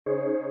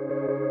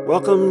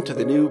Welcome to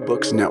the New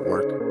Books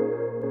Network.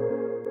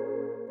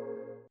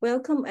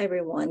 Welcome,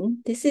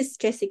 everyone. This is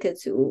Jessica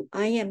Zhu.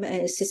 I am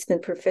an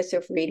assistant professor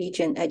of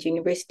religion at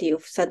University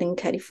of Southern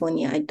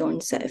California at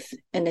Dornsife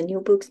and the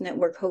New Books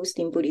Network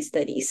hosting Buddhist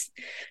studies.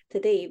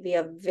 Today, we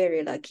are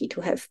very lucky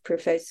to have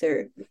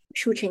Professor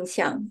Shuchen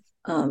Xiang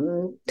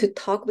to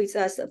talk with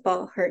us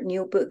about her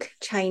new book,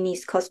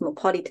 Chinese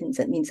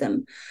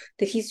Cosmopolitanism,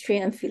 The History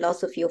and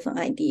Philosophy of an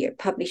Idea,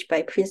 published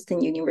by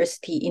Princeton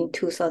University in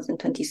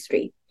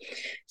 2023.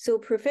 So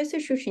Professor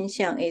Shuchen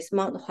Xiang is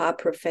Mount Hua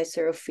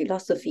Professor of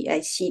Philosophy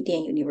at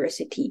Xidian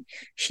University.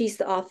 She's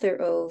the author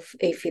of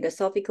A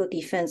Philosophical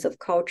Defense of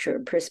Culture,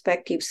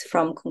 Perspectives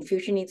from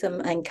Confucianism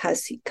and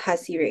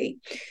Kasire.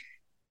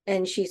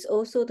 And she's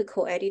also the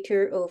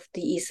co-editor of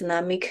the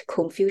Islamic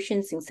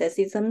Confucian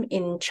Synthesis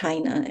in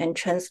China and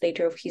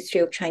translator of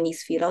History of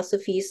Chinese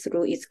Philosophy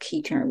through its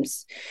key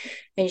terms.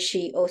 And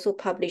she also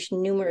published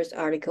numerous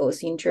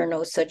articles in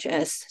journals such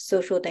as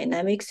Social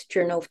Dynamics,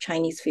 Journal of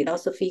Chinese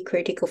Philosophy,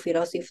 Critical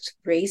Philosophy of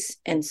Race,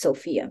 and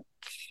Sophia.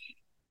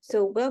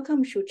 So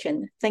welcome,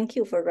 Shuchen. Thank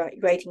you for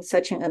writing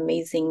such an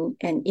amazing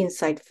and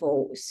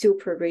insightful,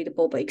 super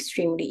readable, but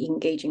extremely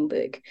engaging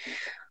book.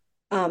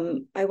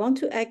 I want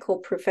to echo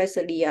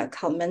Professor Leah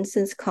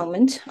Kalmanson's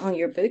comment on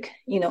your book,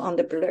 on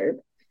the blurb,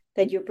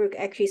 that your book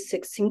actually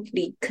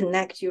succinctly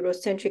connects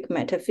Eurocentric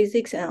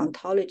metaphysics and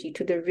ontology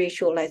to the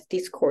racialized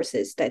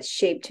discourses that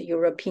shaped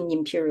European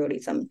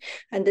imperialism.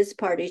 And this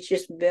part is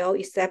just well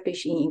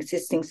established in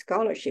existing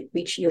scholarship,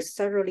 which you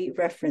thoroughly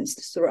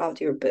referenced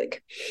throughout your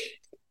book.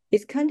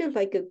 It's kind of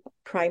like a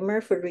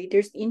primer for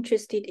readers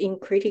interested in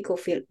critical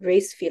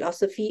race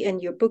philosophy,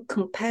 and your book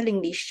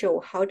compellingly show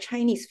how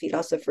Chinese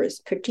philosophers,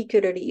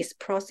 particularly its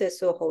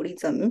processual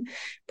holism,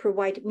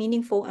 provide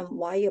meaningful and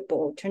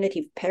viable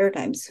alternative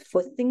paradigms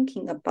for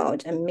thinking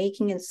about and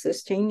making and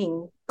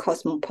sustaining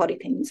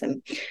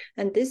cosmopolitanism.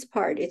 And this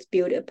part is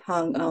built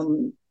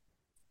upon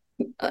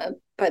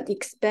but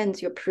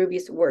expands your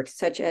previous works,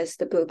 such as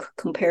the book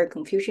Compare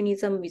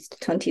Confucianism with the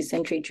 20th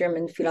century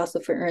German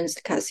philosopher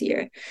Ernst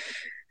Cassirer,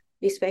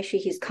 especially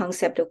his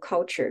concept of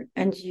culture,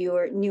 and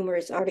your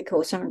numerous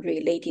articles on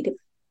related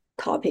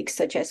topics,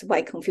 such as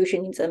why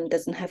Confucianism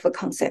doesn't have a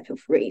concept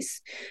of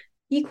race.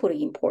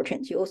 Equally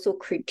important, you also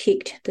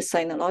critiqued the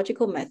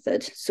sinological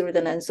method through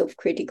the lens of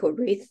critical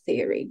race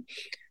theory.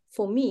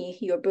 For me,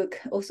 your book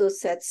also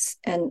sets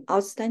an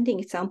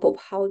outstanding example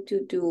of how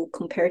to do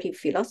comparative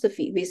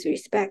philosophy with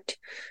respect.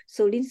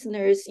 So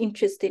listeners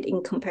interested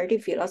in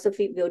comparative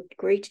philosophy will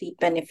greatly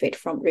benefit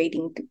from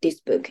reading this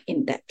book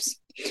in depth.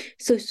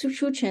 So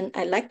Shuchen,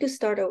 I'd like to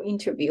start our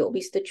interview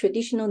with the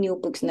traditional New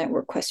Books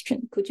Network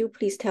question. Could you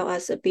please tell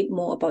us a bit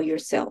more about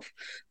yourself,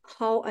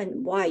 how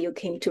and why you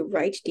came to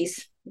write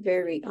this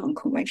very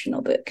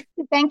unconventional book?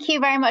 Thank you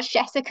very much,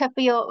 Jessica,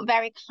 for your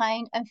very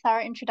kind and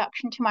thorough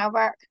introduction to my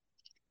work.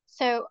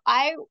 So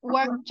I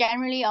work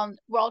generally on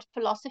world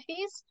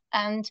philosophies,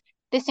 and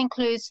this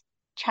includes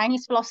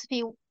Chinese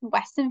philosophy,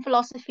 Western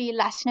philosophy,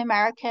 Latin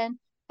American,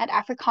 and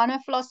Africana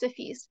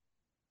philosophies.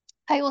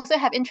 I also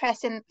have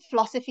interest in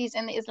philosophies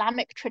in the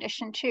Islamic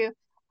tradition too.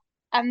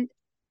 And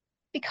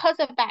because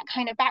of that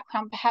kind of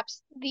background,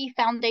 perhaps the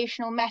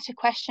foundational meta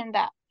question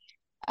that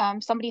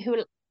somebody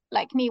who,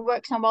 like me,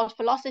 works on world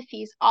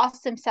philosophies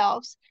asks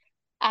themselves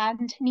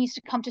and needs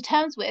to come to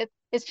terms with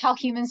is how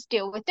humans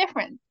deal with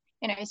difference.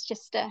 It's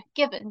just a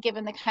given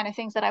the kind of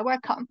things that I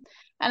work on.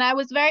 And I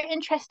was very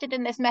interested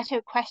in this meta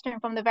question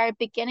from the very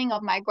beginning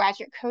of my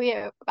graduate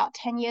career about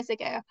 10 years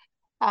ago.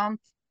 And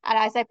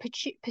as I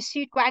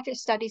pursued graduate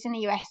studies in the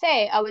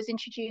USA, I was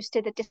introduced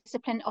to the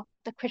discipline of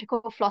the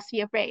critical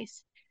philosophy of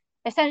race.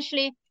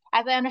 Essentially,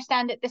 as I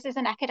understand it, this is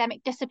an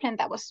academic discipline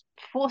that was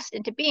forced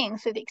into being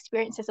through the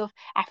experiences of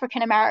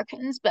African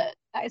Americans, but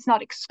it's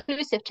not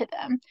exclusive to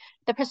them.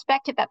 The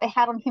perspective that they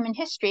had on human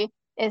history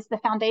is the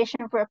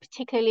foundation for a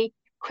particularly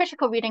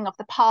critical reading of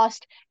the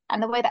past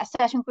and the way that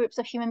certain groups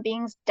of human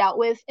beings dealt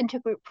with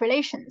intergroup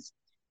relations.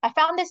 I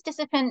found this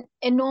discipline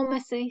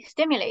enormously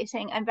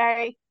stimulating and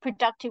very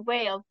productive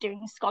way of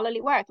doing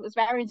scholarly work. It was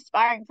very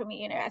inspiring for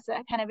me, as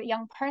a kind of a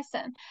young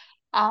person.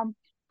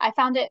 I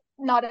found it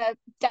not a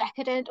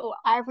decadent or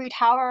ivory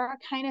tower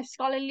kind of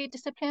scholarly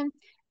discipline.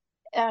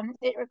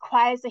 It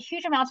requires a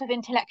huge amount of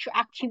intellectual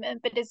acumen,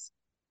 but it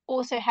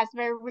also has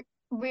very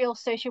real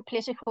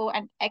socio-political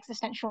and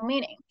existential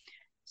meaning.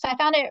 So I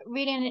found it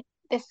reading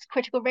this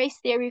critical race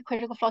theory,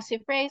 critical philosophy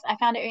of race, I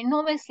found it an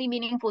enormously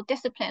meaningful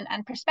discipline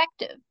and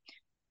perspective.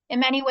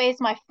 In many ways,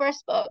 my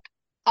first book,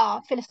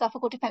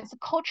 Philosophical Defense of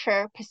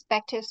Culture,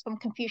 Perspectives from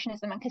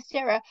Confucianism and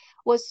Kasira,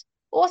 was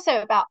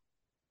also about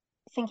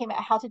thinking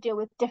about how to deal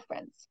with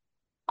difference.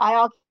 I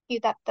argue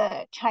that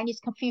the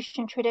Chinese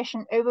Confucian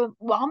tradition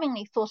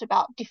overwhelmingly thought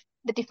about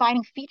the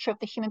defining feature of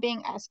the human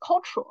being as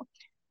cultural.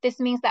 This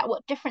means that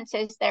what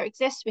differences there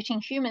exist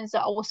between humans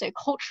are also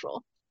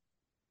cultural.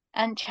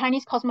 And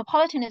Chinese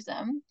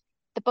Cosmopolitanism,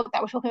 the book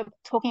that we're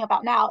talking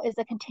about now, is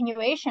a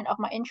continuation of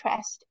my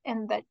interest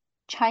in the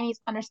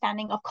Chinese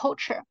understanding of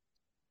culture.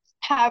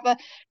 However,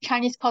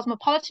 Chinese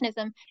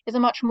Cosmopolitanism is a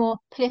much more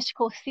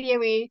political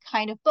theory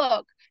kind of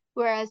book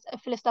whereas a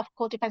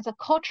philosophical defense of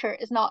culture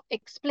is not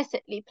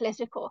explicitly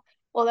political.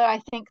 Although I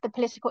think the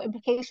political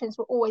implications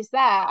were always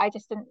there, I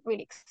just didn't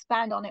really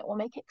expand on it or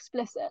make it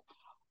explicit.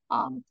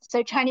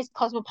 So Chinese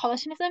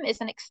cosmopolitanism is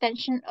an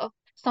extension of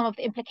some of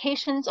the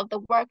implications of the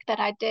work that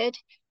I did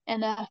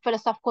in a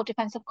philosophical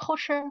defense of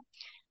culture,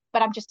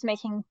 but I'm just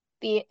making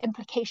the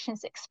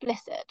implications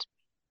explicit.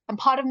 And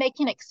part of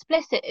making it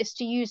explicit is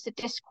to use the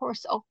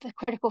discourse of the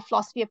critical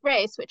philosophy of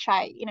race, which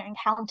I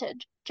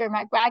encountered during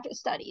my graduate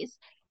studies.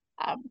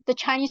 The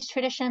Chinese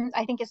tradition,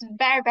 I think, is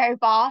very, very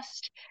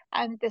vast,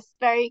 and this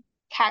very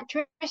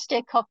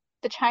characteristic of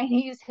the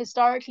Chinese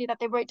historically that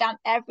they wrote down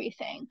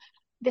everything.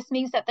 This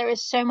means that there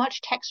is so much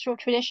textual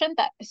tradition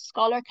that a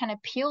scholar can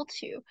appeal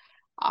to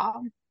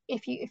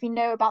if you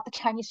know about the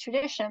Chinese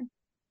tradition.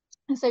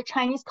 And so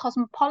Chinese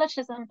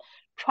cosmopolitanism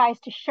tries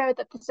to show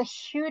that there's a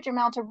huge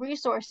amount of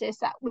resources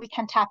that we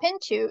can tap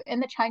into in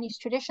the Chinese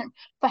tradition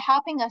for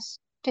helping us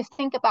to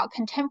think about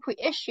contemporary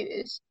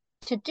issues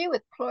to do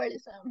with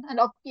pluralism. And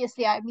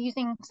obviously, I'm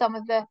using some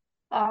of the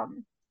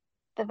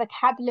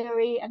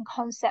vocabulary and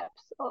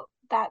concepts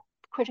that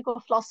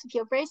critical philosophy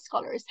of race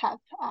scholars have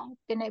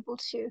been able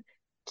to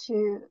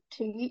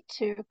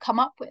come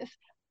up with.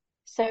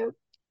 So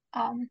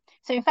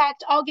in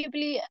fact,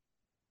 arguably,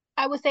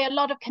 I would say a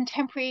lot of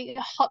contemporary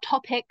hot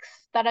topics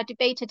that are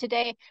debated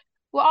today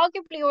were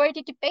arguably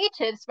already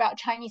debated throughout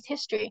Chinese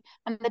history,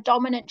 and the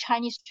dominant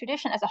Chinese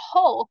tradition as a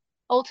whole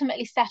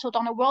ultimately settled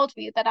on a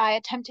worldview that I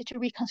attempted to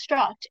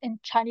reconstruct in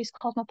Chinese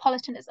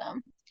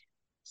cosmopolitanism.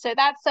 So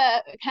that's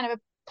a kind of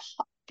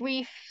a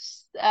brief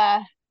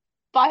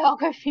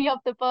biography of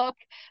the book.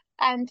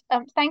 And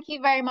thank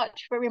you very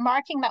much for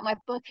remarking that my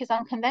book is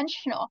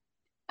unconventional.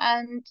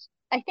 And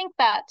I think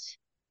that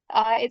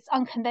it's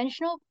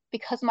unconventional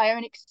because my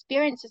own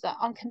experiences are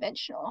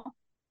unconventional.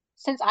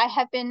 Since I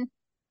have been,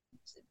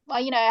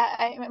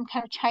 I'm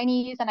kind of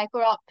Chinese, and I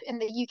grew up in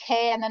the UK,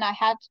 and then I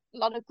had a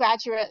lot of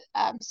graduate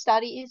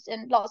studies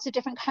in lots of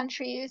different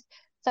countries.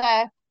 So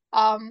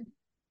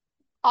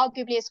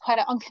arguably it's quite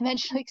an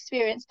unconventional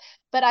experience,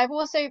 but I've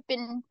also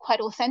been quite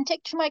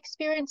authentic to my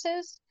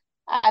experiences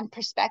and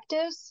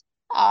perspectives.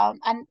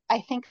 And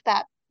I think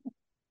that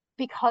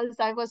because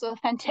I was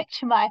authentic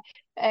to my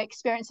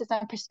experiences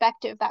and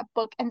perspective, that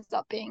book ends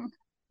up being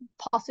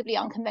possibly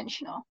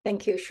unconventional.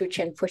 Thank you,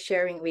 Shuchen, for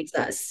sharing with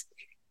us.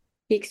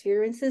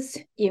 Experiences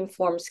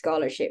inform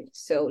scholarship.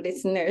 So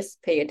listeners,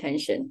 pay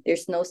attention.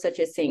 There's no such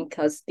a thing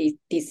as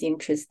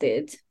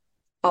disinterested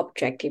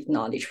objective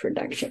knowledge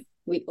production.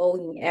 We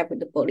all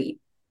inevitably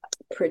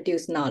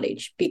produce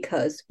knowledge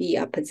because we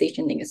are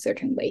positioned in a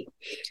certain way.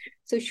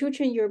 So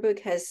Shuchen, your book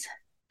has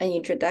an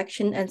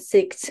introduction and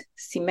 6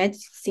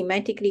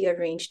 thematically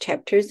arranged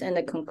chapters and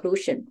a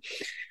conclusion.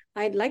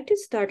 I'd like to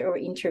start our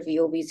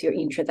interview with your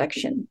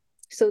introduction.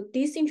 So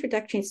this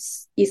introduction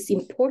is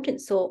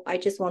important, so I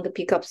just want to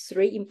pick up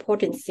 3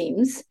 important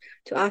themes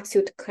to ask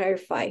you to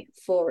clarify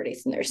for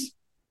listeners.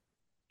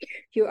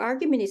 Your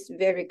argument is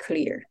very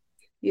clear.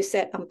 You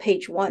said on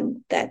page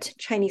 1 that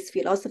Chinese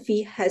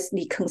philosophy has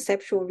the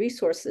conceptual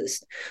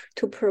resources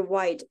to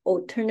provide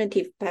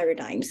alternative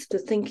paradigms to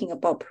thinking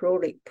about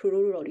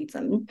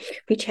pluralism,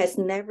 which has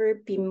never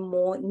been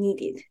more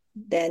needed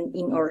than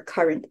in our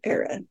current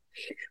era.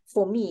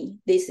 For me,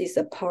 this is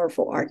a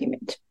powerful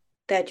argument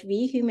that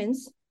we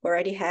humans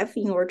already have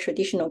in our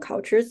traditional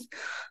cultures,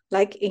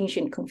 like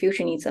ancient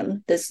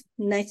Confucianism, the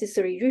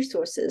necessary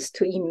resources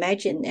to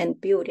imagine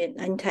and build an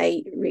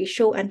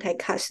anti-racial,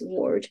 anti-caste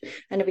world,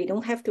 and we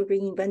don't have to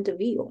reinvent the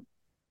wheel.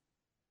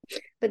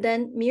 But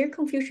then mere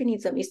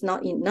Confucianism is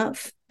not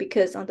enough,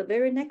 because on the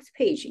very next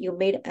page, you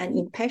made an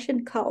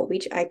impassioned call,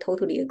 which I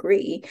totally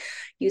agree.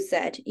 You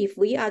said, if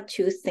we are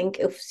to think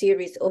of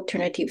serious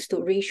alternatives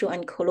to racial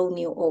and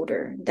colonial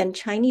order, then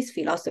Chinese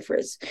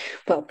philosophers,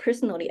 well,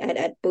 personally, I'd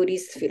add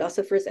Buddhist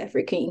philosophers,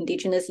 African,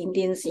 indigenous,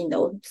 Indians,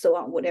 so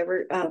on,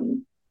 whatever,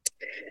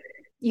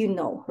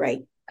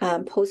 right?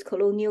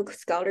 Post-colonial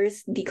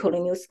scholars,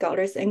 decolonial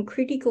scholars, and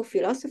critical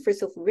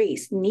philosophers of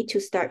race need to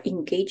start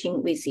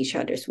engaging with each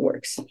other's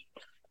works.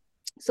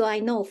 So I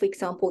know, for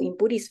example, in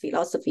Buddhist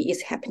philosophy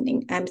is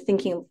happening. I'm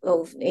thinking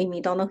of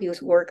Amy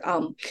Donohue's work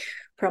on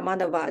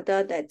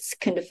Pramāṇavāda, that's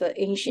kind of an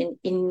ancient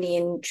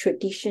Indian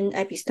tradition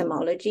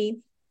epistemology,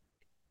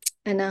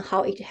 and then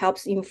how it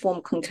helps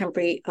inform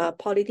contemporary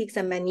politics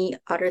and many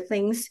other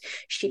things.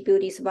 She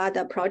built this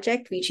Vada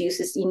project, which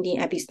uses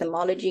Indian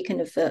epistemology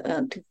kind of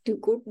to do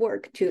good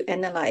work to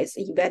analyze,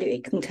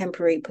 evaluate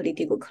contemporary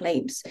political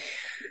claims.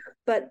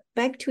 But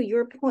back to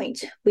your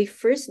point, we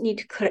first need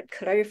to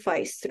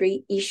clarify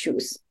 3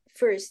 issues.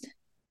 First,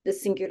 the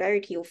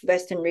singularity of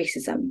Western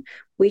racism,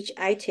 which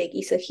I take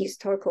is a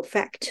historical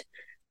fact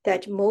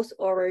that most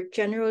of our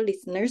general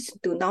listeners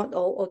do not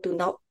know or do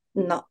not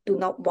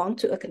want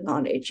to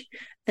acknowledge.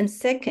 And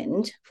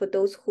second, for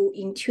those who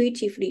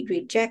intuitively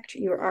reject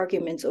your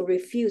arguments or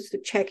refuse to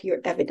check your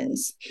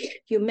evidence,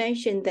 you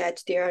mentioned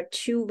that there are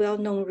 2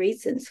 well-known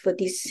reasons for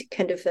this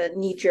kind of a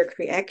knee-jerk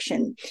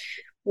reaction.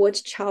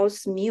 What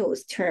Charles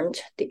Mills termed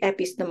the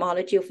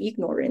epistemology of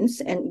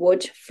ignorance, and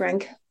what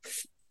Frank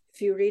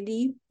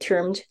furiously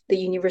termed the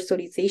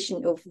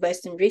universalization of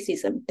Western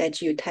racism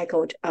that you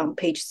tackled on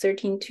page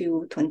 13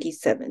 to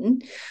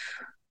 27.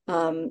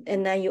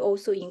 And then you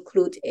also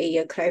include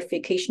a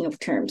clarification of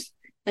terms.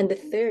 And the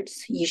third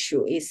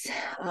issue is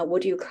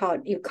what you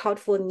called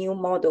for a new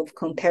model of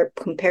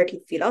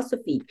comparative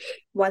philosophy,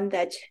 one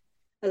that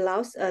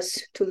allows us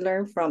to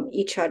learn from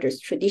each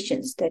other's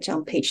traditions. That's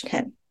on page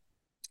 10.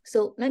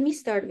 So let me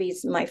start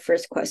with my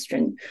first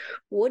question.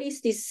 What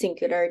is this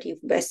singularity of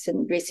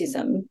Western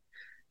racism?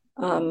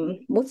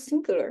 What's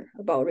singular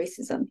about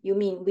racism? You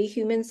mean we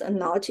humans are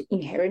not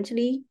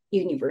inherently,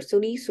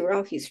 universally,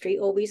 throughout history,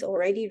 always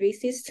already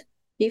racist?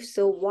 If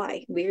so,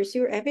 why? Where's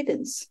your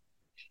evidence?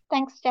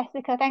 Thanks,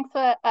 Jessica. Thanks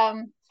for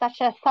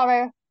such a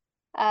thorough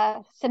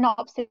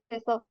synopsis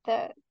of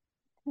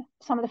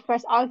some of the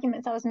first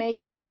arguments I was making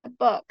in the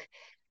book.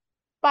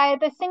 By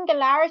the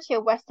singularity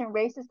of Western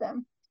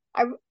racism,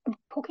 I'm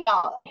talking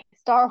about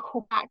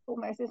historical fact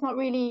almost. It's not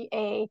really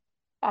a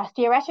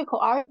theoretical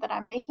argument that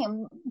I'm making.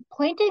 I'm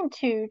pointing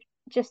to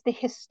just the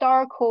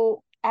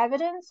historical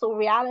evidence or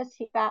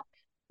reality that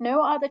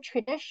no other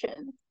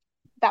tradition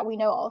that we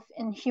know of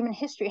in human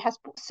history has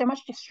brought so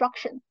much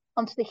destruction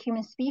onto the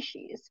human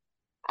species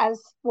as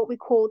what we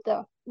call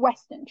the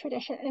Western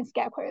tradition, in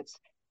scare quotes.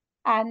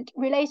 And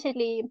related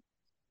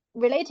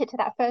to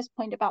that first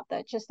point about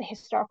just the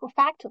historical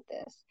fact of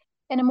this,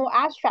 in a more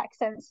abstract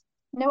sense,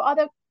 no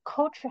other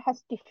culture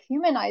has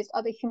dehumanized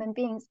other human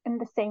beings in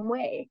the same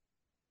way.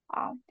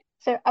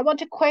 So I want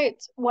to quote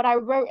what I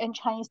wrote in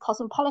Chinese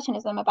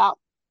Cosmopolitanism about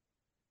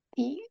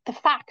the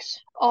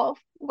fact of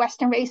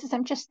Western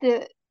racism, just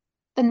the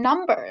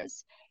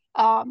numbers.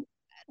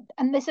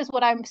 And this is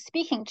what I'm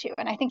speaking to.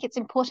 And I think it's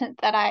important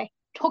that I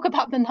talk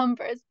about the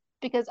numbers,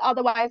 because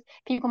otherwise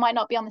people might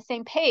not be on the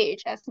same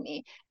page as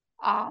me.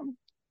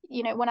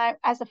 When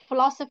as a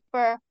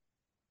philosopher,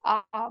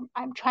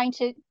 I'm trying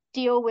to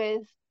deal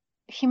with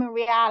human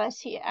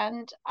reality,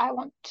 and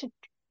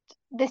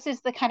this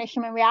is the kind of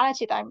human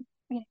reality that I'm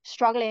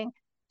struggling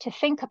to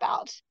think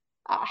about,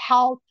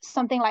 how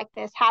something like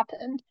this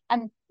happened.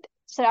 And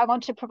so I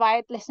want to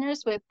provide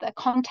listeners with the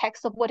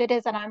context of what it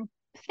is that I'm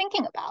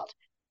thinking about.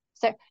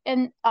 So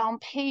in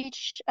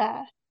page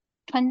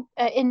 20,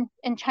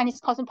 in Chinese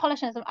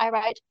Cosmopolitanism, I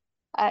write,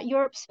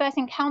 Europe's first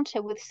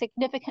encounter with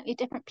significantly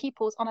different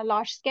peoples on a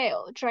large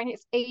scale during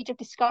its age of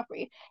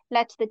discovery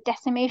led to the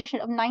decimation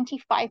of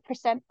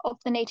 95% of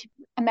the Native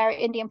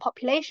Amerindian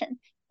population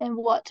in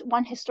what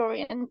one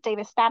historian,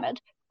 David Stannard,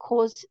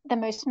 calls the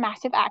most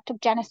massive act of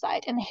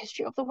genocide in the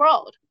history of the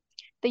world.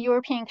 The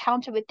European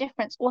encounter with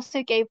difference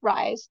also gave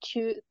rise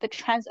to the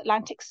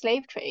transatlantic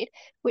slave trade,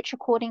 which,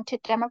 according to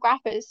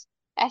demographers'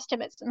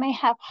 estimates, may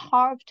have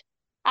halved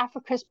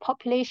Africa's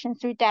population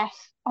through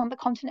death on the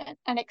continent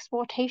and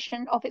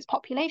exploitation of its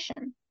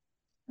population.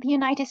 The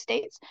United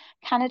States,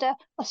 Canada,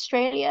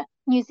 Australia,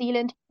 New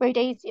Zealand,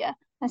 Rhodesia,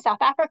 and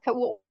South Africa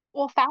were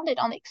all founded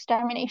on the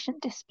extermination,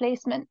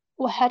 displacement,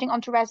 or herding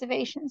onto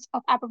reservations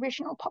of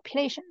Aboriginal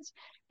populations.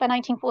 By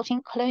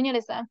 1914,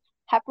 colonialism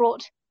had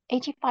brought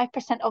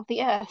 85% of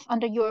the earth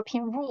under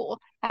European rule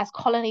as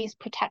colonies,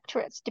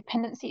 protectorates,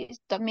 dependencies,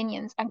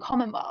 dominions, and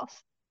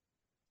commonwealths.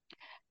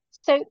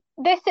 So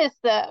this is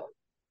the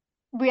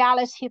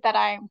reality that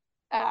I'm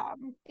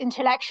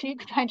intellectually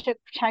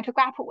trying to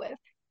grapple with.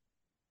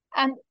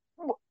 And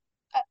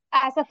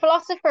as a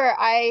philosopher,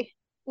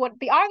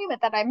 the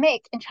argument that I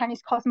make in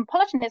Chinese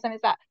Cosmopolitanism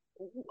is that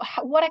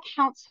what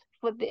accounts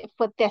for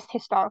this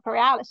historical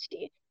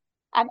reality.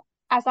 And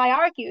as I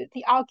argue,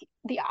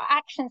 the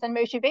actions and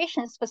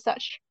motivations for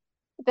such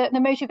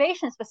the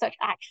motivations for such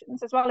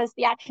actions, as well as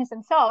the actions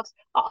themselves,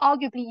 are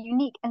arguably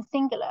unique and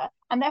singular,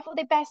 and therefore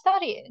they bear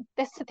studying.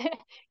 This,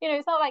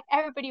 it's not like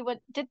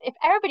if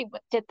everybody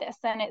did this,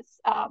 then it's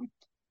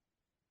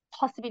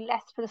possibly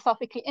less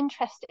philosophically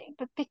interesting.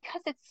 But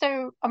because it's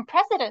so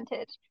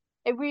unprecedented,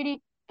 it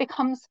really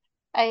becomes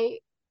a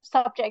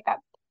subject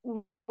that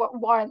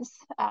warrants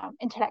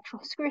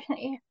intellectual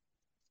scrutiny.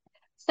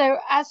 So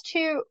as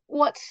to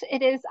what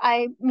it is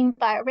I mean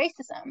by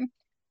racism,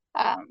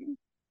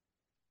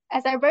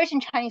 as I wrote in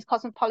Chinese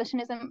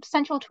Cosmopolitanism,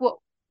 central to what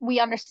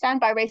we understand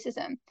by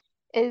racism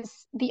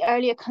is the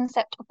earlier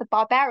concept of the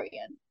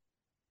barbarian.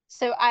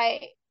 So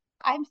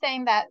I'm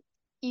saying that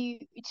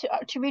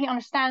to really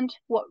understand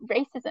what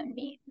racism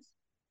means,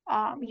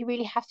 you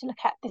really have to look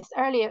at this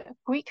earlier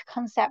Greek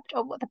concept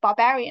of what the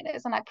barbarian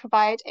is, and I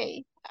provide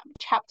a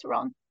chapter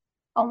on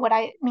what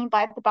I mean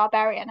by the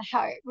barbarian and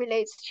how it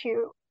relates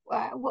to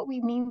what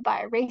we mean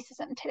by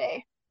racism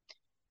today.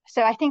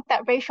 So I think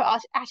that racial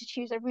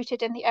attitudes are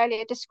rooted in the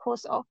earlier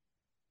discourse of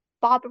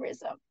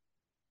barbarism.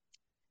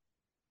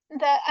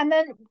 And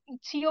then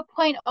to your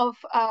point of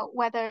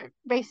whether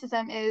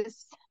racism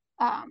is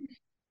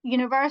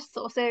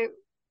universal, so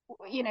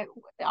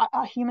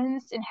are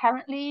humans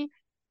inherently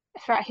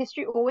throughout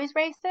history always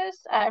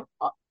racist? I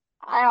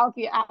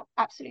argue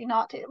absolutely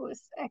not. It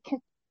was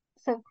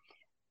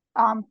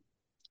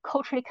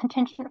culturally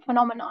contingent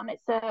phenomenon.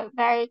 It's a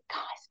very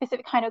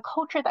specific kind of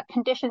culture that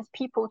conditions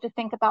people to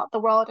think about the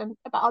world and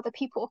about other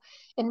people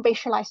in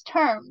racialized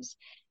terms.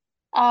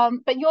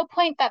 But your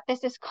point that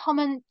there's this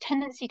common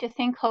tendency to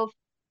think of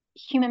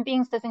human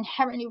beings as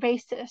inherently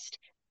racist.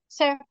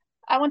 So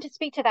I want to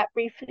speak to that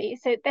briefly.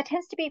 So there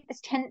tends to be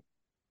this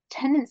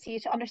tendency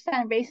to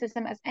understand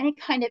racism as any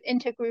kind of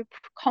intergroup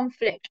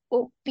conflict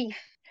or beef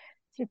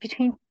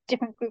between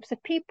different groups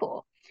of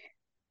people.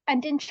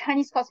 And in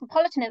Chinese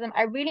cosmopolitanism,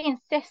 I really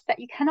insist that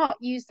you cannot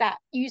use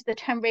the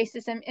term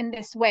racism in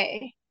this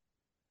way.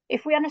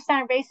 If we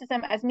understand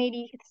racism as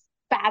maybe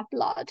bad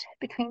blood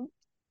between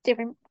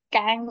different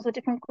gangs or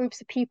different groups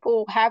of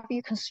people, however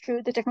you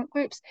construe the different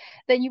groups,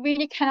 then you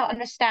really cannot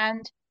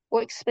understand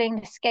or explain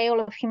the scale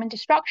of human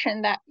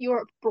destruction that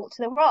Europe brought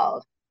to the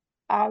world.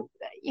 I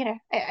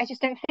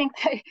just don't think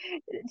that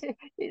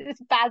this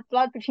bad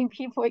blood between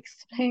people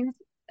explains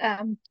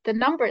the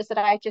numbers that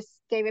I just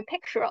gave a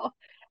picture of.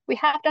 We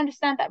have to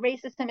understand that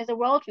racism is a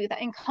worldview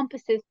that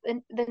encompasses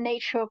the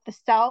nature of the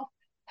self,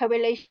 her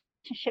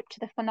relationship to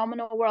the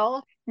phenomenal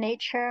world,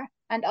 nature,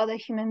 and other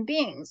human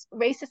beings.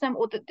 Racism,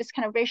 or this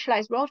kind of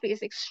racialized worldview,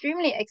 is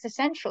extremely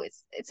existential.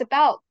 It's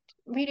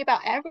really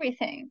about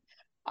everything.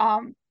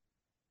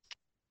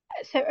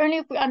 So only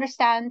if we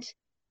understand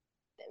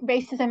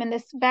racism in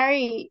this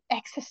very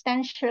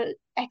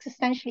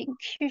existentially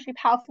hugely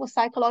powerful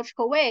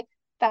psychological way,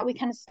 that we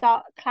can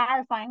start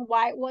clarifying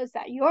why it was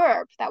that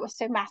Europe that was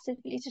so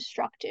massively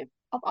destructive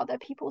of other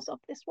peoples of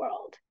this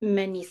world.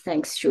 Many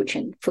thanks,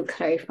 Shuchen, for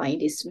clarifying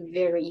this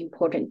very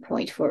important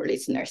point for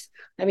listeners.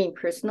 I mean,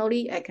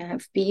 personally, I can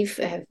have beef,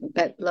 I have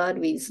bad blood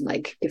with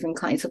like different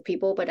kinds of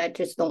people, but I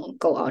just don't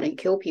go out and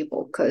kill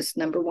people because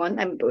number one,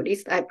 I'm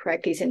Buddhist, I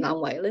practice in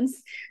nonviolence.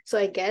 So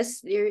I guess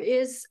there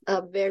is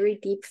a very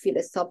deep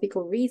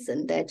philosophical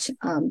reason that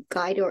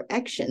guide our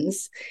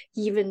actions,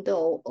 even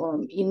though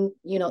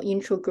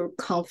intragroup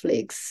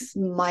conflicts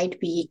might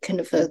be kind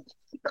of a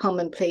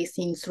commonplace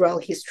thing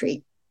throughout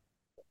history.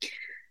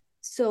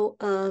 So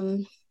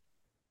I'm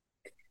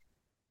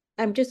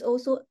just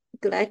also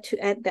glad to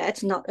add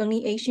that not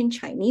only Asian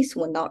Chinese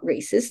were not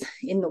racist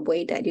in the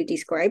way that you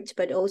described,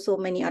 but also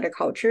many other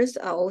cultures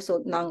are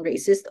also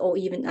non-racist or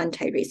even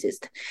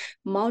anti-racist.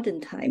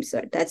 Modern times,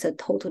 that's a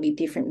totally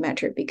different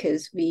matter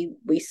because we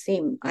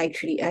seem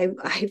actually,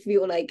 I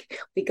feel like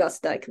we got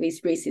stuck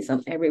with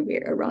racism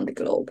everywhere around the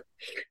globe.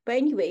 But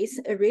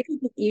anyways, a really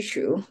big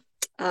issue.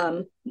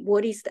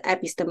 What is the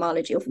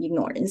epistemology of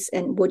ignorance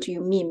and what do you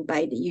mean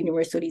by the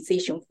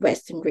universalization of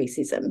Western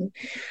racism?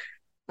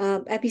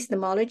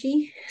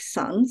 Epistemology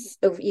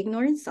of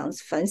ignorance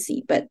sounds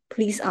fancy, but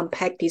please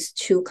unpack these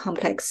two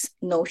complex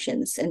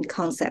notions and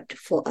concepts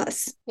for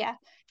us. Yeah.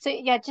 So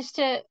yeah, just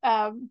to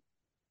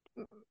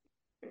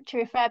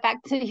refer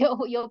back to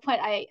your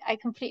point, I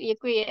completely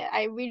agree.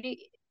 I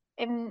really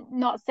am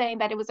not saying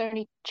that it was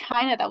only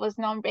China that was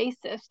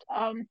non-racist.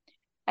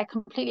 I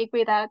completely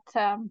agree that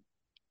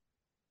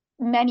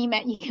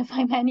you can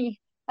find many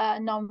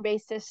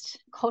non-racist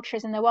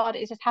cultures in the world.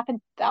 It just happened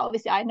that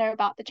obviously I know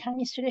about the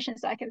Chinese tradition,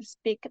 so I can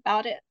speak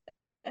about it,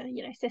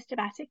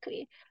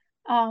 systematically.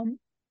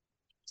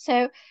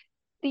 So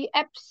the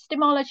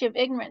epistemology of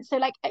ignorance. So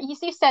like you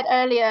said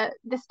earlier,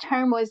 this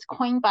term was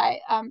coined by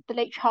the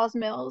late Charles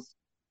Mills,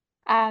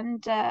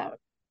 and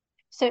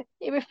so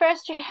it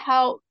refers to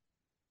how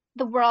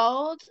the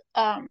world,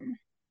 our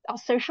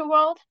social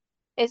world,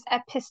 is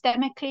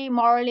epistemically,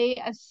 morally,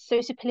 and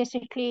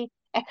sociopolitically,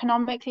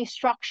 economically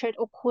structured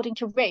according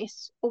to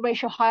race or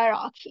racial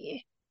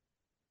hierarchy.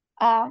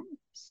 But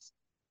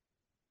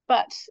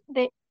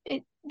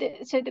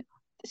this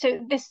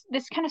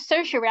kind of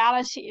social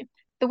reality,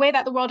 the way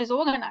that the world is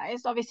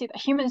organized, obviously that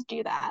humans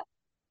do that,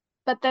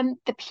 but then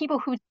the people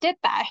who did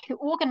that, who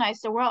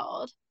organized the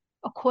world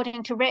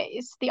according to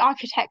race, the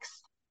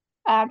architects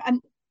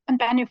and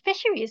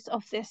beneficiaries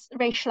of this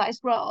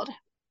racialized world.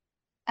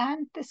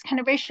 And this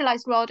kind of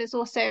racialized world is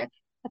also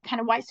a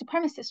kind of white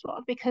supremacist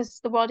world because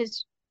the world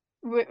is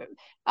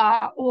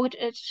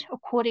ordered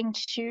according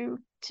to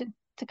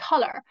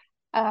color.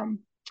 So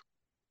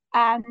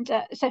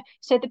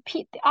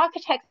the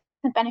architects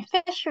and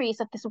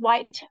beneficiaries of this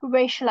white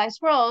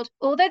racialized world,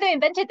 although they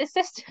invented the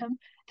system,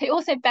 they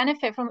also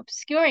benefit from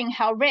obscuring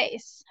how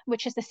race,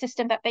 which is the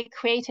system that they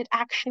created,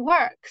 actually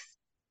works.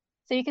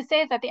 So you could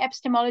say that the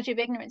epistemology of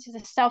ignorance is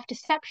a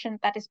self-deception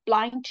that is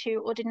blind to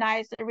or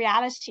denies the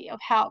reality of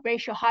how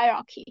racial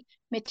hierarchy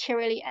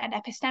materially and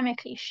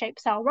epistemically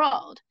shapes our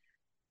world.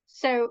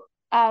 So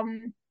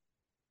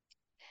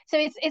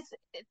it's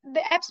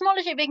the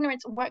epistemology of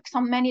ignorance works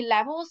on many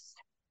levels.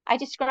 I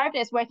described it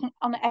as working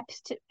on the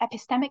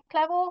epistemic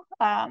level,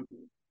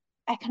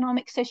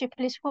 economic,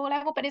 socio-political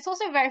level, but it's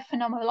also very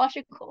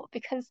phenomenological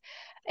because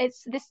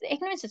this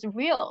ignorance is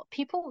real.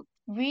 People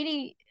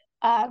really,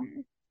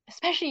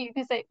 especially you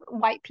can say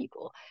white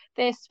people,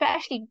 they're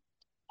especially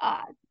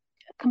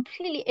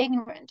completely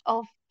ignorant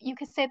of, you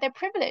could say, their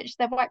privilege,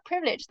 their white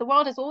privilege. The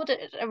world is ordered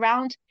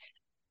around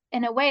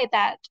in a way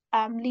that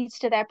leads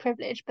to their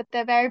privilege, but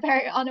they're very,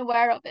 very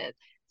unaware of it.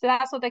 So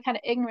that's what the kind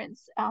of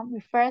ignorance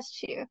refers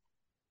to.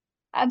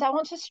 And I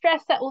want to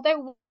stress that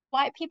although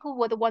white people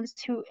were the ones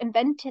who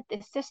invented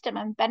this system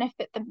and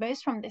benefit the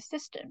most from this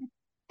system,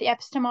 the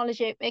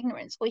epistemology of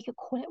ignorance, or you could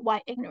call it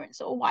white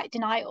ignorance or white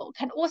denial,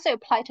 can also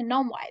apply to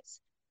non-whites.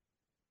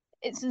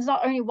 It's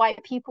not only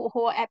white people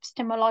who are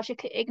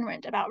epistemologically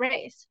ignorant about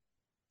race,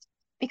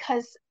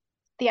 because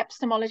the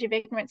epistemology of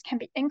ignorance can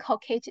be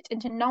inculcated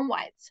into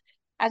non-whites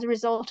as a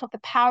result of the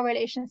power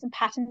relations and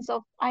patterns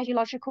of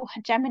ideological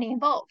hegemony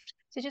involved.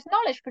 So just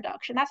knowledge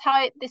production. That's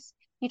how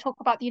you talk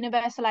about the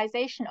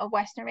universalization of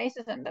Western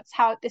racism. That's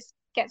how this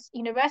gets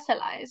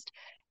universalized.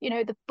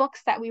 The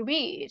books that we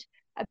read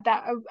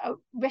that are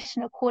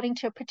written according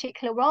to a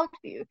particular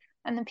worldview,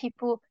 and then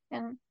people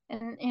in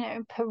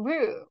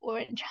Peru or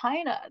in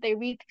China, they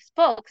read these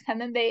books, and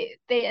then they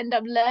end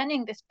up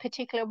learning this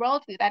particular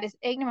worldview that is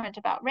ignorant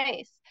about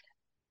race.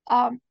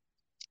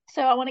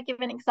 So I want to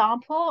give an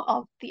example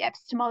of the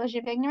epistemology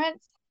of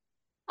ignorance.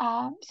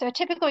 So a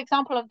typical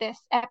example of this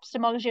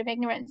epistemology of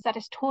ignorance that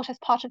is taught as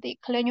part of the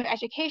colonial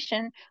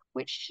education,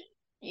 which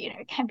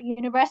can be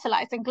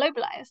universalized and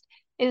globalized,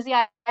 is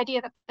the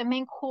idea that the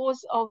main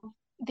cause of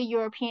the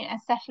European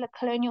and settler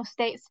colonial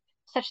states,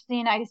 such as the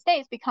United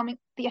States, becoming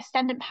the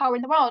ascendant power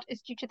in the world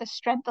is due to the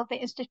strength of their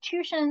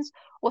institutions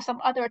or some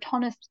other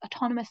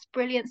autonomous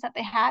brilliance that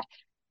they had,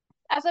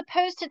 as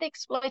opposed to the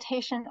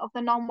exploitation of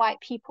the non-white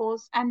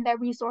peoples and their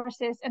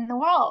resources in the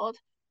world.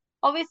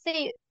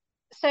 Obviously,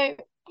 so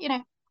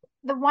the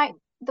white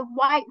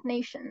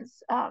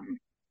nations,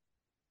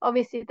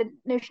 obviously the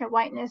notion of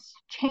whiteness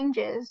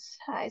changes.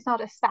 It's not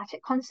a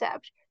static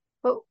concept,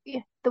 but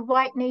the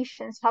white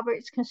nations, however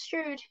it's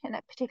construed in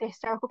a particular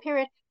historical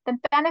period, then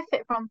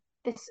benefit from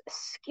this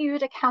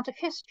skewed account of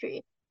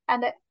history,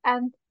 and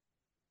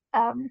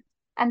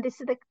this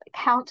is the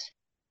account.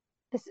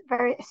 This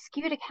very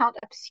skewed account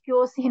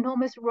obscures the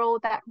enormous role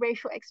that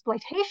racial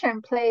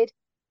exploitation played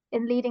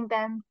in leading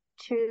to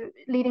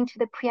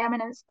the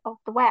preeminence of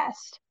the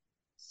West.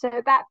 So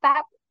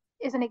that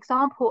is an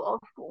example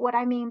of what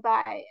I mean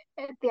by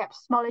the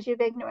epistemology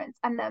of ignorance.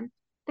 And then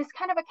this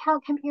kind of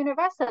account can be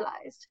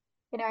universalized.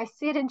 I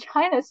see it in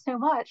China so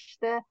much.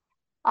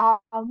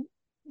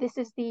 This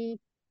is the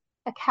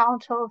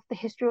account of the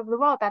history of the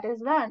world that is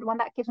learned, one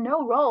that gives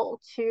no role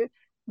to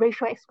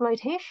racial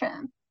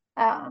exploitation.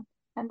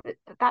 And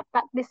that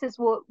this is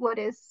what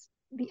is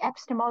the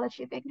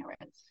epistemology of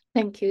ignorance.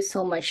 Thank you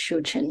so much,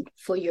 Shuchen,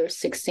 for your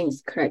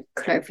succinct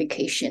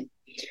clarification.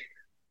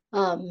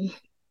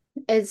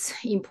 It's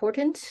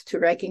important to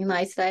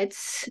recognize that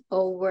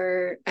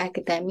our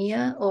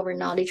academia, our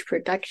knowledge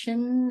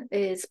production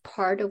is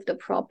part of the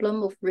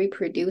problem of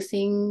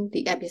reproducing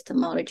the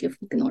epistemology of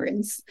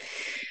ignorance.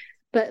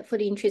 But for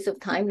the interest of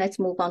time, let's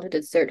move on to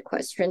the third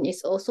question.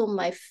 It's also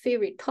my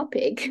favorite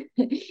topic.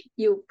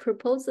 You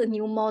propose a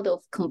new model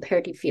of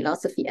comparative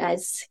philosophy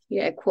as,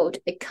 I quote,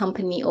 a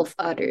company of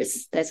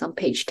others. That's on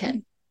page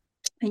 10.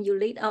 And you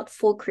laid out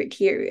 4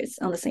 criteria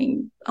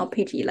on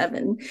page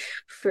 11.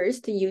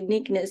 First, the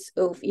uniqueness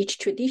of each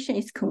tradition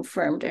is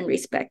confirmed and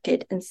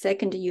respected. And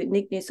second, the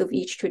uniqueness of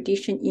each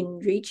tradition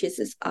enriches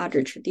its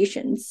other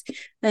traditions.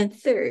 And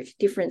third,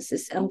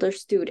 differences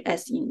understood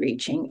as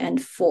enriching.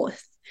 And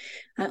fourth,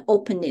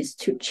 openness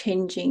to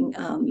change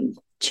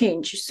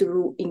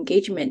through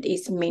engagement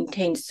is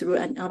maintained through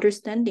an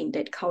understanding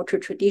that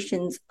cultural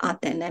traditions are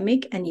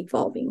dynamic and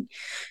evolving.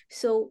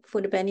 So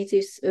for the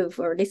benefits of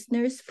our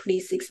listeners,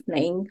 please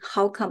explain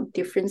how come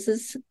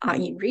differences are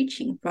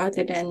enriching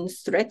rather than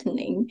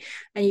threatening?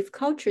 And if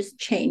cultures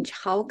change,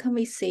 how can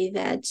we say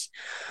that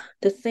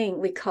the thing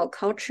we call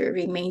culture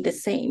remain the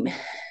same,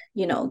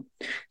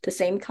 the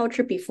same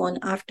culture before and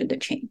after the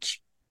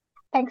change?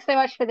 Thanks so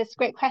much for this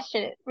great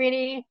question. It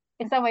really,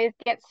 in some ways,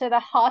 gets to the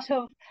heart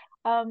of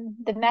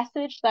the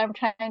message that I'm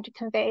trying to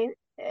convey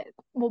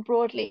more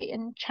broadly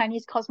in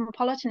Chinese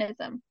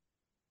cosmopolitanism.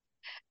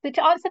 So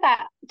to answer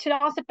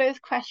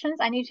both questions,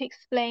 I need to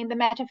explain the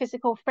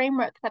metaphysical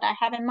framework that I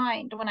have in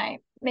mind when I'm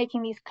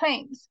making these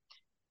claims.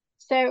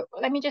 So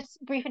let me just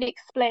briefly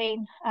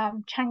explain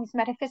Chinese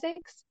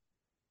metaphysics.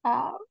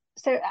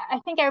 So I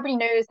think everybody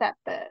knows that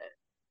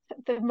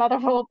the mother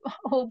of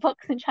all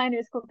books in China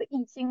is called the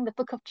I Ching, the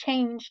Book of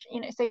Change.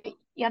 So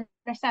you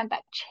understand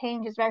that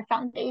change is very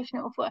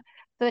foundational for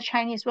the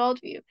Chinese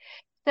worldview.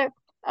 So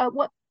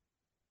what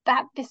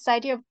this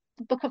idea of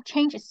the Book of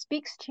Changes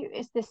speaks to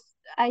is this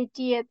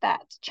idea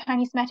that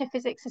Chinese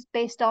metaphysics is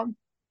based on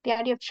the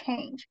idea of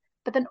change,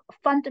 but then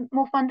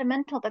more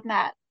fundamental than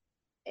that,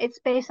 it's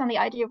based on the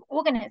idea of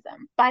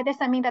organism. By this,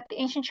 I mean that the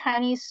ancient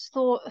Chinese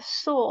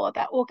saw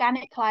that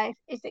organic life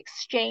is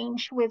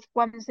exchange with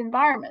one's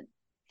environment.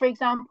 For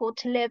example,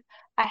 to live,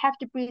 I have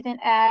to breathe in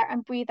air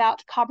and breathe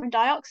out carbon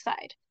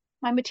dioxide.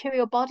 My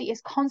material body is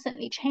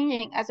constantly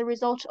changing as a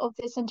result of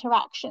this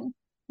interaction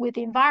with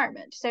the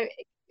environment. So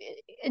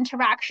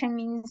interaction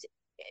means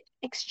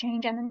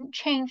exchange and then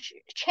change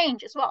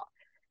as well.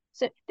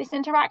 So this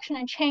interaction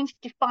and change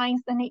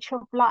defines the nature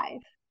of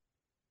life.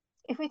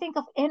 If we think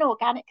of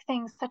inorganic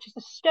things such as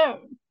a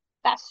stone,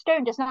 that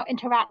stone does not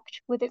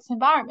interact with its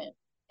environment.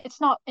 It's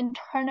not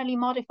internally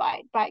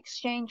modified by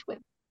exchange with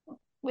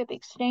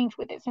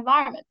its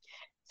environment.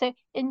 So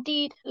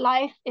indeed,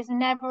 life is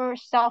never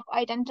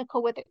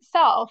self-identical with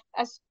itself,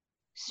 as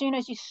as soon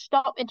as you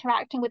stop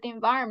interacting with the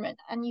environment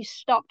and you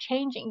stop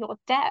changing, you're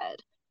dead.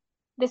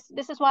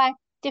 This is why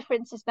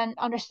difference is then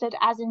understood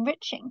as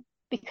enriching,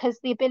 because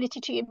the ability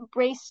to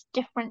embrace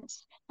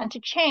difference and to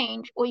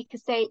change, or you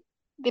could say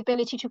the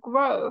ability to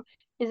grow,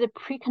 is a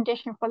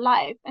precondition for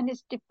life and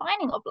is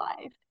defining of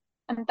life.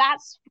 And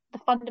that's the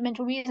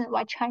fundamental reason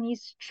why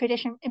Chinese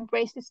tradition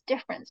embraces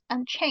difference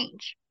and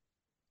change,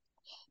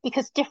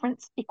 because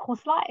difference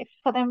equals life.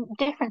 For them,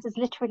 difference is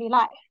literally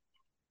life,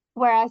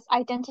 whereas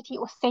identity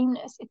or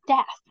sameness is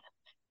death.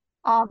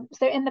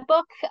 So in the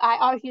book, I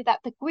argue that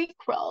the Greek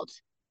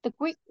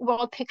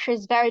world picture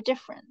is very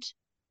different.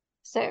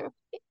 So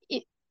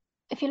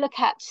if you look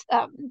at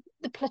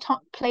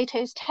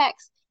Plato's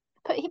text,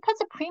 he puts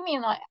a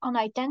premium on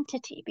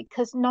identity,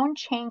 because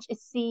non-change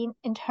is seen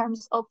in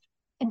terms of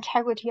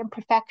integrity and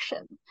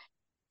perfection.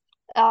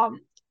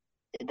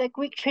 The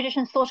Greek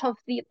tradition thought of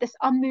this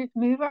unmoved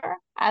mover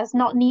as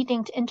not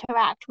needing to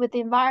interact with the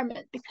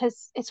environment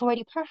because it's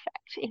already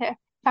perfect. If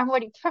I'm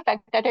already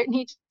perfect, I don't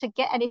need to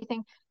get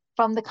anything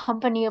from the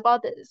company of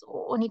others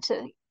or need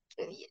to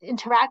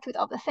interact with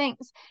other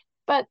things.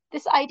 But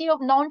this idea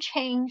of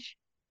non-change,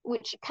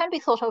 which can be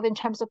thought of in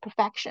terms of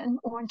perfection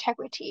or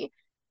integrity,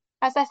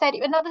 as I said,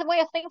 another way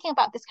of thinking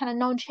about this kind of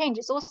non-change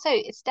is also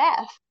it's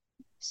death.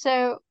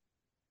 So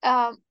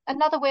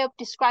another way of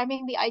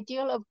describing the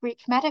ideal of Greek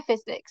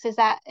metaphysics is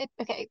that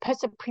it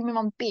puts a premium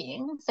on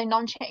being, so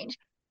non-change.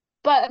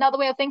 But another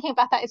way of thinking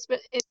about that is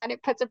that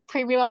it puts a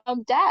premium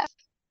on death.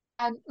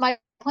 And my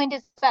point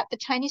is that the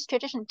Chinese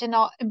tradition did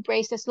not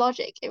embrace this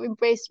logic. It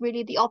embraced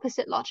really the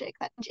opposite logic,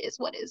 that is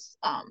what is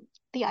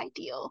the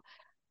ideal,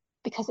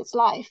 because it's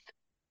life.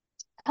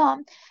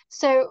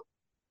 So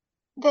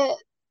the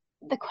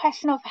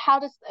question of how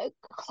does the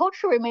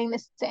culture remain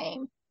the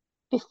same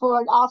before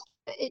and after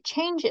it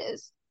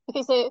changes.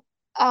 Okay, so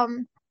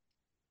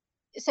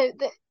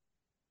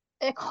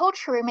the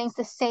culture remains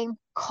the same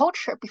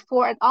culture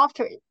before and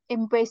after it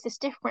embraces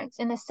difference,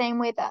 in the same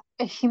way that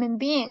a human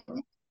being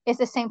is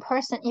the same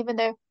person, even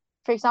though,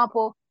 for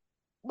example,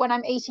 when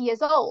I'm 80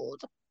 years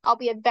old, I'll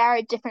be a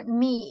very different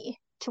me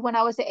to when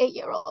I was an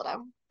 8-year-old. I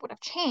would have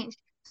changed.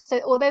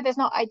 So although there's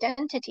not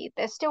identity,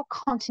 there's still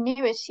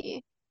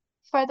continuity.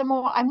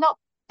 Furthermore, I'm not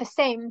the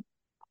same.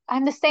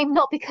 I'm the same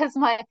not because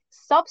my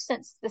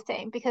substance is the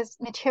same, because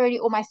materially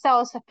all my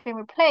cells have been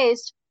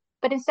replaced,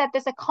 but instead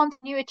there's a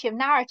continuity of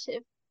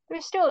narrative.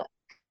 There's still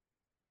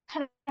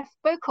kind of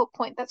focal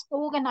point that's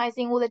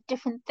organizing all the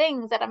different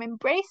things that I'm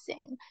embracing.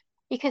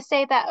 You could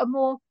say that a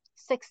more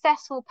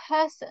successful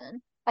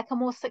person, like a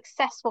more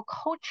successful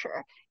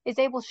culture, is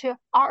able to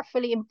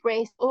artfully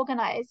embrace,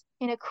 organize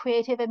in a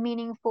creative and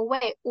meaningful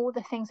way all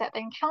the things that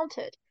they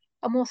encountered.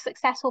 A more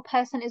successful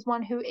person is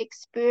one who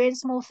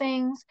experienced more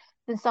things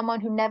than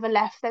someone who never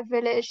left their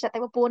village that they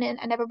were born in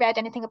and never read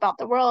anything about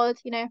the world.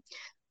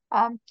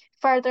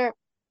 Further,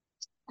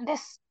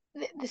 this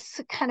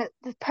kind of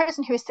the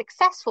person who is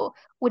successful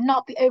would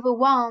not be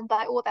overwhelmed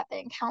by all that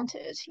they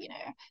encountered,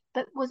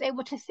 but was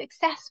able to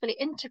successfully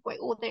integrate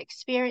all their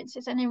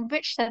experiences and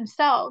enrich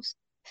themselves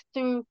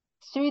through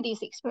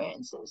these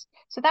experiences.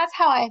 So that's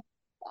how I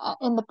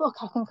in the book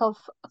I think of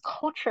a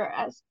culture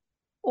as,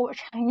 or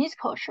Chinese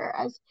culture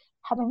as,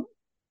 having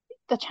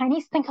the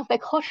Chinese think of their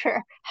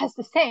culture as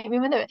the same,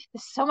 even though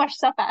there's so much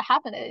stuff that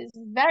happened. It is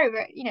very,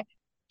 very,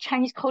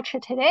 Chinese culture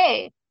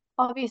today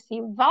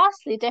obviously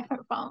vastly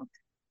different from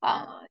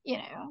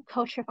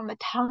culture from the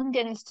Tang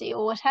Dynasty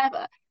or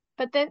whatever.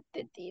 But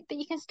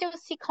you can still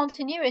see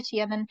continuity,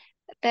 and then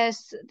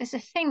there's a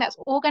thing that's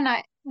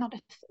organized.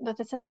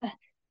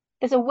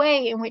 There's a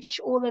way in which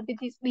all of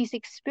these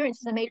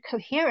experiences are made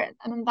coherent,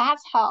 and then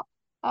that's how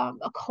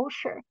a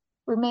culture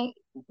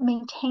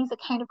maintains a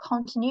kind of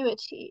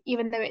continuity,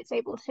 even though it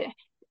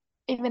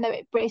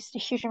embraces a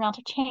huge amount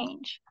of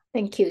change.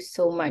 Thank you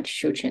so much,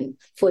 Shuchen,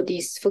 for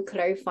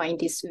clarifying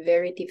this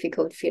very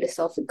difficult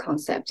philosophical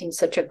concept in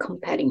such a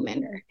compelling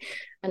manner.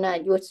 And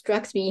what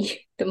strikes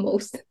me the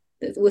most,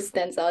 what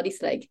stands out, is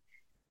like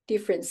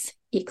difference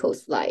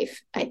equals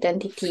life,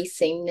 identity,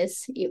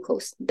 sameness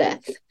equals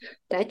death.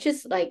 That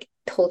just like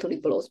totally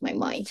blows my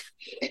mind.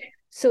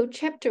 So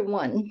chapter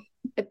 1,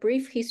 a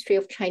brief history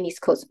of Chinese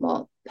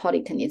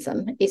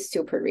cosmopolitanism, is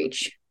super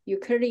rich. You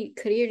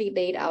clearly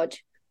laid out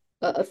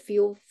a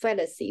few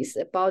fallacies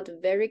about the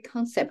very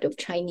concept of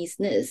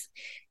Chineseness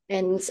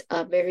and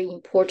very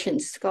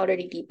important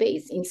scholarly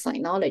debates in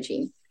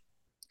sinology.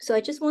 So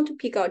I just want to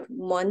pick out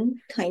one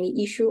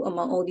tiny issue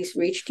among all these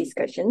rich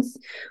discussions,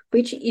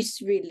 which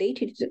is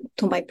related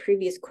to my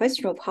previous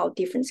question of how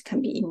difference can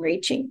be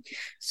enriching.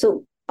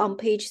 So on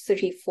page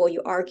 34,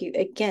 you argue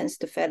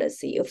against the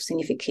fallacy of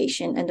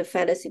signification and the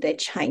fallacy that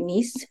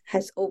Chinese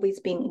has always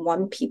been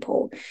one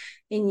people.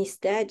 And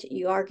instead,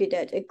 you argue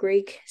that a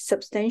Greek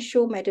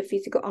substantial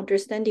metaphysical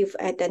understanding of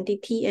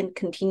identity and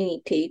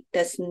continuity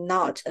does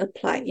not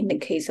apply in the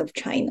case of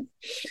China.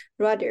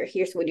 Rather,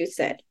 here's what you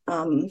said.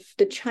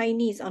 The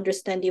Chinese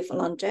understanding of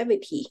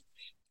longevity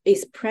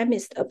is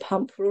premised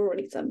upon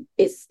pluralism.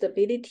 Its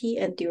stability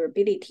and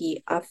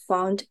durability are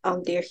found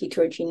on their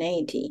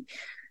heterogeneity.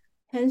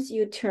 Hence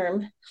you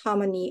term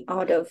harmony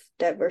out of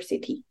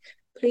diversity.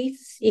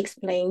 Please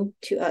explain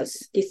to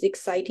us this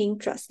exciting,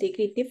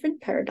 drastically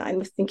different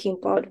paradigm of thinking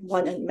about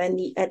one and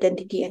many,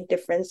 identity and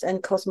difference,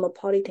 and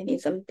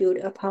cosmopolitanism built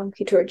upon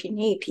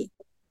heterogeneity.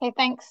 Okay,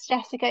 thanks,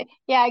 Jessica.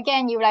 Yeah,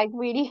 again, you like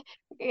really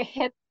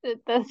hit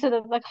the sort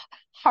of like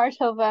heart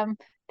of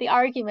the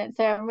argument.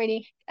 So I'm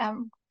really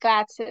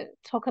glad to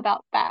talk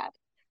about that.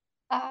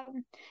 Well,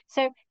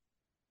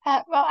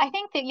 I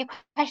think that your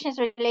question is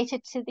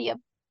related to the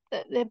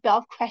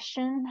above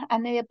question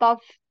and the above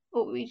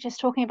what we were just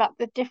talking about,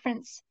 the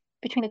difference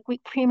between the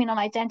Greek premium on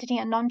identity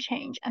and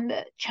non-change and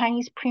the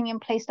Chinese premium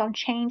placed on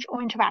change or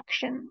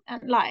interaction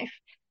and life.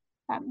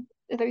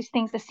 Those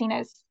things are seen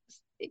as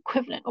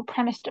equivalent or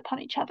premised upon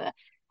each other.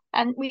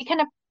 And we can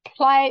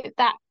apply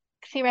that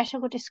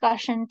theoretical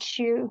discussion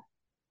to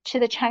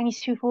the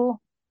Chinese people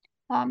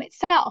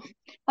itself.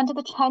 Under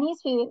the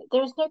Chinese view,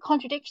 there is no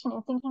contradiction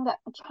in thinking that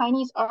the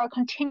Chinese are a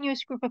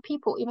continuous group of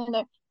people, even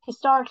though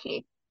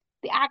historically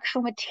the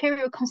actual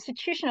material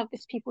constitution of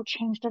this people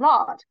changed a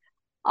lot.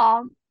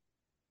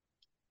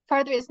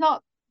 Further, it's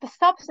not the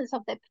substance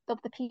of the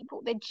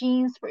people, their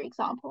genes, for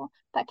example,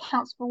 that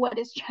counts for what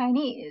is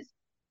Chinese.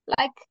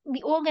 Like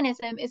the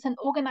organism is an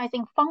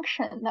organizing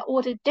function that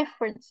ordered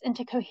difference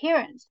into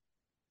coherence.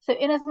 So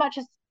in as much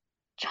as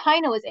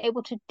China was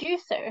able to do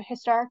so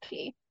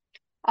historically,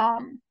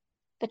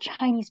 the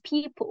Chinese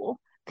people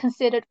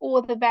considered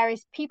all the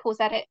various peoples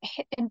that it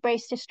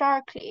embraced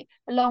historically,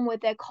 along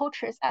with their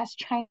cultures, as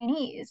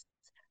Chinese.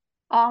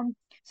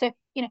 So,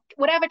 you know,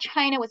 whatever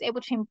China was able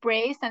to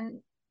embrace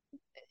and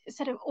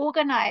sort of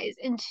organize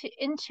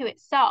into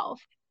itself,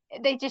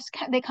 they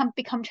can't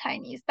become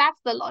Chinese.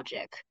 That's the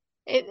logic.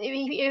 If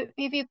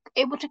you're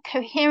able to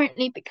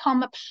coherently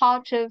become a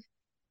part of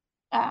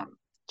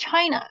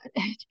China,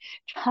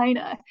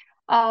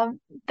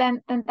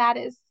 then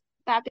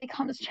that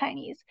becomes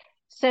Chinese.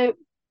 So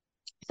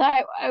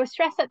I would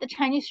stress that the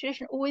Chinese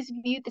tradition always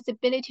viewed this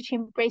ability to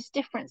embrace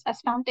difference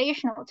as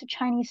foundational to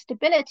Chinese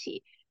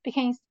stability,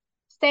 because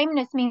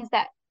sameness means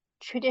that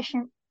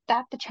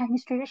the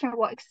Chinese tradition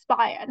will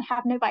expire and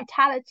have no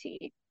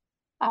vitality.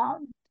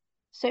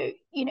 So,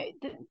 you know,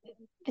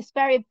 this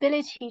very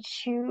ability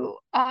to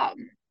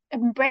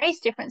embrace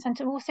difference and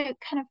to also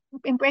kind of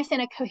embrace it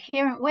in a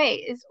coherent way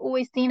is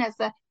always seen as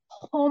a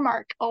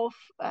hallmark of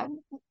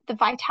the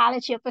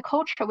vitality of the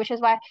culture, which is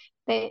why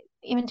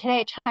even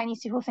today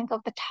Chinese people think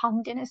of the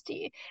Tang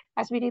dynasty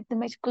as really the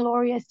most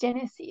glorious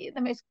dynasty,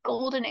 the most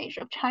golden age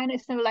of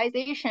China's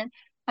civilization,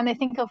 and they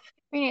think of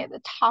really the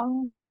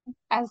Tang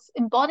as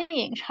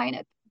embodying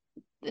China,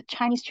 the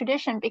Chinese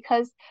tradition,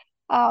 because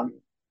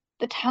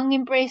the Tang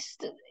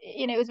embraced,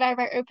 you know, it was very,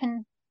 very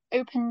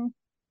open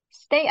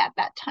state at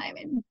that time,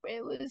 and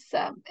it was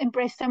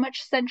embraced so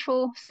much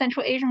Central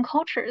Asian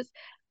cultures,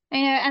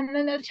 you know, and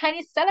then the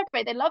Chinese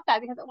celebrate. They love that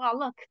because, wow,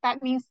 look,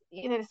 that means,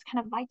 you know, this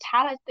kind of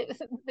vitality,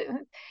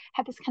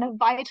 had this kind of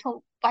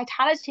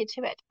vitality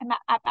to it, and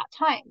at that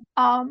time.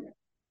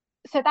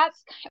 So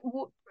that's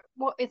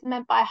what is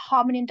meant by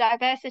harmony and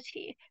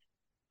diversity.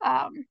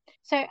 And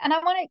I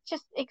want to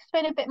just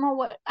explain a bit more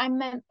what I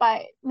mean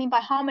by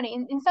harmony.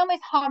 In some ways,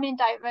 harmony and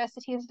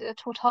diversity is a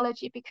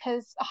tautology,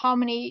 because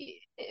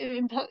harmony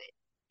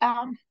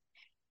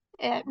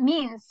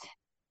means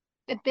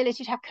the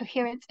ability to have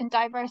coherence in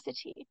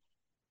diversity.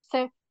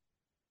 So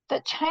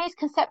the Chinese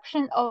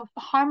conception of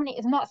harmony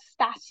is not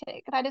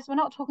static. That is, we're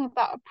not talking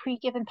about a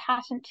pre-given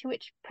pattern to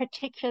which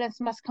particulars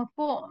must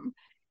conform.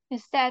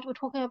 Instead, we're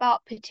talking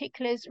about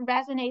particulars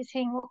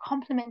resonating or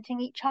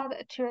complementing each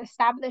other to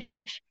establish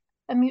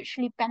a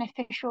mutually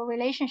beneficial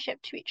relationship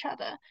to each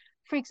other.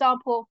 For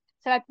example,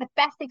 so the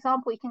best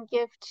example you can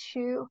give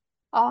to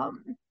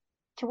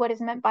what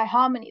is meant by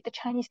harmony, the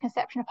Chinese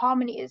conception of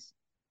harmony, is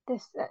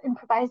this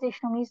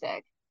improvisational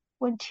music.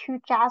 When two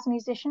jazz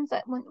musicians,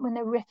 when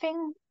they're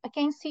riffing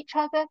against each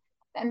other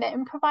and they're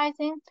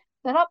improvising,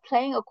 they're not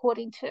playing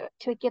according to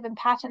a given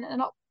pattern, and they're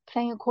not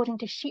playing according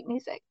to sheet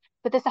music,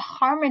 but there's a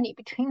harmony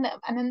between them.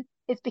 And then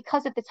it's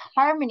because of this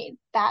harmony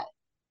that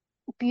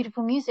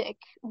beautiful music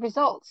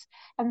results.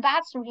 And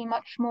that's really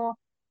much more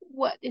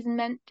what is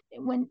meant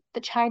when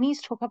the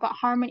Chinese talk about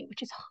harmony,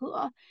 which is he.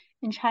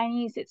 In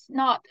Chinese, it's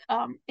not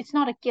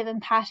a given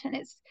pattern.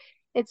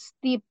 It's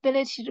the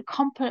ability to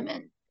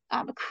complement,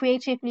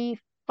 creatively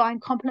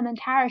find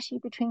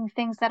complementarity between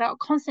things that are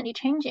constantly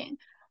changing.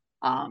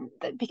 And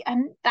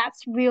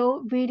that's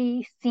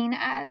really seen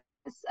as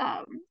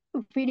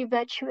really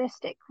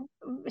virtuistic,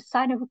 a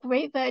sign of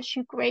great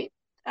virtue, great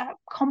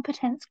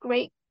competence,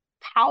 great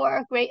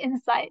power, great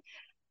insight.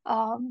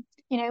 You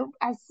know,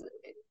 as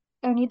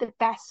only the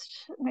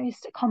best,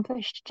 most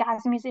accomplished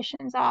jazz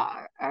musicians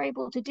are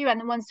able to do, and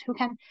the ones who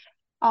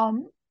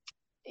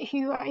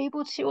are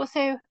able to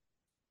also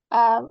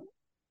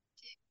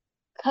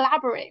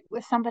collaborate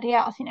with somebody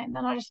else. You know,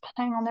 they're not just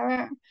playing on their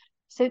own.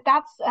 So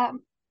that's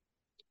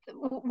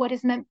what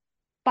is meant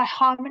by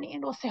harmony,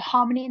 and also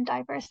harmony and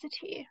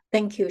diversity.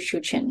 Thank you,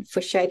 Shuchen,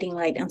 for shedding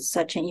light on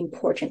such an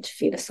important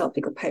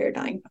philosophical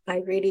paradigm. I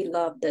really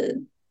love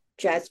the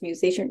jazz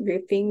musician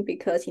riffing,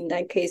 because in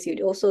that case, you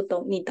also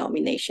don't need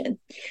domination.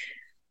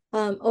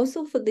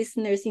 Also, for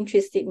listeners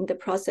interested in the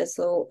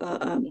processal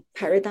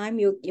paradigm,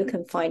 you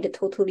can find a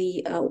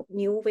totally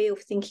new way of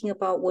thinking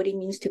about what it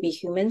means to be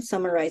human,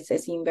 summarized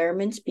as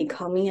environment,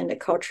 becoming, and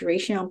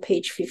acculturation on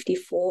page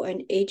 54,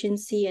 and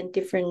agency and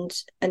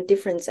difference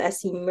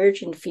as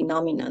emergent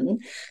phenomenon,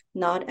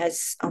 not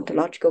as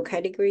ontological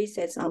categories,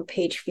 as on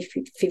page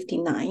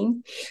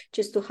 59,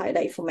 just to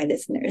highlight for my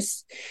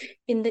listeners.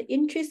 In the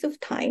interest of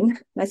time,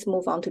 let's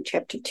move on to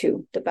chapter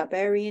 2, the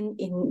barbarian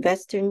in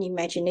Western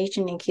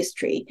imagination and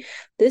history.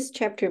 This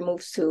chapter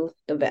moves to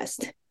the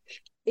West.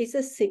 It's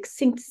a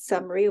succinct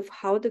summary of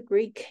how the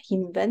Greek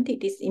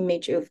invented this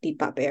image of the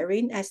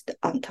barbarian as the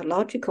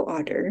ontological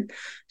order,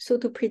 so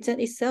to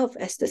present itself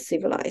as the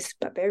civilized.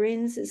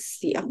 Barbarians is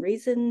the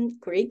unreason,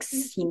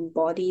 Greeks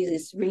embodies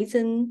its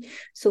reason.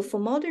 So for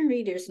modern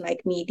readers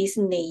like me, this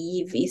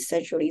naive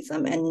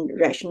essentialism and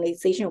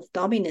rationalization of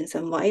dominance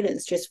and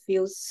violence just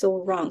feels so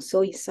wrong,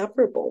 so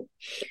insufferable.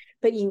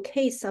 But in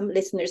case some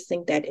listeners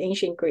think that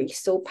ancient Greek is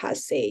so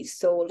passé,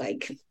 so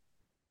like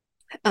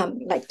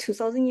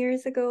 2,000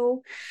 years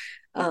ago,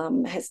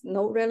 has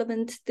no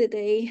relevance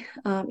today.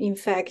 In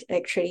fact,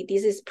 actually,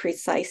 this is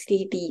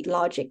precisely the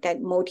logic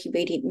that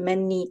motivated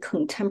many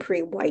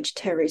contemporary white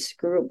terrorist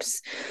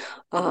groups.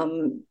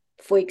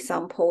 For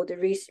example, the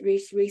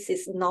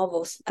racist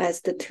novels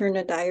as the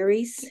Turner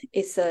Diaries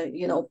is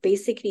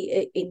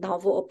basically a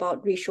novel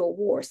about racial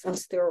wars on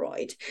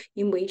steroids,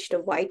 in which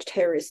the white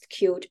terrorists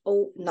killed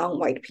all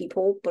non-white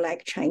people,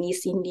 Black,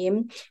 Chinese,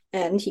 Indian,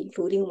 and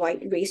including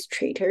white race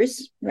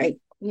traitors, right?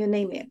 You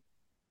name it.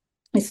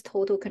 It's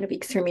total kind of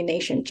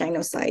extermination,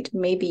 genocide,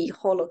 maybe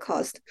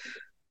Holocaust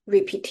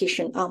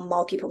repetition on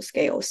multiple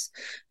scales,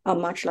 on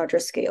much larger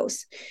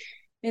scales.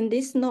 And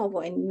this novel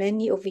and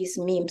many of these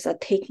memes are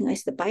taken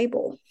as the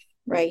Bible,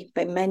 right,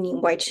 by many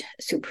white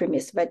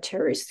supremacist, white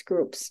terrorist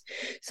groups.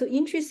 So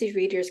interested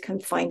readers can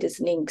find these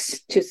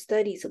links to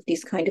studies of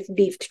this kind of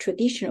lived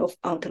tradition of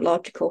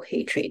ontological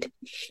hatred.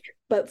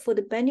 But for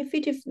the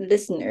benefit of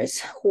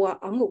listeners who are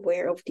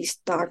unaware of this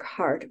dark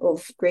heart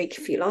of Greek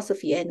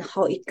philosophy and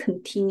how it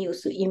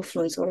continues to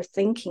influence our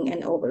thinking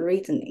and our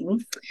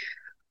reasoning,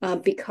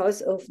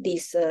 because of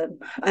this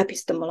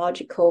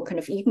epistemological kind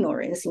of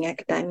ignorance in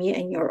academia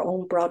and your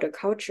own broader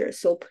culture.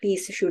 So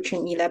please,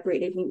 Shuchen,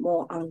 elaborate a bit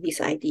more on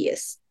these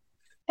ideas.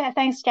 Yeah,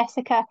 thanks,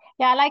 Jessica.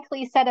 Yeah, I like what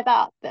you said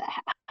about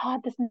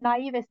this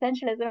naive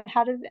essentialism.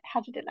 How did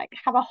it like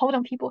have a hold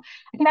on people?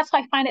 I think that's why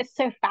I find it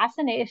so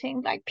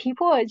fascinating. Like,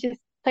 people are just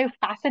so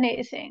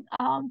fascinating.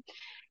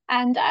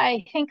 And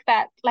I think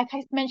that, like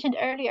I mentioned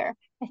earlier,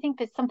 I think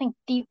there's something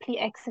deeply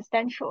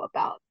existential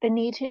about the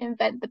need to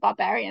invent the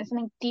barbarian,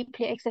 something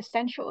deeply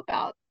existential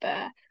about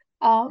the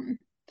kind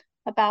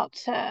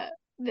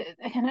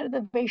of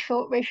the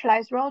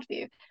racialized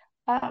worldview.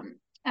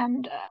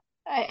 And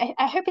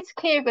I hope it's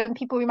clear when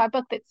people read my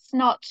book that it's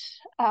not,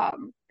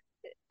 I'm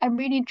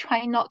really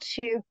trying not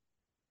to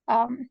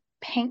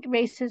paint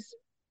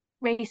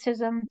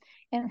racism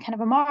in kind of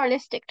a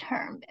moralistic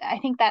term. I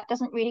think that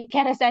doesn't really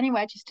get us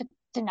anywhere, just to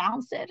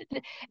denounce it.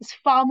 It's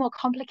far more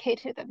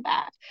complicated than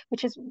that,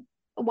 which is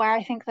where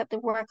I think that the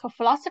work of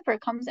philosopher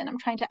comes in. I'm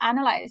trying to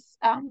analyze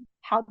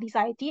how these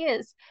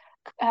ideas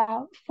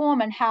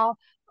form and how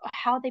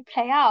they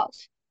play out.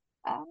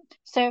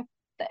 So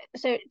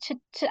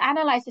to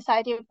analyze this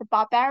idea of the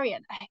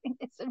barbarian, I think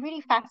it's a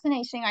really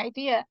fascinating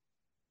idea.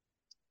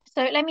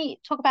 So let me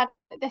talk about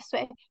it this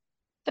way.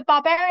 The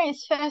barbarian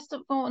is, first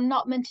of all,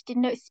 not meant to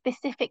denote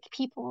specific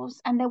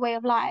peoples and their way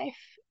of life.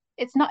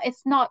 It's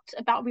not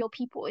about real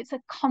people. It's a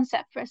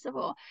concept, first of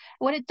all.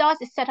 What it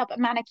does is set up a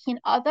Manichaean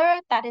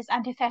other that is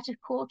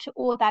antithetical to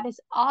all that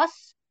is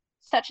us,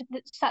 such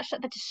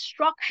that the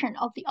destruction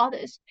of the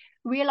others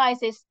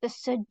realizes the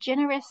sui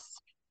generis,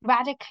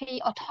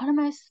 radically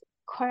autonomous,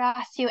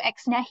 curatio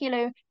ex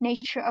nihilo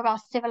nature of our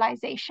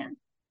civilization.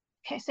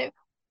 Okay, so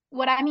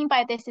what I mean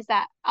by this is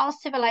that our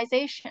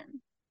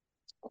civilization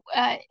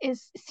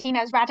is seen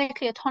as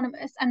radically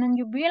autonomous, and then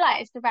you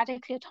realize the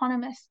radically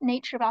autonomous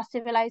nature of our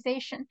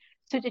civilization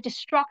through the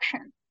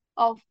destruction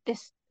of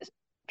this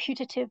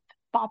putative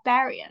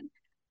barbarian.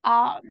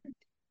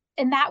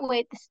 In that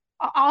way,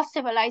 our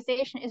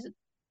civilization is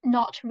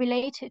not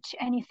related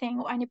to anything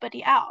or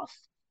anybody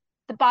else.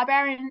 The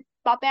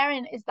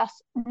barbarian is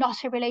thus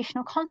not a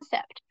relational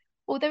concept,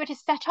 although it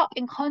is set up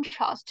in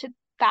contrast to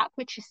that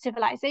which is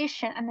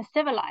civilization and the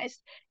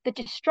civilized. The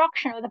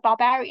destruction of the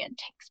barbarian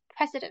takes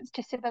precedence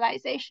to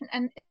civilization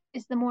and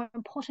is the more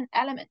important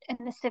element in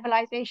the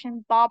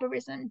civilization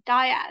barbarism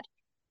dyad.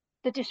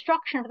 The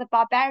destruction of the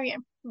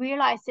barbarian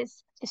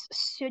realizes this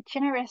sui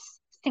generis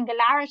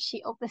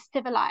singularity of the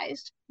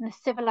civilized and the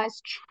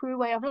civilized true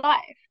way of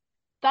life.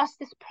 Thus,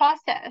 this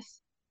process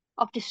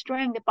of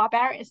destroying the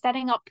barbarian,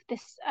 setting up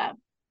this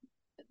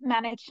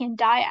Manichaean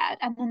dyad,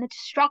 and then the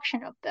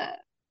destruction of the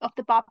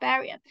the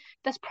barbarian.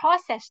 This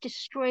process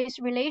destroys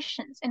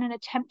relations in an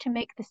attempt to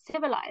make the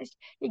civilized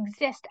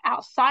exist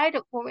outside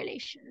of all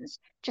relations,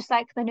 just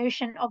like the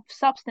notion of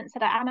substance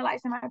that I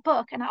analyze in my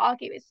book and I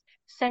argue is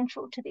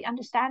central to the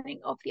understanding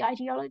of the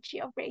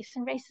ideology of race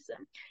and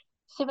racism.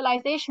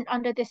 Civilization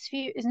under this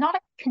view is not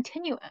a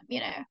continuum,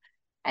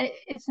 and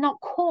it's not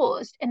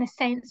caused in the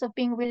sense of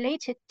being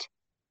related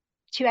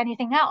to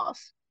anything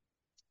else.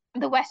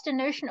 The Western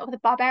notion of the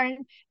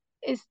barbarian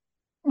is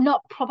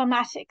not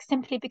problematic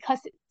simply because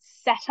it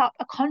set up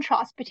a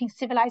contrast between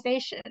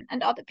civilization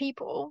and other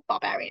people,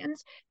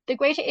 barbarians. The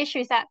greater issue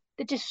is that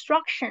the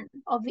destruction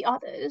of the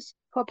others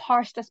who are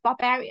parsed as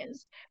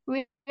barbarians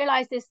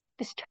realize this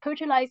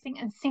totalizing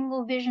and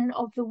single vision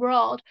of the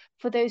world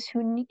for those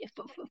who need,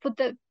 for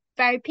the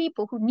very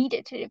people who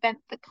needed to invent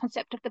the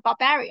concept of the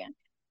barbarian.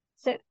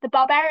 So the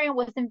barbarian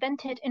was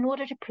invented in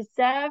order to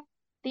preserve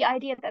the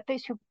idea that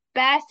those who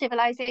bear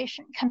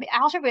civilization can be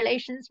out of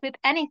relations with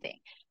anything,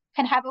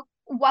 can have a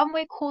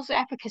one-way causal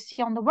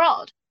efficacy on the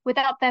world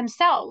without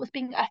themselves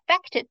being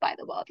affected by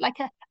the world,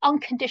 like an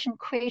unconditioned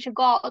creator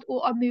God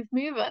or a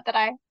mover that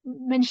I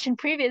mentioned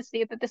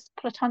previously, that this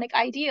Platonic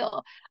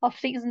ideal of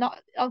things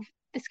not of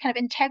this kind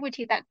of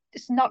integrity that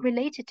is not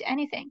related to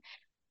anything.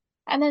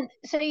 And then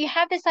so you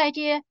have this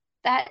idea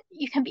that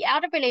you can be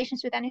out of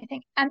relations with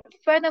anything, and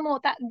furthermore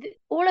that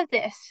all of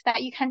this,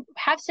 that you can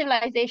have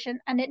civilization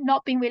and it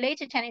not being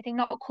related to anything,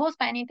 not caused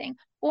by anything,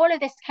 all of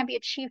this can be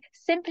achieved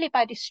simply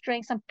by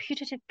destroying some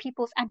putative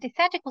peoples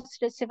antithetical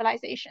to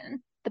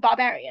civilization, the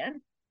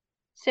barbarian.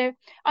 So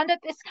under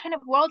this kind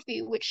of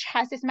worldview, which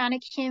has this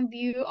Manichaean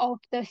view of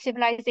the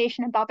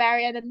civilization and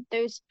barbarian, and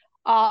those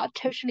are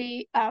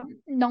totally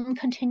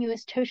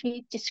non-continuous,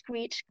 totally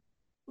discrete,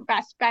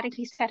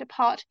 radically set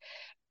apart,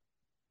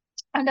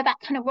 under that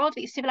kind of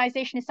worldview,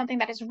 civilization is something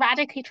that is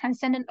radically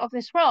transcendent of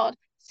this world.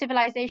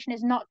 Civilization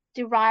is not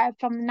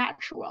derived from the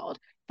natural world,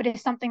 but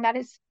is something that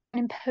is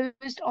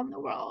imposed on the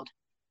world.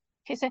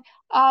 Okay, so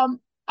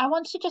I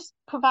want to just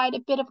provide a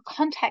bit of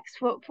context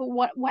for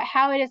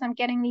how it is I'm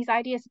getting these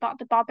ideas about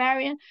the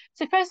barbarian.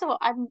 So first of all,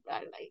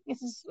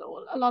 this is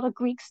a lot of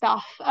Greek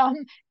stuff.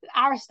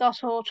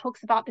 Aristotle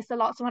talks about this a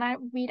lot. So when I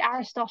read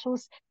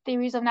Aristotle's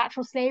theories of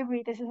natural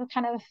slavery, this is the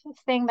kind of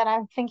thing that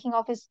I'm thinking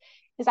of is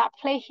at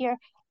play here.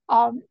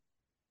 But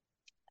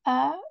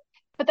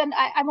then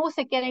I'm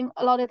also getting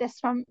a lot of this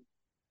from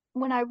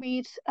when I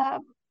read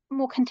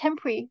more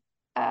contemporary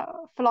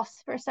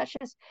philosophers such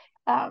as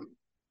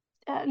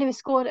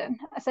Lewis Gordon.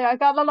 So I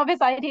got a lot of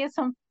his ideas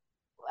from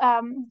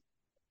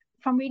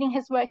reading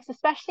his works,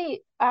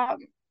 especially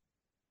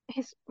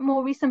his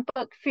more recent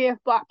book, Fear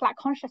of Black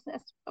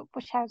Consciousness,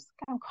 which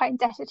I'm quite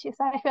indebted to.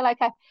 So I feel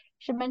like I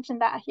should mention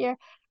that here.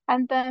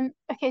 And then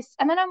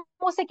and then I'm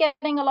also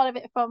getting a lot of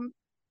it from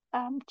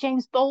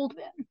James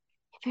Baldwin.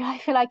 I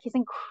feel like he's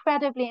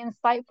incredibly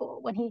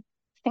insightful when he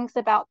thinks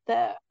about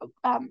the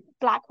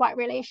Black-white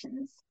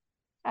relations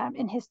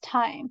in his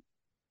time.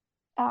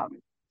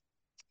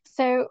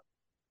 So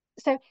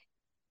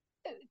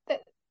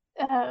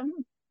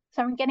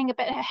I'm getting a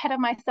bit ahead of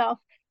myself.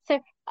 So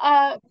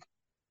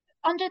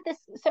under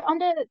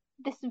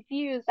this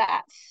view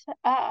that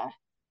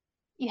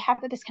you have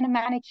this kind of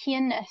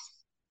Manichaeanness,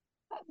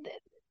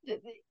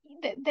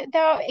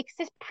 there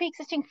exist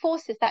pre-existing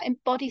forces that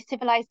embody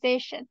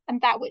civilization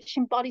and that which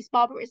embodies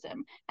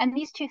barbarism, and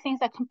these two things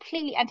are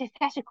completely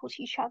antithetical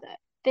to each other.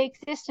 They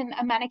exist in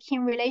a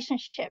Manichaean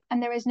relationship,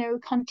 and there is no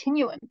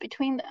continuum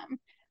between them.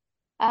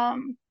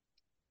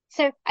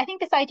 So I think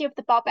this idea of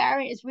the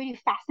barbarian is really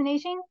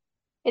fascinating.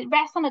 The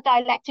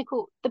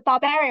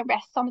barbarian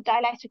rests on a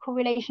dialectical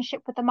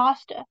relationship with the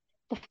master.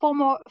 The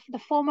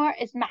former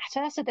is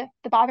matter, so the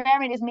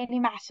barbarian is merely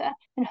matter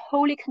and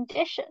wholly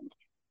conditioned,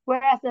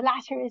 whereas the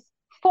latter is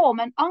form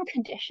and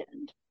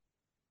unconditioned.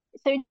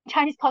 So in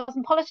Chinese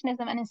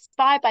cosmopolitanism, and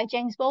inspired by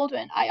James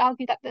Baldwin, I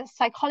argue that the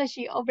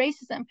psychology of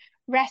racism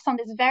rests on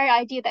this very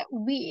idea that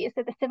we,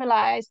 so the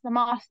civilized, the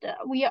master,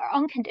 we are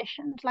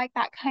unconditioned, like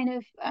that kind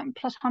of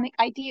Platonic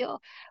ideal,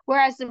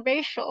 whereas the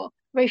racial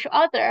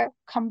other,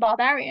 come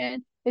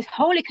barbarian, is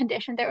wholly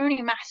conditioned. They're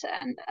only matter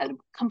and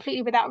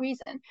completely without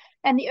reason.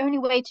 And the only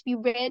way to be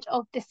rid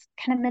of this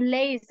kind of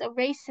malaise of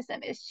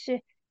racism is to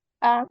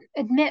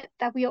admit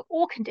that we are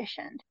all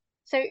conditioned.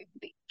 So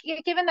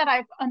given that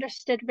I've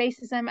understood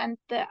racism and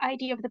the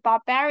idea of the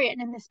barbarian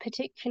in this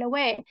particular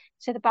way,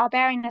 so the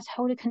barbarian is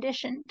wholly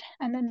conditioned,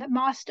 and then the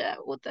master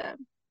or the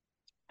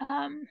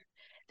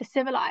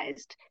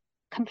civilized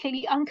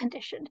completely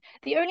unconditioned,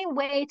 the only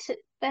way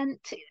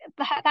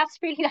that's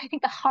really, I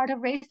think, the heart of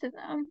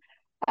racism.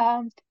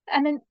 And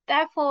then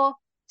therefore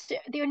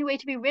the only way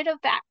to be rid of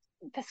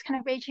this kind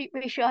of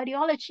racial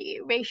ideology,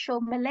 racial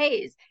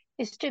malaise,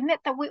 is to admit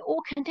that we're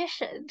all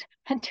conditioned,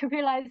 and to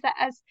realize that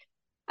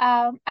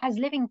as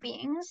living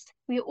beings,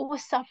 we all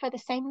suffer the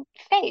same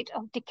fate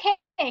of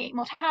decay,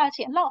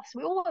 mortality, and loss.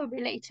 We're all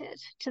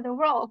related to the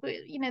world.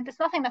 There's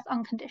nothing that's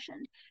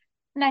unconditioned.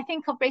 And I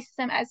think of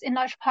racism as in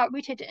large part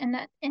rooted in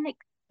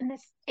and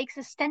this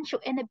existential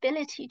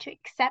inability to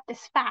accept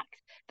this fact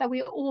that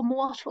we are all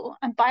mortal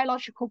and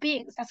biological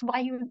beings. That's why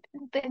you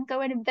then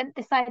go and invent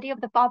this idea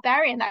of the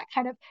barbarian that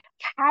kind of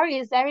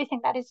carries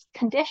everything that is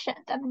conditioned,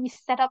 and then you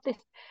set up this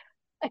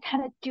a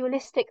kind of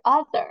dualistic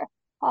other,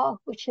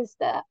 which is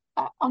the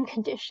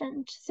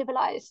unconditioned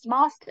civilized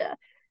master,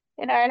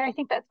 and I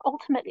think that's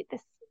ultimately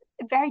this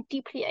very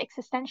deeply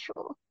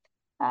existential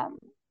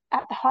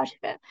at the heart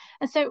of it.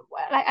 And so,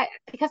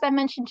 because I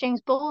mentioned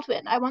James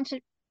Baldwin, I want to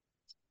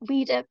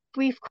read a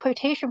brief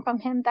quotation from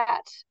him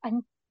that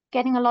I'm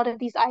getting a lot of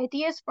these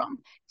ideas from.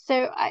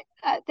 So,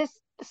 this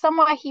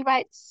somewhere he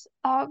writes,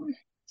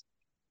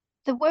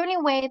 the only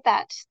way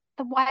that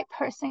the white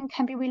person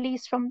can be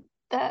released from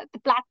the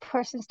black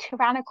person's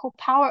tyrannical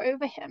power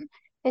over him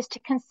is to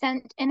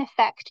consent, in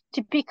effect,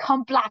 to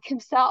become black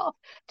himself,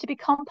 to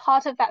become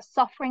part of that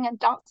suffering and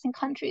dancing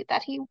country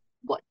that he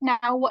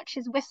now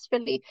watches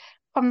wistfully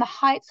from the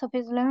heights of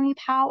his lonely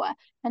power,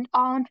 and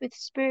armed with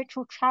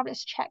spiritual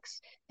traveler's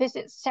checks,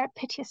 visits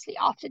surreptitiously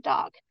after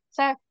dark.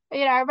 So,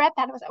 I read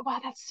that and I was like, wow,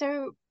 that's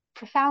so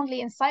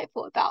profoundly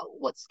insightful about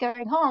what's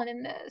going on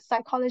in the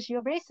psychology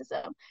of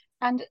racism.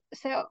 And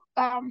so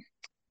a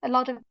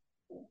lot of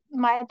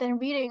my then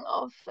reading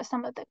of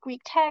some of the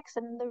Greek texts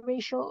and the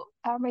racial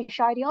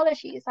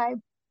ideologies, I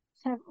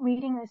kind of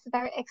reading this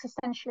very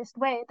existentialist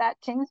way that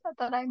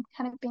I'm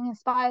kind of being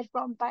inspired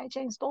from by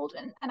James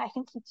Baldwin, and I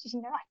think he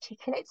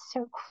articulates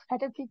so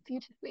incredibly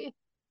beautifully.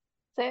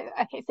 So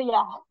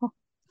yeah.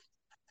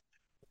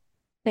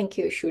 Thank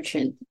you,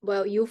 Shuchen.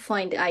 Well, you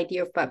find the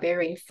idea of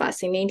barbarian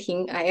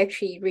fascinating. I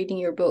actually, reading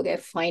your book, I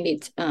find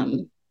it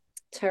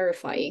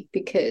terrifying,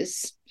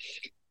 because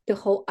the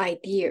whole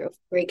idea of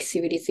Greek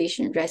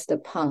civilization rests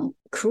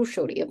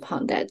crucially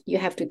upon that you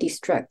have to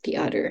distract the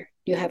other.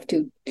 You have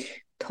to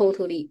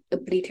totally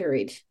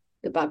obliterate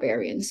the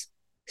barbarians,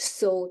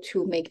 so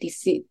to make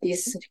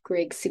this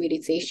Greek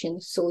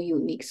civilization so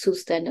unique, so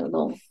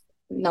standalone,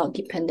 not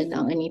dependent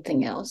on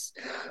anything else.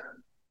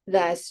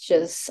 That's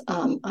just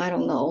I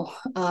don't know,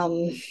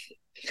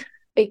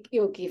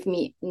 it'll give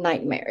me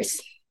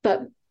nightmares.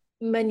 But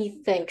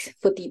many thanks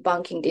for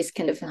debunking this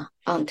kind of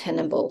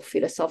untenable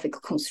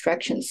philosophical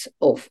constructions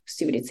of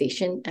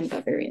civilization and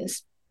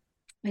barbarians.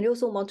 I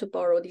also want to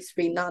borrow this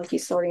renowned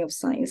historian of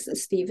science,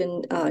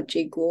 Stephen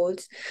Jay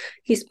Gould's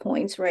his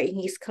points, right, in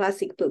his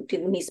classic book, The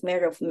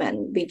Mismeasure of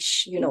Man,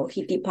 which, he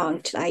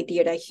debunked the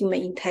idea that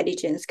human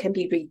intelligence can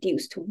be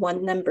reduced to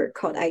one number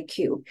called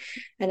IQ.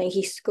 And then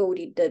he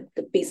scolded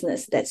the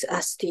business that's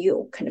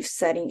still kind of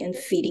setting and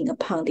feeding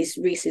upon this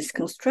racist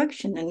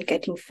construction and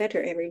getting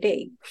fatter every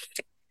day.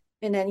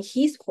 And then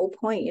his whole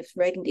point of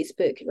writing this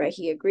book, right,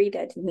 he agreed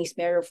that the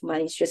Mismeasure of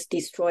Man is just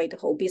destroy the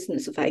whole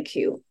business of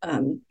IQ.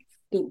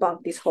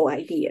 Debunk this whole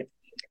idea.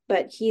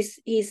 But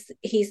his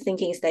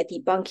thinking is that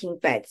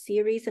debunking bad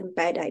theories and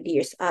bad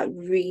ideas are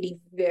really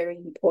very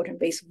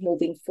important ways of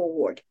moving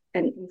forward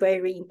and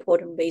very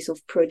important ways of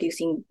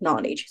producing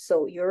knowledge.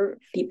 So your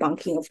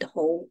debunking of the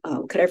whole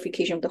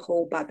clarification of the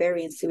whole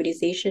barbarian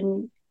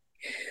civilization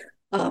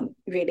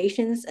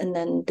relations, and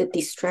then the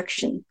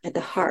destruction at the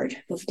heart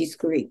of this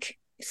Greek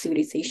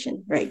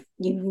civilization, right?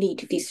 You need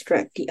to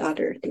distract the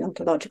other, the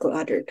ontological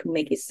other, to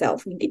make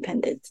itself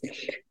independent.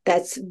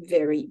 That's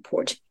very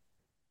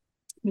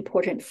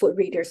important for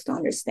readers to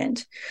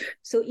understand.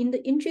 So in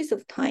the interest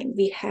of time,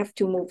 we have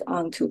to move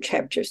on to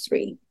chapter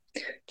 3,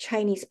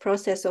 Chinese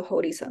processor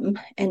holism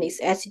and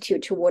its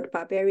attitude toward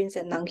barbarians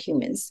and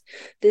non-humans.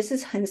 This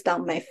is hands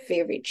down my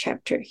favorite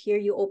chapter. Here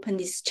you open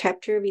this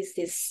chapter with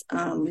this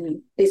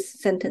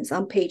sentence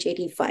on page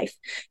 85.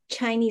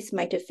 Chinese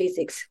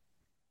metaphysics,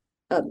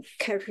 a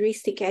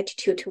characteristic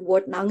attitude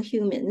toward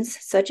non-humans,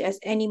 such as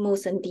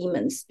animals and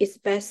demons, is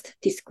best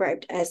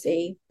described as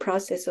a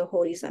processor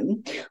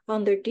holism.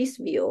 Under this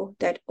view,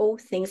 that all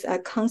things are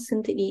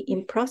constantly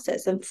in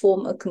process and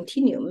form a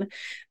continuum,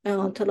 an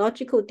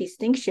ontological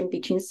distinction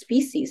between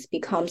species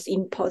becomes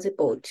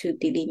impossible to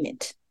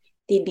delimit.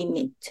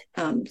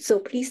 So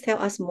please tell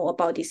us more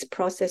about this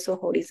processor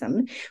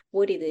holism.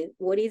 What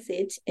is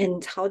it,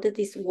 and how does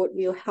this word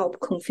will help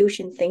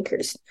Confucian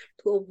thinkers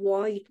to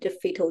avoid the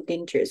fatal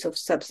dangers of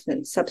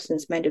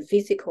substance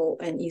metaphysical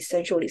and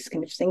essentialist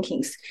kind of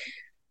thinkings?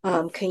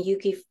 Can you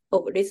give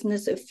our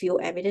listeners a few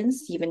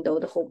evidence, even though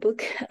the whole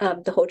book,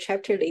 the whole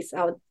chapter lays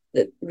out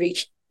the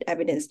rich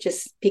evidence?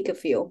 Just pick a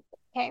few.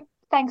 Okay,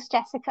 thanks,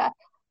 Jessica.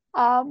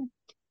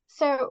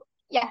 So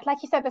yeah,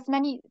 like you said, there's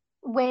many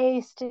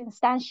ways to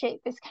instantiate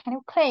this kind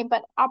of claim,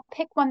 but I'll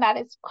pick one that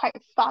is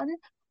quite fun.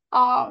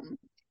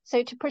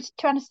 So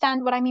to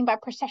understand what I mean by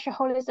processor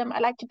holism, I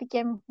like to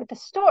begin with a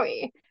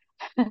story.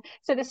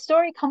 So the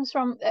story comes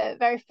from a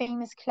very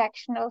famous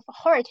collection of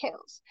horror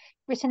tales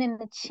written in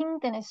the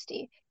Qing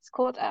dynasty. It's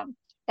called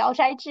聊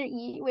斋志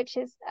异, which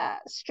is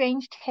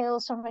strange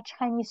tales from a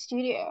Chinese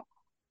studio.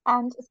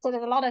 And so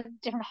there's a lot of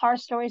different horror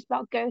stories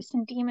about ghosts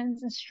and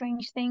demons and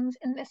strange things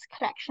in this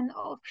collection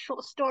of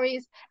short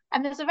stories.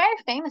 And there's a very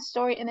famous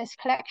story in this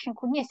collection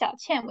called 聂小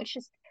倩, which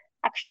is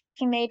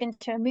actually made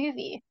into a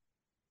movie.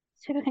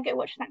 So people can go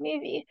watch that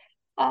movie.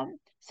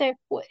 So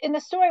in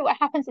the story, what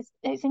happens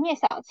is Nie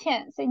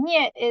Xiaoqian. So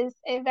Nie is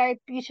a very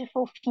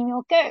beautiful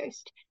female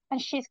ghost,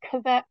 and she's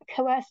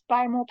coerced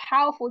by a more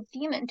powerful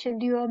demon to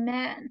lure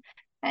men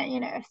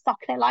and, suck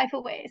their life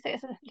away. So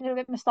it's a little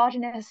bit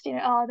misogynist,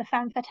 oh, the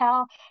femme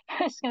fatale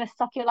is going to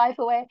suck your life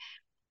away.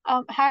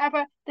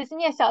 However, this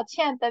Nie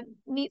Xiaoqian that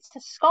meets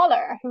a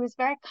scholar who is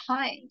very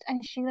kind,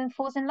 and she then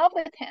falls in love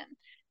with him.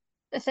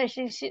 So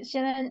she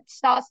then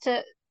starts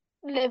to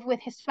live with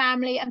his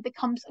family and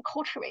becomes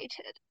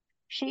acculturated.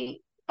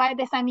 By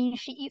this I mean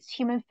she eats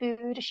human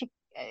food, she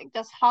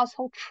does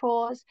household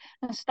chores,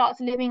 and starts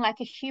living like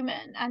a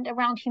human and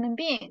around human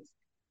beings.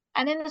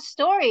 And in the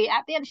story,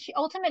 at the end, she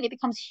ultimately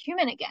becomes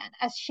human again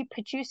as she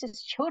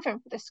produces children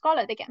for the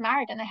scholar. They get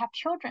married and they have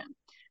children.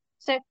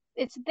 So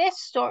it's this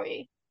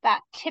story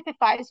that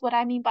typifies what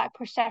I mean by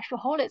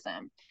processual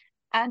holism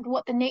and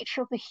what the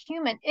nature of the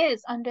human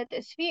is under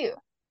this view.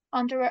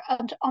 Under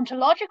an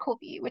ontological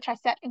view, which I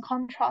set in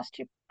contrast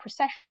to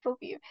processual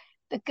view,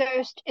 the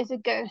ghost is a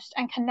ghost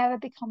and can never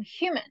become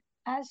human,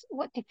 as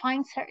what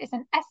defines her is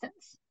an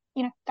essence.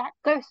 That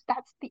ghost,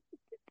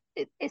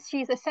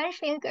 she's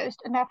essentially a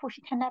ghost, and therefore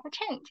she can never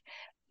change.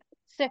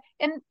 So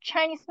in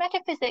Chinese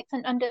metaphysics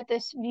and under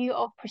this view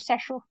of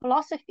processual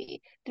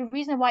philosophy, the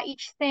reason why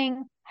each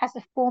thing has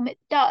the form it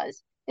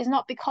does is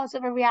not because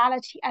of a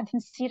reality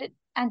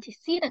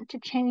antecedent to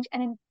change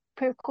and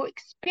empirical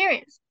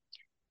experience.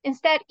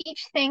 Instead,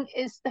 each thing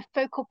is the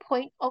focal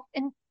point of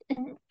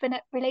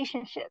infinite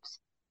relationships.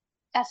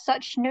 As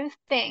such, no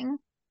thing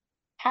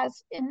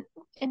has, in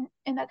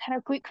that kind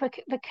of Greek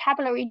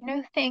vocabulary,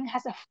 no thing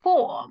has a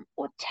form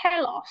or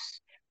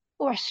telos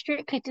or a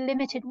strictly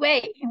delimited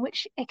way in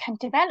which it can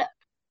develop.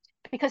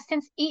 Because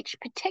since each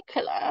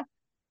particular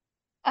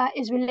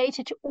is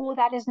related to all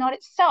that is not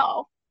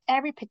itself,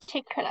 every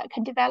particular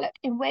can develop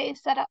in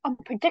ways that are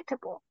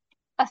unpredictable.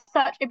 As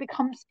such, it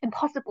becomes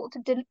impossible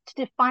to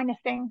define a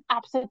thing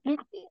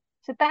absolutely.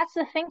 So that's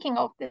the thinking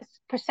of this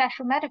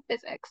processual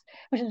metaphysics,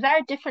 which is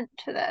very different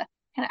to the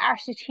kind of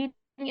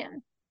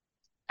Aristotelian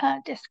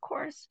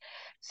discourse.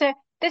 So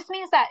this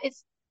means that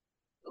it's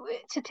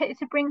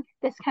to bring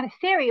this kind of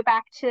theory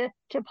back to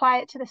apply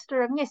it to the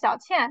story of Nie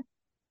Xiaoqian,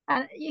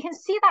 and you can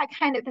see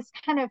this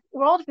kind of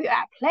worldview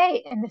at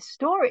play in this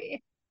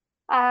story.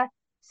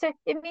 So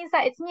it means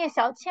that it's Nie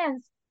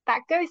Xiaoqian's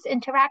that ghost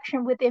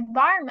interaction with the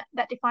environment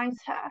that defines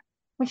her.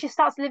 When she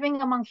starts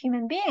living among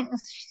human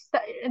beings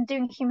and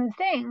doing human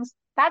things,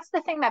 that's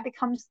the thing that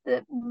becomes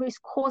the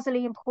most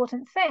causally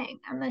important thing,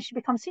 and then she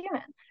becomes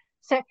human.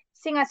 So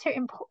seeing as her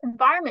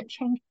environment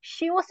changes,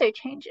 she also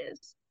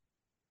changes.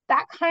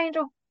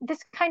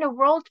 This kind of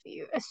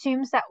worldview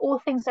assumes that all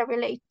things are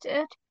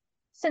related.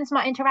 Since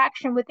my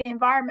interaction with the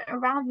environment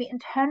around me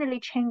internally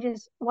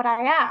changes what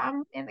I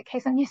am, in the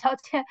case of Nie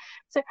Xiaoqian,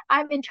 so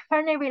I'm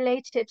internally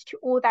related to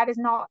all that is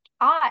not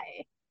I.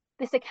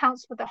 This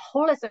accounts for the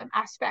holism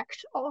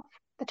aspect of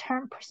the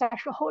term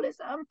processual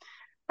holism.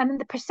 And then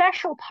the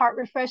processual part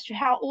refers to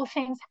how all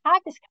things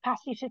have this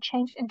capacity to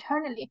change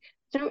internally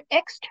through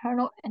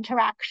external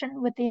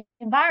interaction with the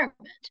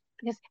environment,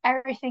 because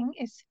everything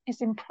is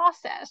in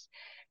process.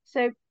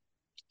 So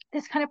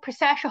this kind of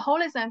processual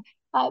holism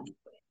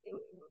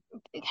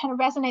it kind of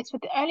resonates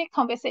with the earlier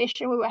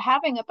conversation we were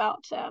having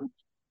about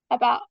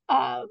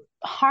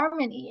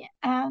harmony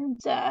and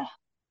then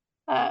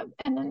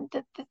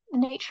the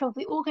nature of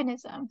the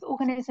organism. The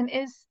organism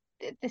is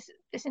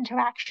this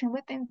interaction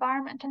with the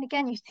environment, and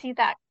again, you see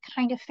that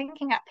kind of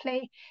thinking at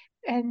play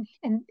in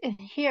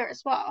here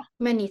as well.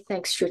 Many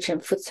thanks,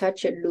 Shuchen, for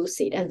such a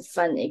lucid and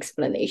fun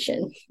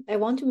explanation. I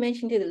want to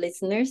mention to the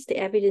listeners the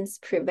evidence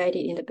provided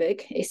in the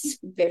book is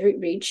very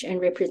rich and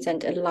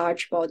represent a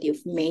large body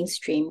of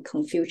mainstream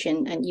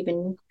Confucian and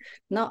even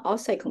not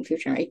outside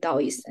Confucian, right,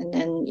 Taoist. And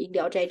then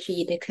Liao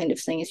Zhaiji, the kind of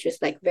thing is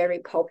just like very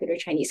popular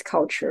Chinese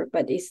culture,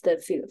 but it's the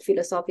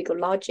philosophical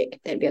logic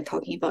that we are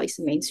talking about is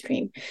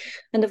mainstream.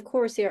 And of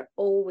course, there are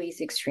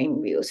always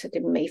extreme views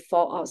that may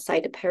fall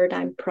outside the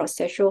paradigm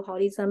processual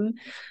holism.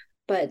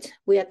 But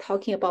we are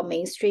talking about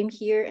mainstream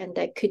here, and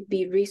that could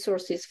be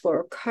resources for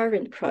a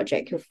current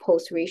project of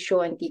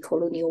post-racial and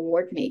decolonial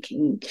world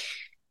making.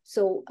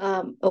 So,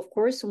 of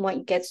course,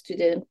 when it gets to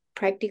the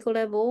practical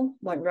level,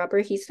 when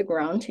rubber hits the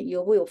ground,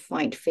 you will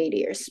find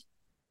failures.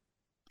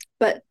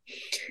 But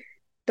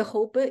the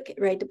whole book,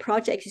 right, the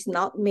project is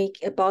not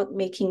about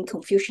making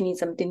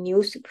Confucianism the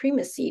new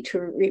supremacy to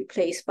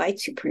replace white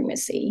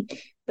supremacy,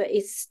 but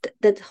it's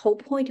the whole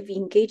point of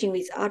engaging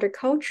with other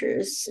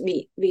cultures,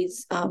 with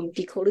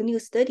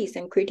decolonial studies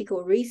and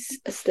critical race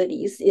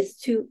studies is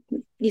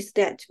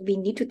that we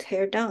need to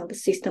tear down the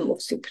system of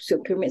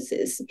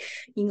supremacists.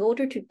 In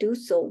order to do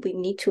so, we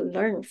need to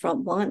learn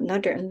from one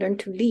another and learn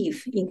to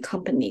live in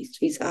companies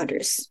with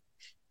others.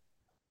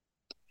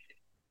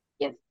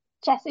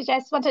 Jessie, I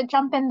just want to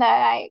jump in there.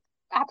 I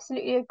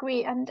absolutely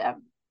agree, and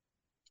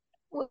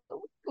what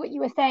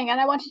you were saying,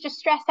 and I want to just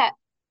stress that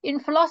in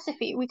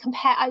philosophy, we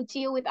compare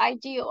ideal with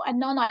ideal and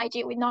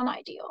non-ideal with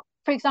non-ideal.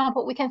 For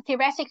example, we can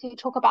theoretically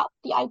talk about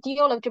the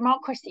ideal of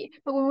democracy,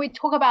 but when we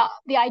talk about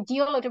the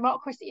ideal of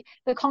democracy,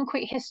 the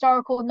concrete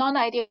historical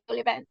non-ideal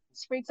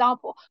events, for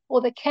example,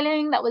 or the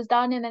killing that was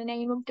done in the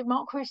name of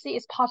democracy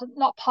is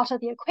not part of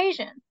the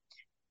equation.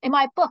 In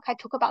my book, I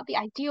talk about the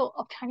ideal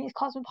of Chinese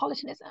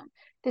cosmopolitanism.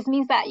 This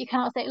means that you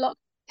cannot say, look,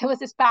 there was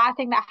this bad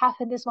thing that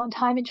happened this one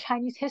time in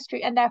Chinese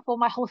history, and therefore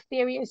my whole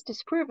theory is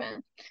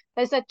disproven.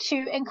 Those are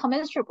two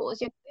incommensurables.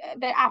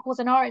 They're apples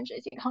and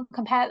oranges. You can't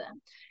compare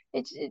them.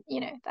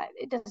 That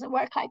it doesn't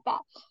work like that.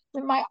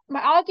 My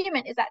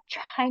argument is that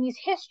Chinese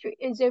history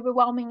is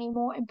overwhelmingly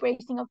more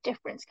embracing of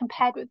difference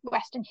compared with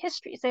Western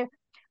history. So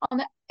on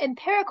the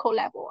empirical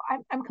level,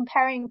 I'm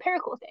comparing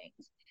empirical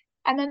things.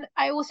 And then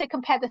I also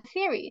compare the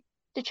theory.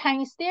 The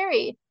Chinese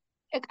theory,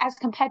 as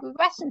compared with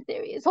Western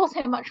theory, is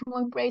also much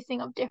more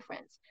embracing of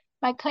difference.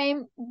 My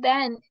claim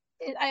then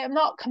is I am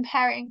not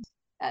comparing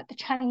the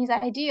Chinese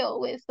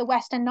ideal with the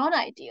Western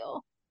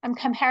non-ideal. I'm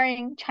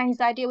comparing Chinese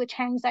ideal with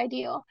Chinese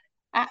ideal.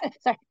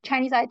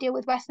 Chinese ideal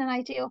with Western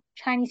ideal,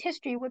 Chinese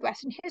history with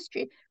Western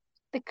history.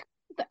 The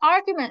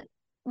argument,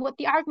 what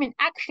the argument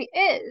actually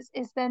is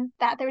then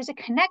that there is a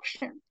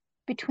connection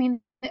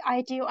between the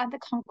ideal and the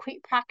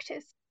concrete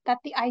practice, that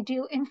the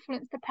ideal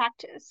influenced the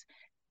practice.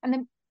 And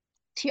then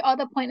to your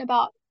other point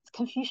about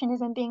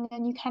Confucianism being a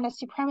new kind of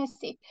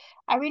supremacy,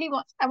 I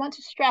want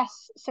to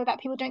stress, so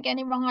that people don't get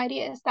any wrong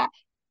ideas, that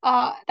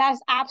that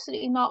is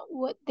absolutely not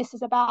what this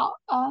is about.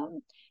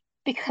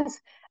 Because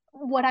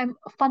what I'm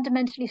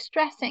fundamentally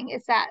stressing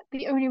is that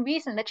the only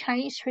reason the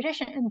Chinese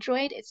tradition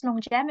enjoyed its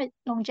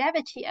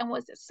longevity and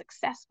was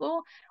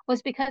successful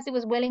was because it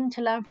was willing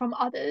to learn from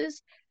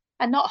others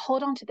and not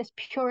hold on to this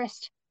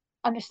purist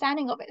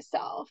understanding of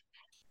itself.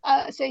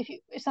 So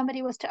if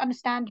somebody was to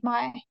understand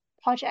my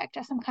project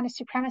as some kind of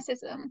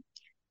supremacism,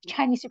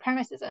 Chinese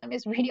supremacism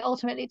is really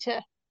ultimately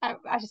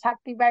I just have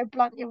to be very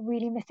blunt, you're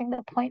really missing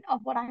the point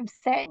of what I'm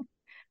saying.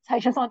 So I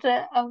just want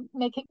to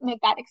make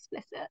that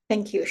explicit.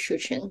 Thank you,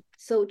 Shuchen.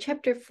 So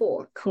chapter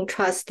 4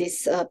 contrasts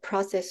this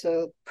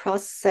processual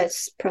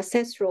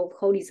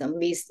holism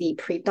with the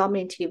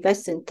predominantly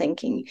Western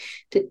thinking.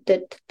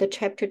 The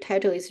chapter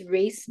title is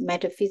Race,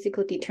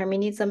 Metaphysical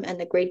Determinism, and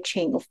the Great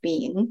Chain of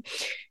Being.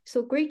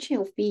 So Great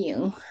Chain of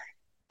Being,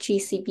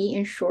 GCB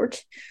in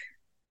short,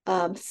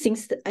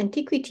 since the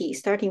antiquity,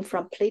 starting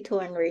from Plato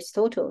and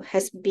Aristotle,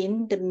 has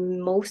been the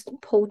most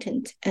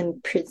potent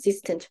and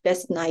persistent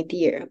Western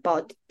idea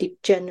about the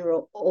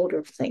general order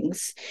of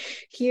things.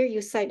 Here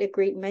you cite a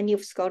great many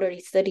of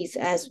scholarly studies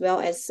as well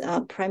as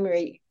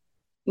primary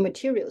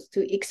materials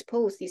to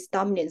expose this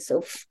dominance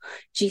of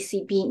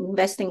GCB in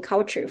Western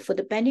culture. For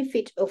the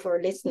benefit of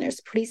our listeners,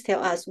 please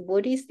tell us,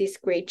 what is this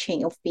great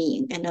chain of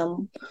being,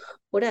 and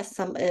what are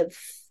some of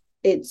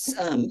its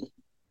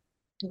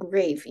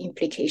grave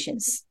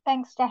implications?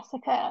 Thanks,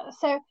 Jessica.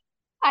 So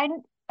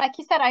like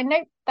you said, I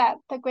note that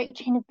the great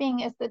chain of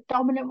being is the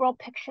dominant world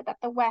picture that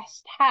the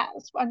West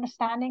has for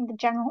understanding the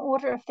general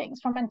order of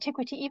things from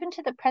antiquity even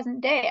to the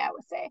present day, I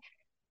would say.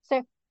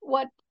 So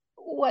what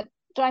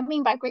do I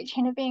mean by great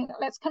chain of being?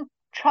 Let's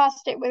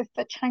contrast it with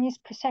the Chinese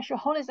processual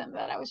holism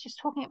that I was just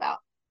talking about.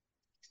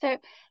 So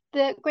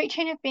the great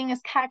chain of being is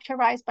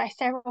characterized by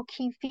several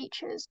key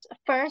features.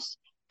 First,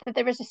 that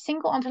there is a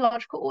single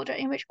ontological order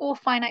in which all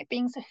finite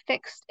beings are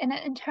fixed in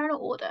an internal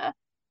order.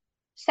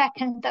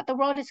 Second, that the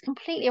world is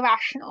completely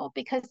rational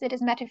because it is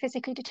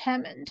metaphysically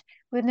determined,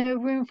 with no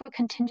room for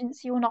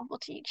contingency or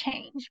novelty,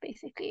 change,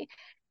 basically.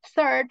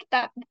 Third,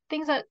 that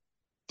things are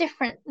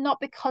different not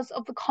because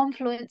of the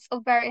confluence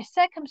of various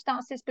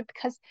circumstances, but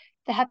because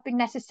they have been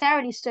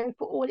necessarily so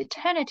for all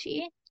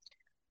eternity.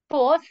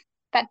 Fourth,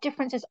 that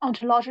difference is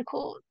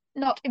ontological,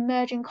 not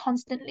emerging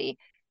constantly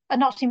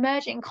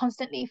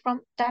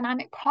from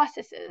dynamic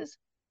processes.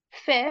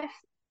 Fifth,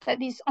 that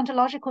these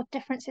ontological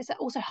differences are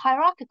also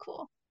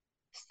hierarchical.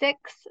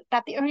 Sixth,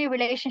 that the only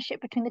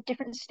relationship between the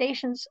different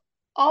stations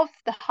of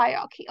the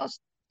hierarchy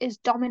is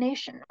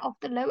domination of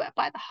the lower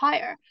by the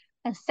higher.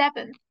 And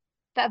seventh,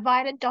 that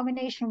violent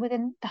domination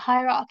within the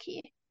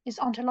hierarchy is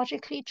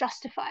ontologically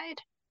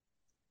justified.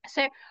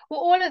 So what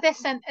all of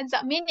this ends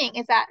up meaning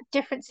is that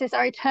differences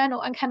are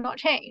eternal and cannot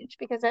change,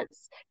 because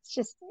it's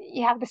just,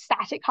 you have the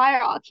static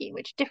hierarchy in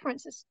which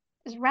difference is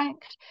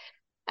ranked.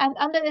 And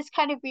under this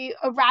kind of view,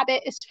 a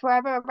rabbit is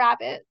forever a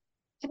rabbit.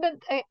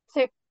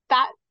 So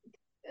that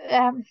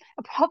a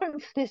problem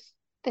for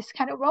this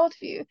kind of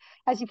worldview,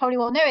 as you probably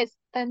will know, is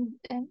then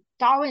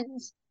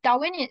Darwin's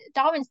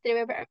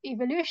theory of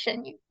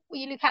evolution.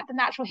 You look at the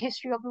natural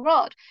history of the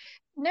world,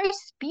 no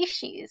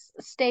species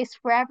stays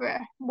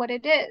forever what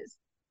it is.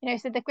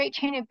 So the great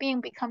chain of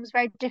being becomes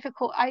very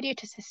difficult idea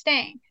to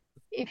sustain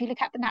if you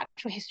look at the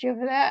natural history of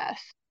the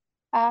Earth.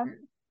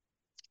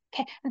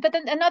 Okay, but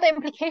then another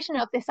implication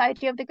of this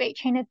idea of the great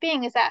chain of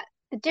being is that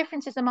the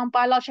differences among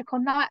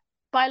biological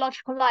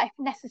life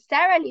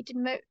necessarily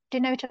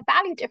denote a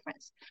value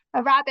difference.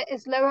 A rabbit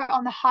is lower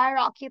on the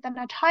hierarchy than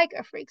a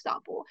tiger, for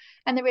example,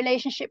 and the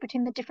relationship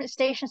between the different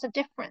stations of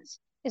difference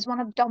is one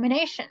of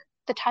domination.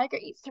 the tiger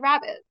eats the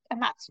rabbit,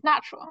 and that's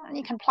natural. And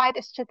you can apply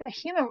this to the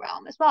human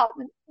realm as well.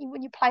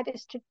 When you apply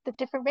this to the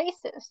different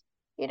races,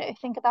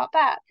 think about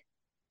that.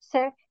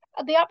 So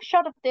the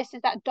upshot of this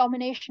is that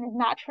domination is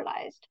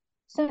naturalized.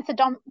 Since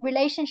the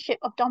relationship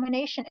of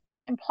domination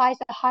implies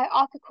a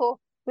hierarchical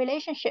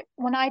relationship,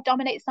 when I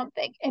dominate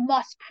something, it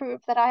must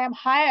prove that I am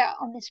higher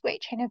on this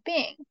great chain of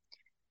being.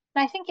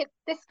 And I think it's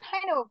this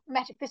kind of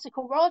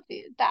metaphysical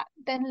worldview that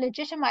then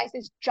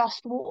legitimizes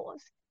just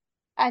wars.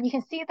 And you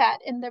can see that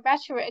in the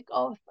rhetoric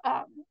of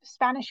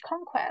Spanish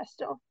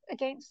conquest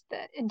against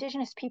the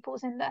indigenous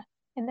peoples in the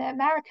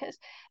Americas.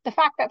 The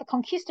fact that the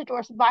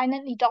conquistadors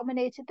violently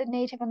dominated the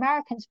Native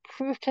Americans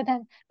proved to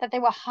them that they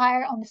were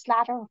higher on this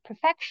ladder of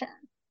perfection.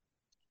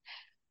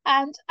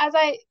 And as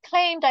I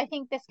claimed, I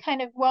think this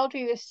kind of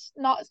worldview is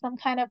not some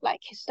kind of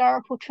like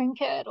historical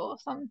trinket or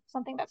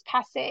something that's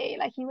passé,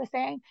 like you were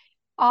saying.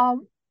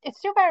 It's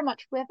still very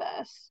much with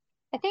us.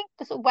 I think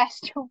the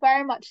West still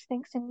very much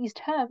thinks in these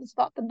terms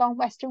about the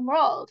non-Western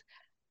world.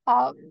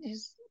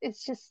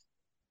 It's just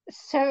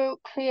so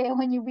clear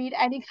when you read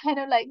any kind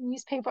of like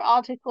newspaper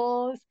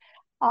articles,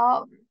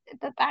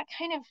 that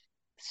kind of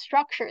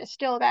structure is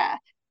still there.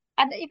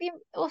 And if you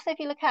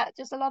look at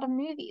just a lot of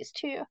movies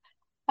too,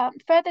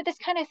 further, this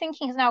kind of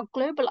thinking is now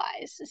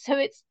globalized, so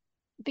it's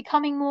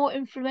becoming more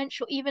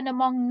influential even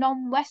among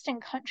non-Western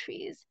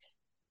countries.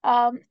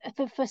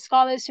 For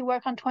scholars who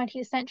work on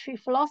 20th century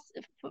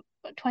philosophy,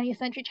 20th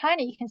century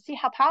China, you can see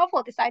how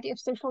powerful this idea of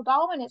social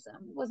Darwinism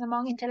was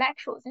among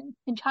intellectuals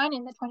in China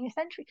in the 20th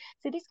century.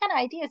 So these kind of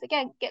ideas,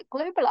 again, get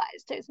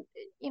globalized. So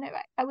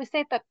I would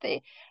say that the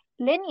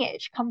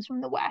lineage comes from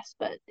the West,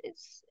 but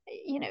it's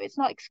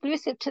not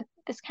exclusive to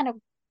this kind of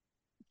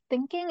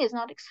thinking, is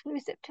not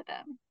exclusive to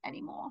them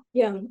anymore.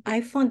 Yeah,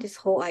 I found this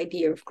whole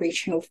idea of great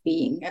chain of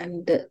being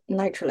and the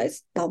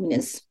naturalized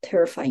dominance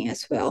terrifying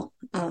as well.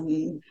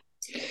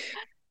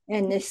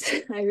 And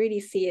I really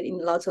see it in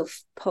lots of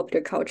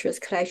popular cultures.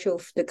 Clash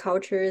of the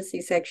Cultures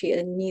is actually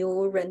a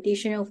new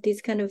rendition of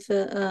this kind of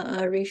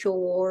racial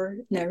war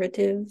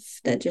narrative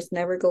that just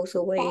never goes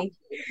away.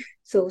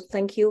 So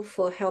thank you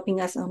for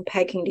helping us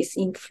unpacking this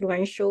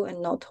influential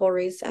and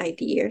notorious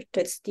idea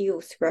that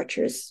still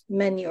structures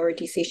many of our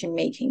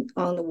decision-making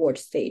on the world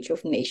stage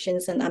of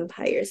nations and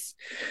empires.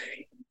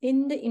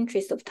 In the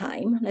interest of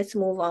time, let's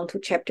move on to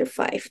chapter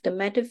 5, the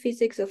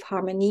metaphysics of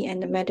harmony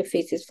and the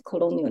metaphysics of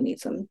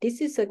colonialism.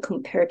 This is a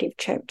comparative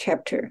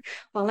chapter.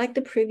 Unlike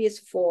the previous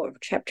 4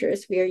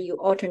 chapters where you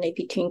alternate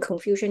between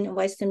Confucian and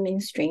Western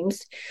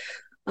mainstreams,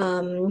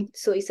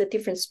 so it's a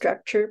different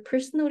structure.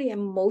 Personally,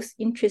 I'm most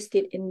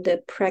interested in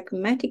the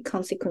pragmatic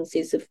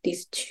consequences of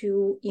these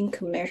two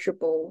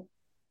incommensurable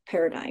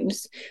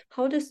paradigms.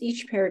 How does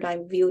each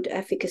paradigm view the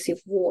efficacy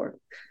of war?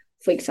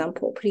 For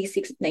example, please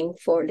explain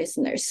for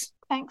listeners.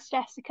 Thanks,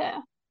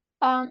 Jessica.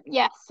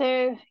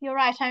 So you're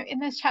right. In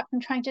this chapter,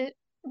 I'm trying to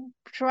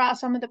draw out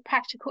some of the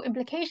practical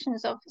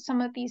implications of some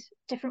of these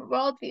different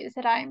worldviews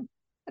that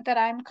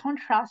I'm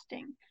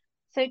contrasting.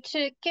 So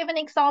to give an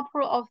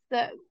example of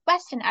the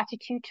Western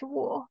attitude to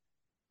war,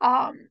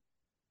 I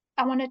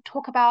want to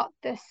talk about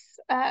this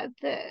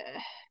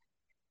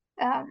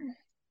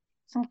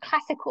some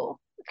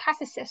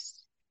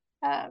classicists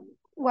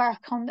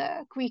work on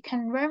the Greek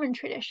and Roman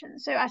tradition.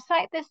 So I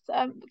cite this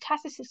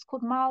classicist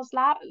called Miles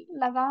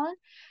Lavin.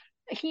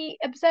 He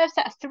observes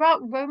that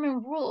throughout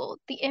Roman rule,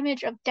 the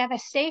image of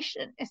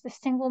devastation is the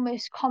single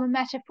most common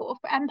metaphor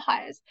for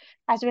empires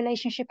as a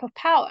relationship of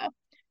power.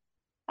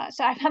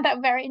 So I found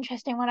that very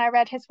interesting when I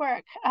read his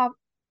work.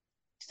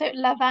 So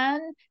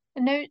Lavin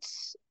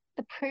notes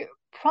the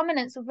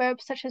prominence of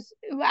verbs such as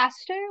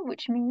uasto,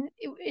 which means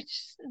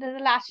it's the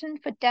Latin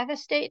for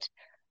devastate,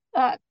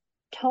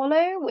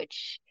 tolo,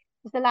 which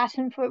is the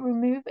Latin for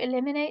remove,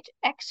 eliminate,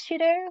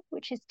 excido,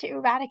 which is to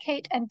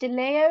eradicate, and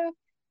deleo,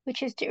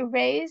 which is to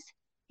erase.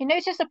 You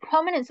notice the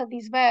prominence of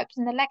these verbs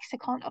in the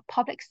lexicon of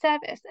public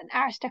service and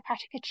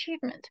aristocratic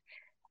achievement.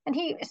 And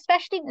he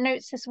especially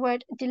notes this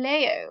word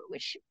deleo,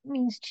 which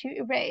means to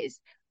erase,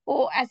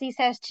 or as he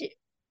says,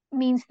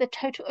 means the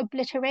total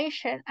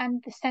obliteration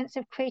and the sense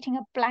of creating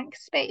a blank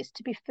space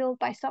to be filled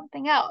by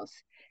something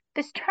else.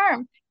 This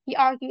term, he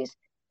argues,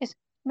 is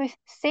most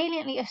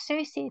saliently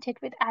associated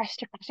with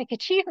aristocratic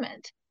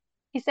achievement.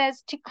 He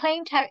says to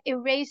claim to have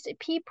erased a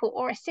people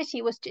or a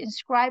city was to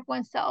inscribe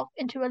oneself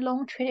into a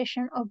long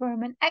tradition of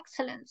Roman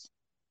excellence.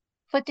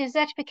 For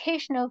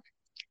desertification of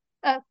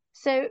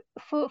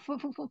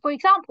for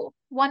example,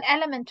 one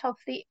element of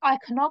the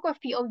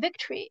iconography of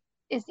victory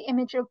is the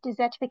image of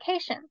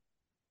desertification.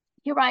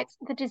 He writes,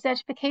 the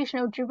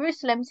desertification of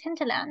Jerusalem's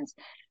hinterlands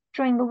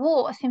during the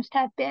war seems to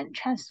have been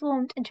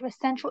transformed into a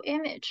central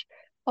image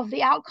of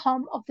the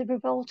outcome of the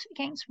revolt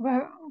against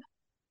Rome.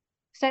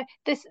 So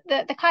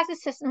the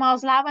classicist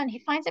Miles Lavin, he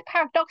finds it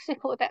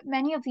paradoxical that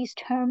many of these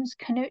terms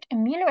connote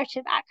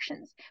ameliorative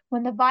actions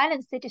when the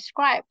violence they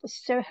describe was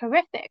so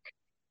horrific.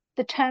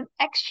 The term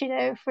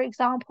excido, for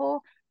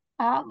example,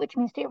 which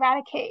means to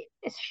eradicate,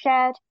 is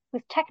shared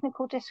with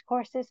technical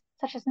discourses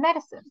such as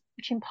medicine,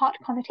 which impart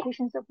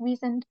connotations of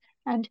reasoned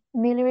and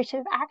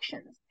ameliorative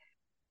actions.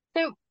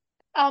 So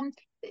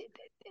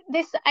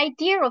this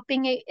idea of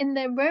being in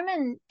the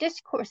Roman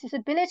discourse, this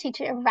ability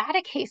to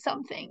eradicate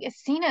something is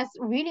seen as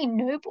really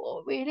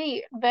noble,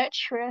 really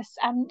virtuous,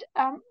 and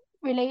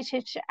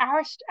related to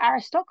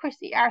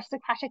aristocracy,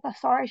 aristocratic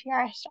authority,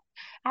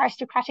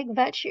 aristocratic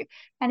virtue,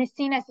 and is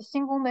seen as the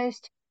single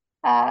most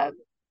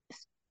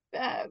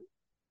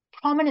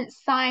prominent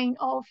sign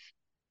of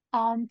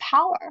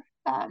power,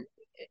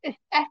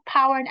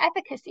 power and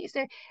efficacy.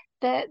 So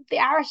the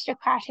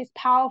aristocrat is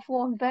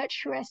powerful and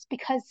virtuous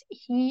because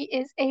he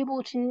is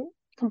able to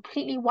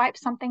completely wipe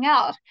something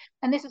out.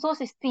 And this is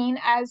also seen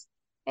as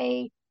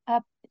a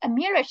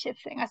ameliorative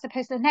thing as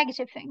opposed to a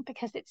negative thing,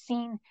 because it's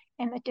seen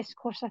in the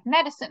discourse of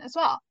medicine as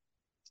well.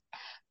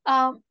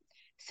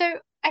 So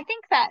I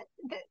think that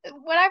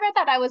when I read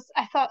that,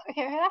 I thought,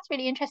 okay, that's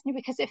really interesting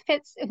because it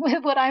fits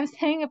with what I'm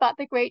saying about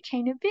the Great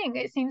Chain of Being.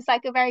 It seems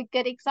like a very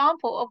good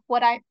example of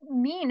what I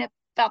mean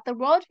about the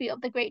worldview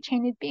of the Great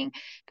Chain of Being,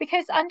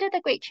 because under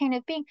the Great Chain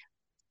of Being,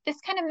 this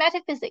kind of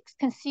metaphysics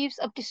conceives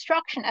of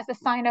destruction as a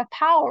sign of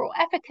power or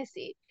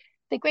efficacy.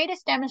 The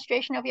greatest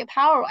demonstration of your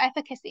power or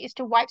efficacy is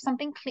to wipe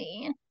something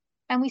clean.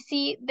 And we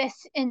see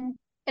this in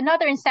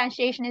another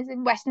instantiation is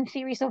in Western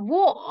theories of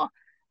war.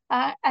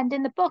 And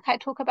in the book, I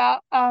talk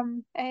about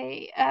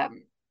a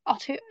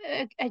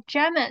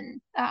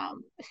German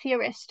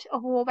theorist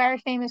of war, very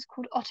famous,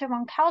 called Otto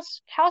von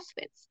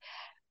Clausewitz.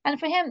 And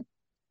for him,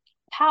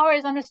 power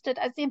is understood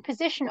as the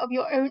imposition of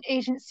your own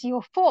agency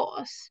or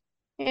force,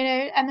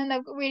 and then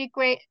the really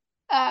great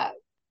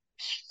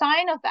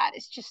sign of that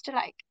is just to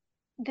like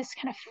this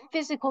kind of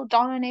physical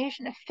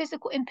domination, a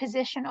physical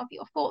imposition of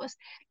your force,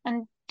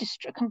 and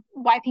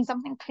wiping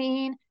something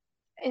clean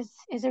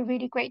is a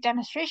really great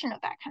demonstration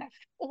of that kind of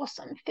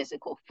awesome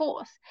physical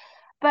force.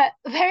 But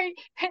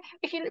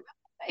if you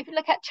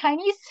look at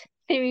Chinese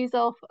theories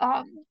of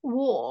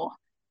war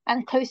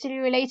and closely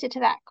related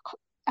to that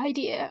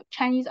idea,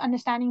 Chinese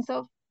understandings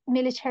of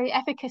military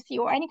efficacy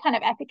or any kind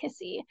of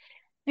efficacy,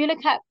 if you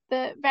look at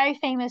the very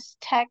famous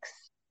text,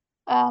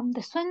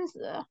 the Sun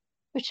Tzu,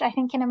 which I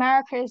think in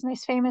America is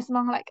most famous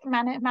among like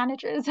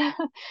managers, that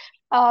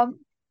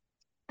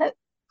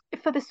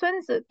for the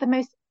Sun Tzu, the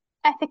most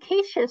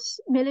efficacious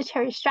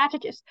military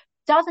strategist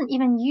doesn't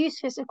even use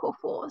physical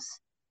force.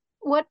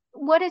 What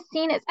is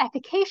seen as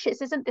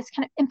efficacious isn't this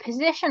kind of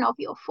imposition of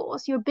your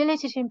force, your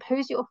ability to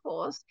impose your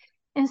force.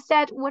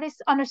 Instead, what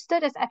is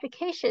understood as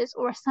efficacious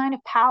or a sign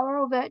of power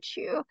or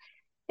virtue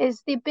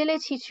is the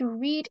ability to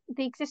read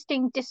the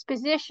existing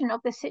disposition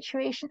of the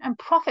situation and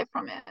profit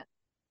from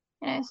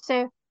it.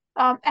 So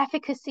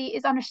efficacy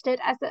is understood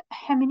as a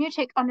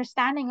hermeneutic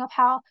understanding of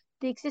how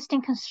the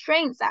existing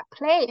constraints at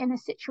play in a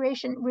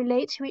situation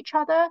relate to each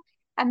other,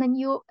 and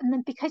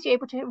then because you're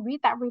able to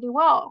read that really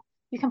well,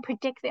 you can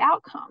predict the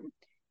outcome.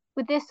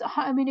 With this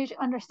hermeneutic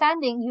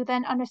understanding, you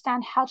then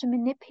understand how to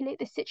manipulate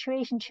the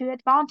situation to your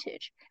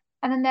advantage,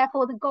 and then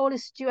therefore the goal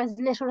is to do as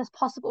little as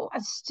possible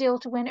and still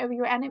to win over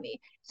your enemy.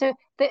 So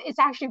it's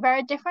actually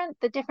very different.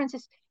 The difference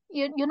is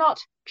you're not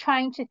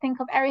trying to think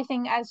of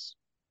everything as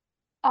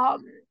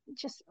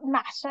just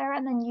matter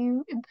and then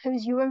you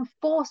impose your own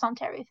force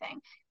onto everything.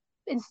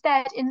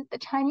 Instead, in the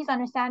Chinese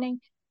understanding,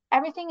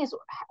 everything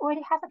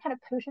already has a kind of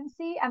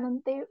potency, and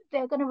then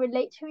they're going to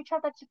relate to each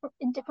other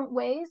in different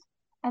ways,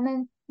 and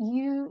then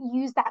you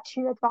use that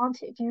to your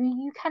advantage.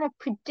 You kind of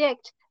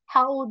predict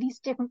how all these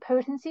different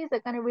potencies are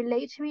going to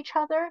relate to each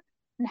other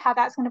and how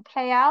that's going to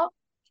play out,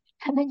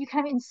 and then you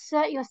kind of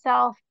insert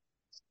yourself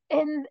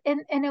in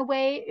a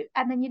way,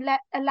 and then you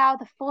allow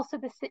the force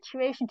of the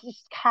situation to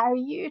just carry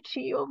you to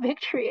your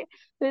victory.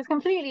 So it's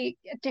completely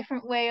a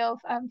different way of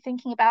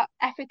thinking about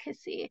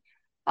efficacy.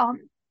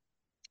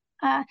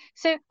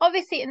 So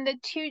obviously in the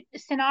two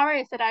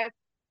scenarios that I've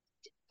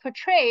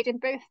portrayed in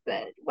both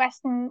the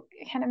Western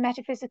kind of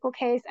metaphysical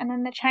case and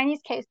then the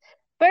Chinese case,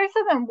 both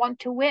of them want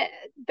to win.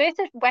 Both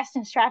the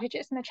Western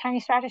strategists and the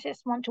Chinese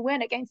strategists want to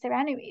win against their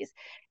enemies.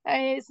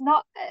 It's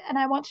not, and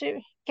I want to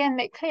again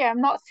make clear,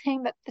 I'm not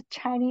saying that the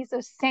Chinese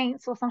are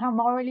saints or somehow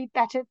morally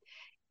better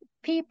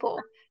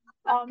people.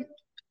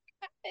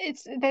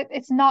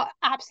 It's not,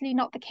 absolutely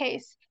not the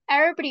case.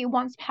 Everybody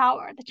wants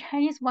power. The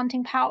Chinese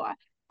wanting power,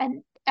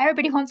 and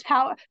everybody wants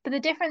power. But the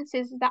difference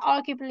is that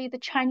arguably the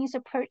Chinese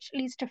approach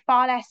leads to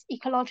far less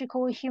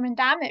ecological or human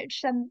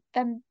damage than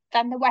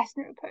the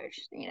Western approach.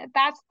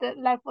 That's the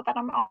level that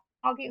I'm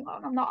arguing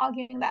on. I'm not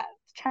arguing that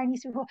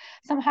Chinese people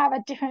somehow have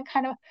a different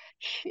kind of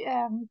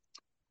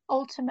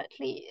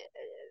ultimately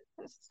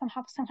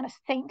somehow some kind of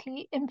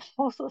saintly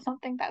impulse or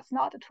something. That's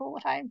not at all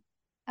what I'm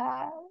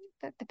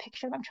the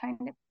picture I'm trying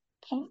to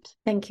paint.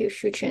 Thank you,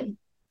 Shuchen.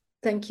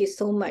 Thank you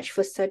so much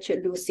for such a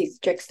lucid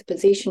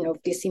juxtaposition of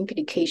these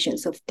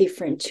implications of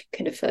different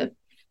kind of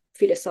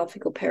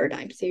philosophical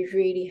paradigms. They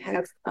really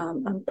have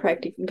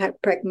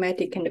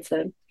pragmatic kind of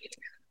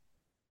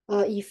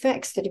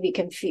effects that we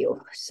can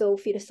feel. So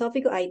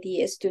philosophical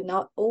ideas do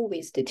not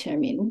always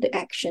determine the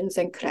actions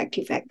and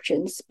collective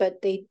actions,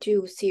 but they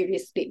do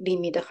seriously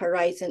limit the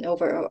horizon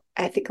of our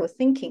ethical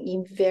thinking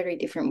in very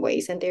different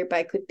ways, and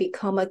thereby could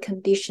become a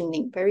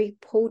very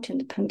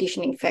potent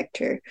conditioning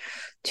factor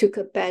to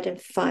combat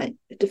and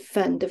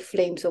defend the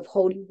flames of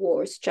holy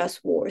wars,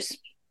 just wars.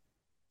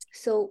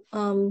 So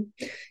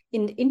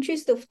in the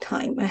interest of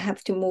time, I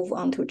have to move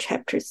on to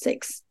chapter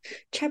 6.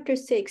 Chapter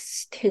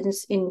 6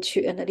 turns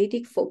into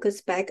analytic focus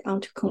back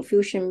onto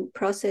Confucian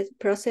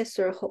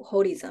processor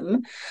holism,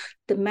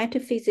 the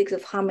metaphysics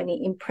of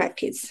harmony in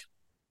practice.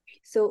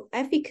 So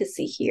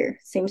efficacy here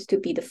seems to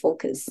be the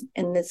focus,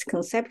 and this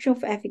conception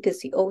of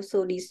efficacy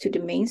also leads to the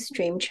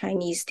mainstream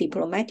Chinese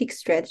diplomatic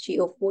strategy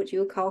of what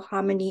you call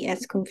harmony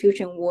as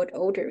Confucian word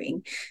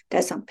ordering.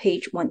 That's on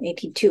page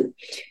 182.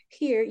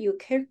 Here, you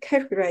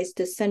characterize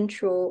the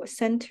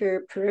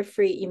center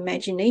periphery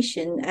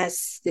imagination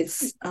as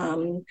this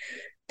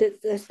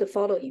that's the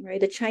following,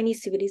 right? The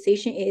Chinese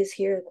civilization is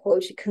here,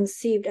 quote,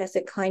 conceived as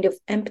a kind of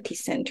empty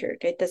center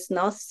that does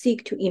not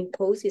seek to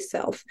impose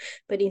itself,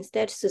 but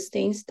instead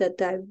sustains the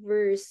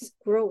diverse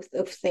growth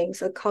of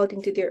things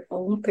according to their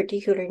own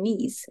particular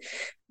needs.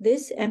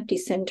 This empty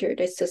center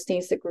that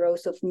sustains the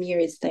growth of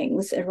myriad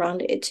things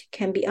around it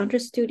can be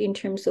understood in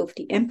terms of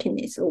the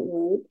emptiness or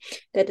wu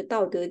that the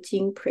Tao Te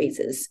Ching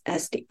praises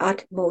as the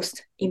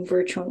utmost in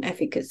virtue and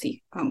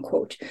efficacy,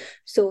 unquote.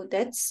 So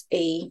that's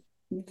a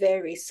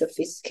very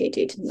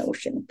sophisticated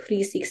notion.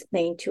 Please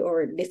explain to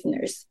our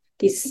listeners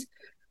this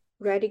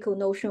radical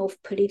notion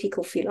of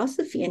political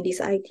philosophy and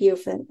this idea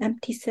of an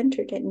empty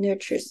center that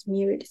nurtures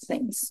myriad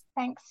things.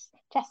 Thanks,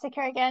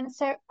 Jessica, again.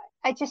 So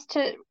I just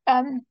to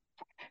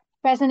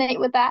resonate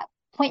with that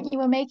point you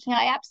were making,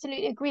 I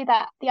absolutely agree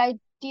that the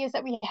ideas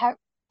that we have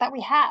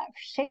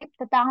shape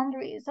the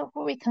boundaries of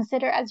what we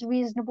consider as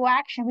reasonable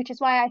action, which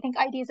is why I think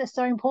ideas are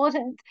so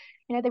important.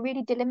 You know, they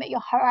really delimit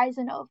your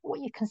horizon of what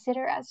you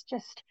consider as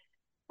just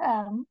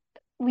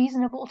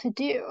reasonable to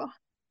do.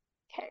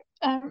 Okay.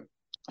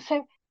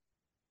 So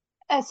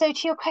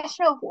to your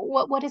question of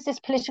what is this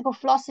political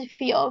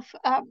philosophy of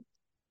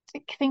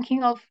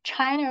thinking of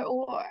China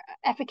or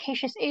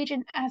efficacious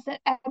agent as an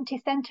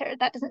empty center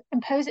that doesn't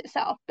impose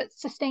itself but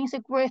sustains the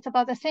growth of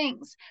other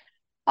things.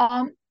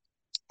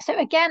 So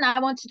again, I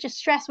want to just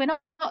stress we're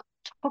not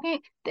talking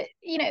that,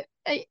 you know,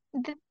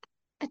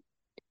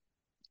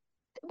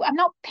 I'm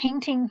not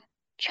painting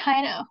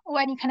China or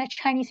any kind of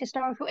Chinese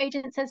historical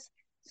agents as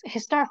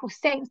historical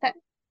saints that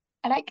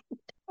like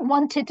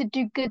wanted to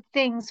do good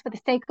things for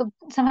the sake of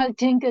somehow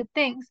doing good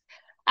things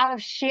out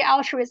of sheer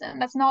altruism.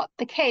 That's not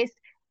the case.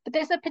 But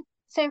there's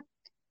so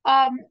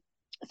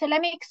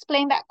let me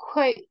explain that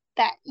quote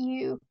that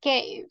you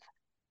gave.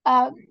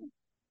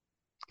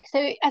 So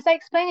as I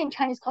explained in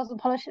Chinese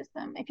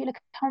Cosmopolitanism, if you look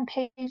on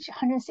page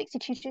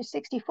 162 to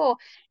 64,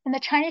 in the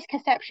Chinese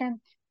conception,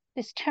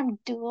 this term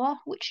de,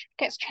 which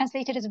gets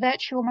translated as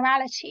virtue or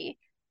morality,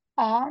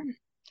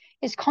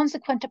 is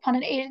consequent upon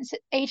an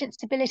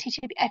agent's ability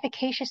to be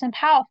efficacious and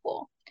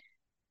powerful.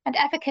 And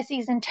efficacy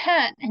is in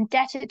turn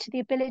indebted to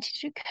the ability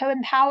to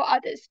co-empower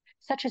others,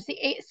 such that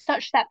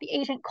the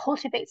agent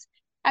cultivates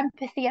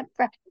empathy and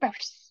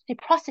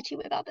reciprocity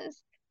with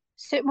others.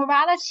 So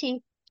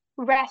morality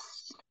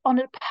rests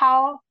on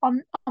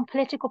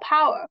political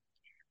power,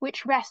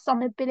 which rests on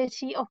the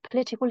ability of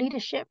political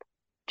leadership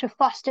to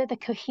foster the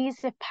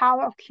cohesive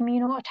power of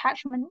communal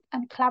attachment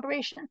and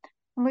collaboration.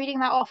 I'm reading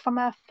that off from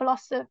a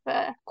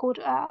philosopher called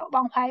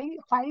Wang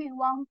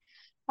Huaiyu,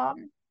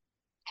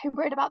 who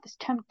wrote about this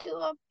term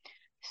de.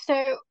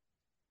 So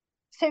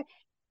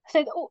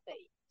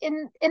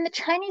in the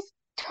Chinese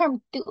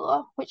term de,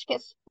 which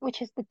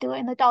is the de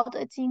in the Tao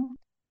Te Ching,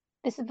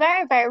 this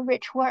very, very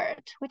rich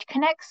word which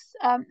connects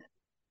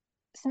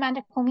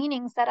semantical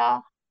meanings that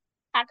are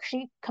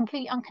actually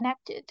completely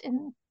unconnected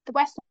in the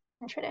Western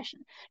tradition.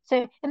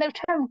 So in the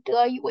term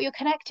de, what you're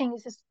connecting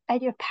is this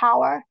idea of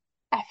power,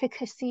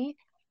 efficacy,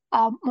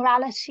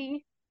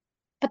 morality,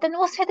 but then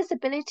also this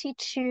ability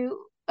to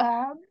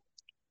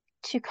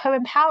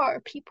co-empower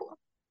people.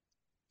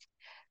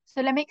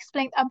 So let me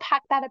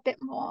unpack that a bit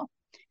more.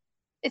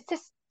 It's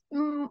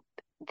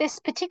this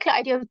particular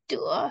idea of de,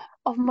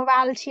 of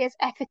morality as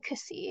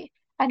efficacy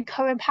and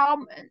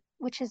co-empowerment,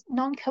 which is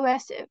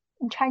non-coercive.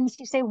 In Chinese,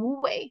 you say wu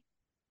wei.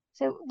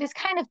 So this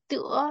kind of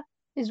de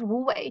is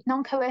wu wei,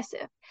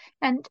 non-coercive,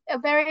 and a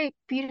very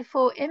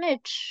beautiful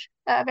image,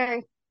 a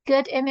very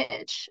good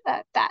image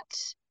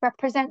that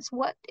represents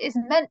what is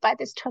meant by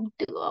this term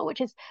de,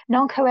 which is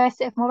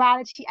non-coercive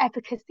morality,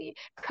 efficacy,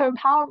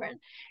 co-empowerment,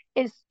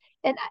 is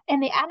in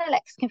the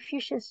Analects,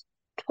 Confucius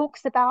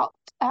talks about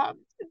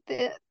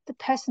the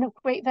person of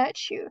great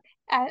virtue,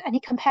 and he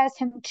compares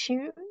him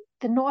to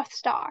the North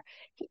Star.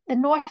 The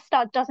North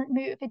Star doesn't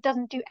move, it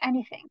doesn't do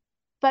anything,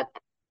 but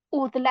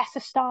all the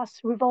lesser stars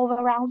revolve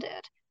around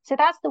it. So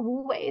that's the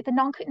wu wei, the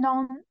non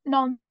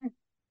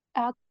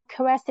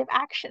coercive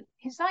action.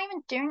 He's not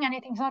even doing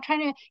anything.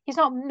 He's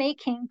not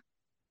making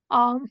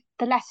the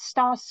lesser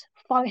stars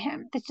follow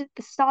him. The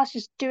stars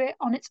just do it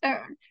on its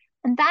own.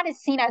 And that is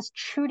seen as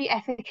truly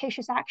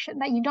efficacious action,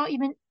 that you're not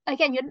even,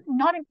 again, you're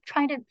not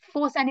trying to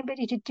force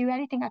anybody to do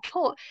anything at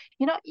all.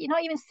 You're not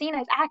even seen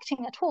as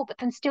acting at all, but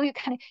then still you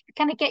kind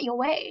of get your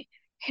way.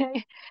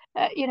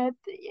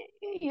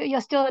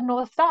 You're still a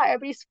North Star,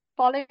 everybody's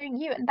following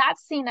you, and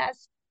that's seen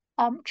as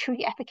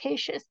truly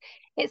efficacious.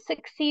 It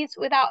succeeds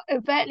without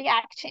overtly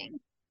acting.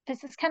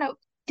 This is kind of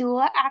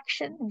dual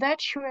action,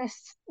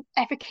 virtuous,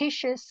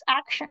 efficacious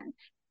action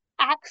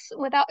acts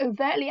without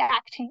overtly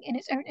acting in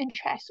its own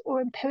interest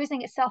or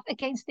imposing itself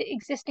against the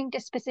existing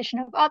disposition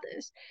of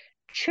others.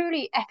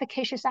 Truly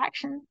efficacious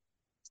action.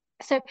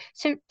 So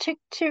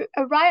to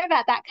arrive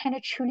at that kind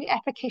of truly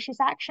efficacious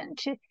action,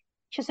 to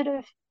sort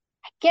of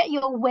get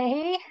your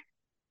way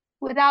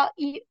without,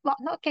 well,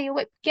 not get your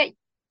way, get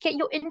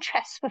your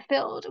interests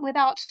fulfilled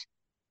without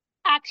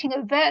acting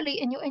overtly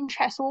in your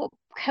interests or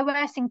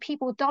coercing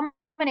people,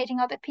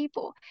 dominating other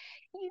people.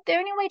 The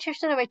only way to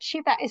sort of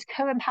achieve that is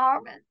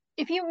co-empowerment.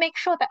 If you make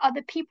sure that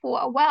other people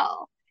are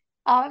well,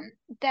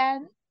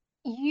 then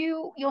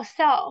you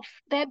yourself,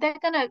 they're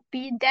going to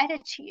be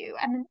indebted to you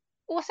and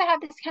also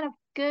have this kind of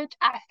good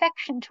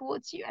affection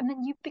towards you, and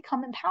then you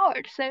become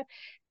empowered. So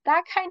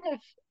that kind of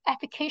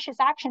efficacious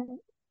action,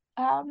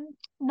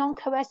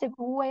 non-coercive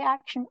way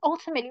action,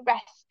 ultimately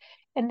rests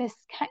in this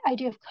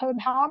idea of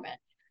co-empowerment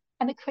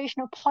and the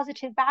creation of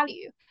positive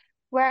value,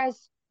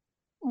 whereas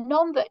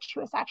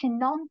non-virtuous action,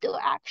 non-dual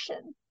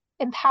action,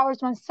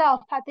 empowers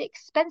oneself at the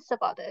expense of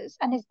others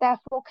and is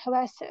therefore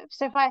coercive.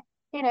 So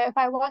if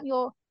I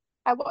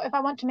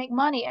want to make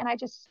money and I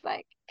just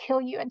like kill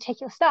you and take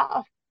your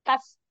stuff,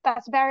 that's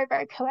very,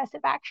 very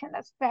coercive action.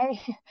 That's very,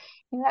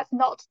 that's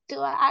not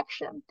dual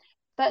action.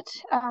 But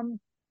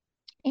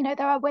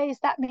there are ways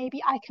that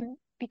maybe I can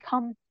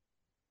become,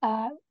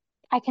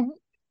 I can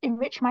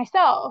enrich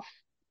myself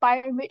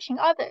by enriching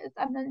others,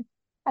 and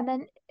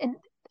then in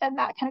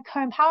that kind of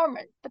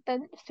co-empowerment. But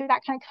then through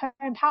that kind of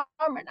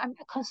co-empowerment, I'm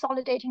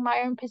consolidating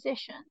my own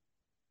position.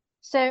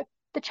 So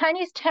the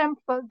Chinese term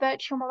for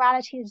virtual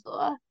morality is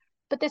law,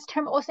 but this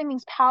term also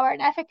means power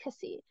and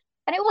efficacy.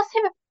 And it also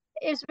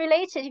is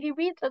related, if you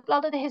read a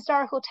lot of the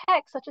historical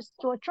texts, such as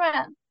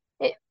Zhuan,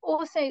 it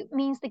also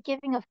means the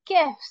giving of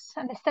gifts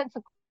and the sense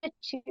of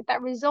gratitude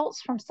that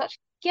results from such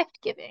gift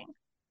giving.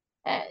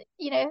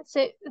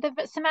 So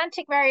the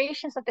semantic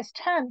variations of this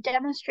term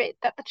demonstrate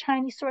that the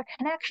Chinese saw a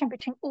connection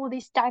between all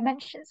these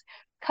dimensions.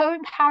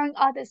 Co-empowering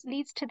others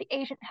leads to the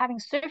agent having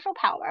social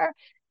power.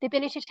 The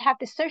ability to have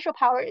this social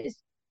power is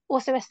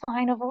also a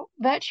sign of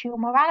virtue or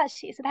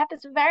morality. So they have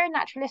this very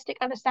naturalistic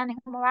understanding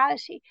of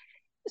morality.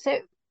 So,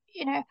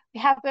 we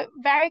have a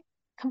very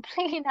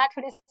completely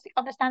naturalistic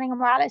understanding of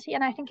morality,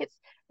 and I think it's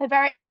a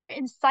very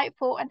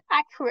insightful and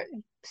accurate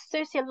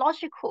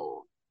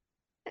sociological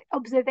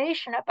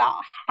observation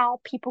about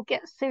how people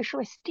get social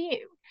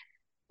esteem.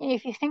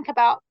 If you think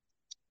about,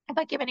 if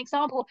I give an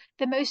example,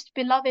 the most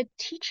beloved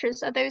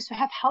teachers are those who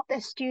have helped their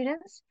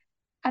students,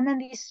 and then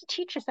these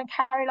teachers then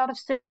carry a lot of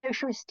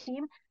social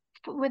esteem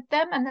with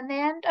them, and then they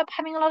end up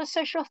having a lot of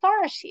social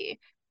authority.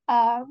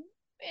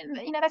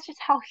 That's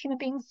just how human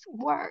beings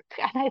work,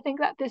 and I think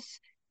that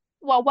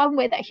one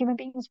way that human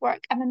beings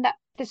work, and then that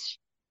this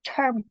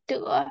term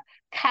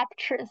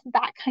captures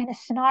that kind of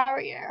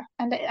scenario,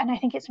 and I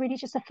think it's really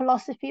just a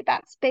philosophy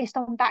that's based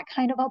on that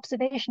kind of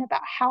observation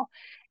about how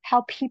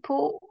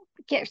people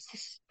get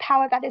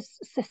power that is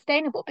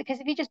sustainable. Because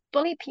if you just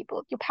bully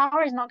people, your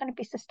power is not going to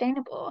be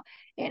sustainable.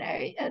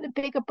 The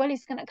bigger bully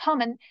is going to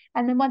come, and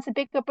then once the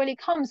bigger bully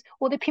comes,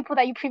 all the people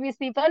that you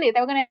previously bullied,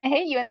 they're going to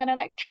hate you and going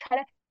to try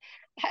to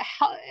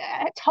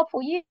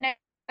topple you.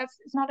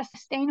 It's not a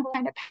sustainable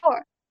kind of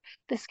power.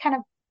 This kind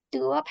of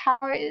dual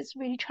power is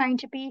really trying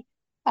to be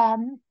a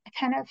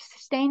kind of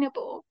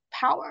sustainable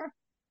power.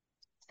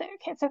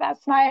 So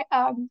that's my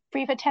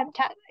brief attempt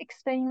at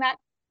explaining that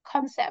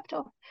concept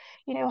of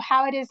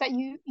how it is that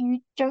you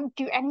don't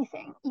do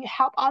anything, you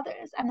help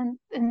others, and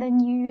then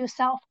you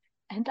yourself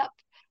end up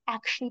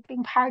actually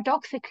being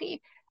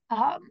paradoxically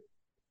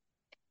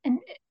and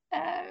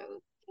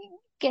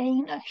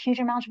gain a huge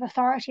amount of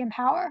authority and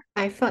power.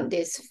 I found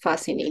this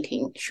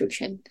fascinating,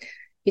 Shuchen,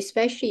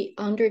 especially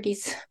under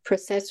this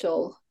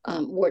processual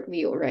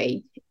worldview,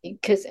 right?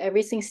 Because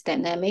everything's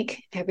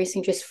dynamic,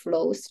 everything just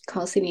flows,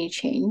 constantly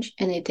change,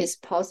 and it is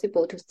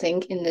possible to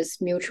think in this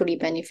mutually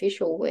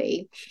beneficial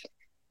way.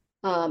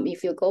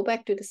 If you go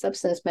back to the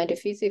substance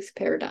metaphysics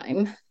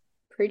paradigm,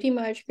 pretty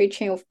much every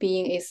chain of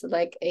being is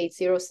like a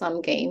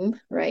zero-sum game,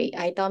 right?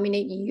 I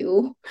dominate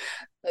you,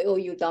 or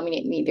you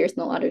dominate me. There's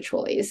no other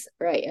choice,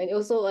 right? And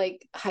also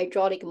like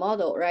hydraulic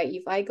model, right?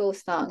 If I go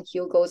down,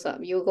 you goes up,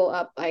 you go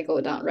up, I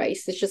go down, right?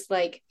 So it's just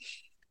like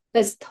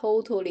that's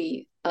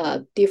totally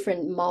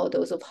different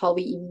models of how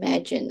we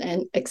imagine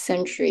and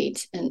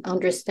accentuate and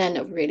understand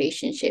of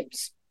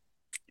relationships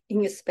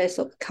in a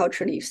special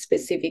culturally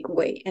specific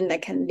way, and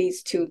that can lead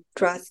to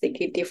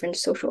drastically different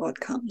social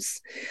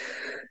outcomes.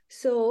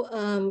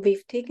 So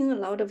we've taken a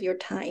lot of your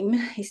time.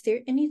 Is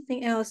there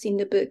anything else in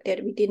the book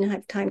that we didn't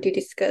have time to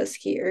discuss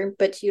here,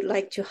 but you'd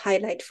like to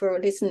highlight for our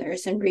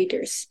listeners and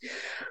readers?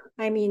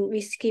 I mean, we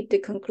skipped the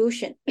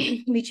conclusion,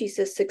 which is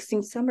a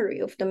succinct summary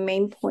of the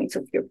main points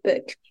of your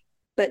book.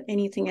 But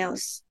anything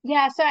else?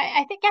 Yeah, so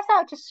I think guess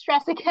I'll just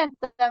stress again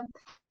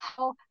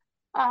how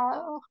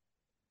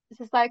this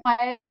is like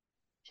my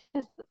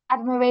just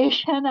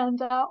admiration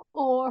and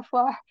awe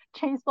for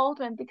James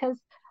Baldwin, because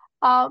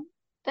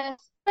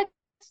there's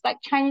like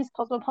Chinese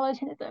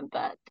cosmopolitanism,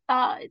 but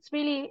it's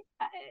really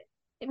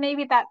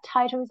maybe that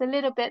title is a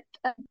little bit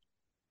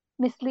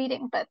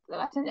misleading, but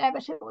that's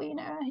inevitable, you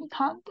know. You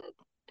can't.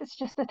 It's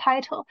just a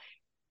title.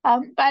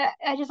 But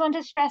I just want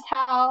to stress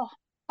how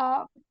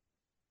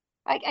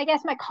I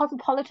guess my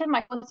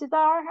sources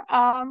are.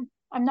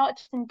 I'm not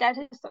just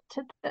indebted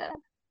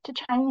to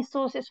Chinese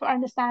sources for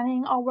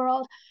understanding our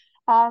world.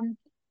 A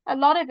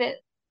lot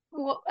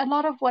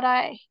of what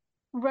I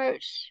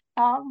wrote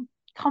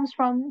comes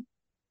from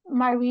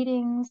my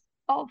readings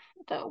of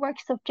the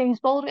works of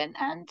James Baldwin,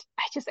 and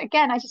I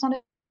just want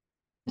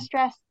to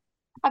stress.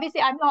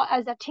 Obviously, I'm not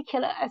as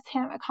articulate as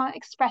him. I can't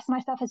express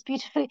myself as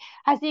beautifully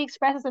as he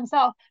expresses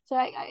himself. So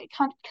I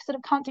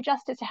can't do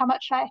justice to how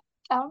much I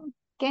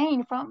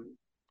gain from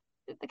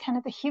the kind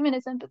of the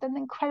humanism, but then the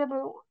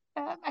incredible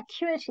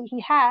acuity he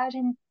had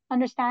in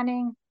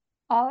understanding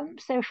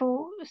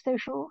social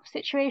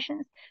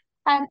situations.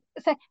 And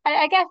so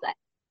I guess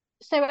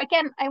so.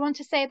 Again, I want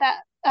to say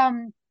that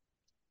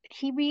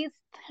he reads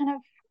kind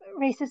of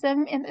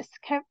racism in this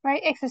kind of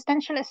very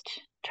existentialist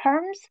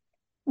terms.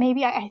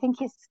 Maybe I think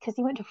he's because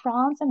he went to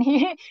France and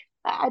he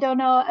I don't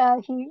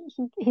know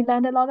he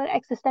learned a lot of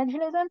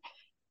existentialism,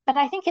 but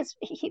I think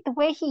the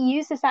way he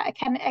uses that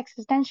kind of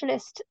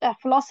existentialist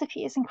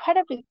philosophy is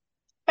incredibly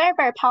very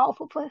very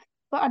powerful for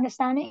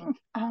understanding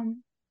kind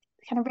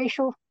of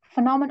racial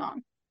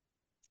phenomenon.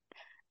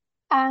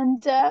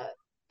 And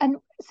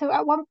so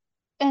at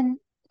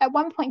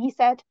one point he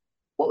said,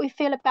 what we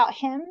feel about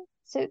him,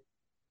 so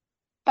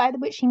by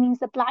which he means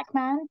the black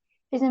man,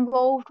 is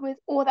involved with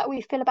all that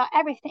we feel about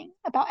everything,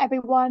 about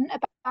everyone,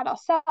 about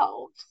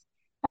ourselves.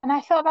 And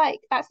I felt like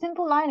that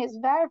simple line is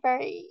very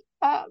very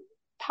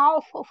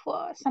powerful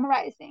for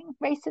summarizing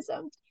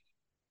racism.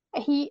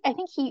 I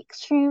think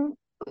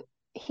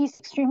he's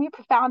extremely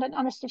profound and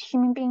understood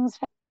human beings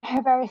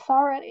very, very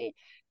thoroughly.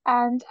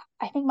 And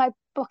I think my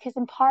book is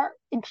in part,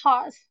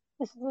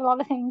 this is a lot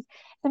of things,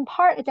 in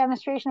part a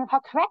demonstration of how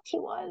correct he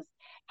was.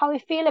 How we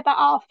feel about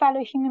our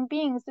fellow human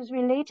beings is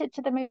related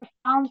to the most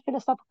profound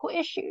philosophical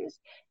issues,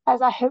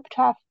 as I hope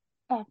to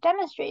have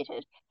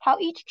demonstrated. How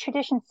each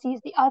tradition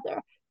sees the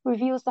other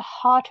reveals the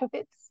heart of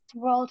its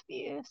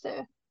worldview.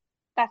 So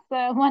that's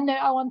the one note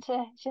I want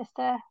to just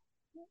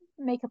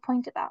make a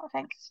point about.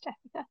 Thanks,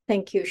 Jessica.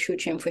 Thank you,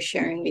 Shuchen, for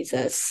sharing with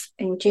us.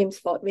 And James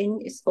Baldwin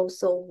is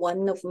also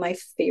one of my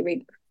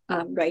favorite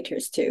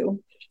writers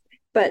too.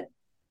 But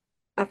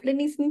after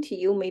listening to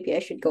you, maybe I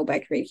should go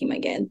back read him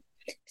again.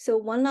 So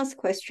one last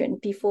question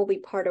before we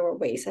part our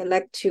ways. I'd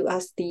like to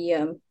ask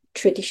the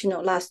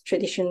traditional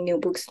New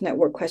Books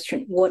Network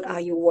question. What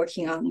are you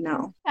working on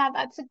now?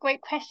 That's a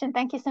great question.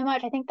 Thank you so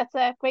much. I think that's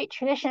a great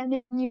tradition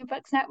in New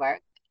Books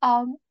Network.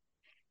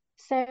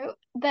 So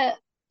the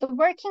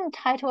working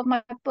title of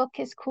my book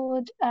is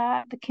called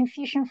The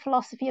Confucian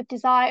Philosophy of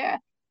Desire,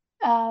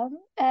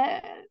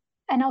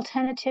 an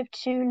alternative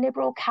to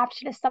liberal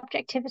capitalist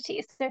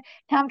subjectivity. So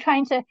now I'm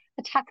trying to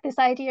attack this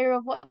idea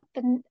of what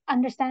the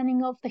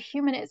understanding of the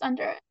human is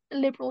under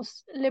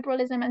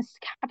liberalism and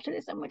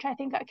capitalism, which I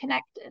think are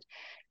connected.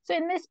 So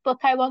in this book,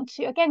 I want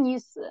to, again,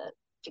 use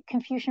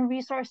Confucian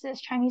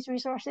resources, Chinese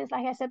resources.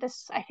 Like I said,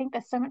 I think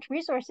there's so much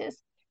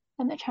resources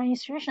in the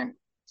Chinese tradition.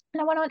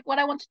 And what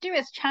I want to do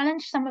is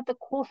challenge some of the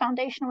core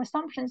foundational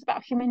assumptions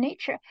about human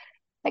nature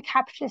that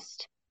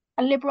capitalist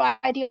and liberal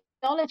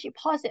ideology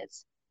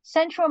posits.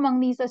 Central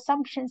among these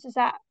assumptions is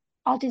that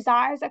our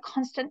desires are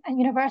constant and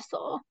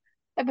universal,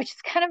 which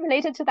is kind of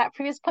related to that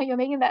previous point you're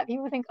making, that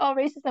people think, oh,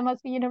 racism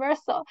must be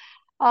universal.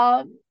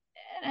 And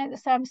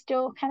so I'm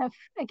still kind of,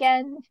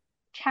 again,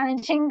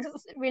 challenging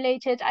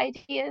related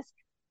ideas.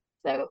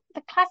 So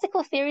the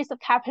classical theories of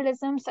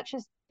capitalism, such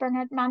as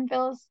Bernard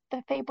Manville's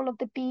The Fable of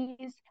the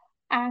Bees,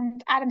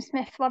 and Adam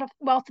Smith's Wealth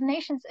of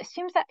Nations,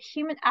 assumes that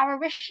human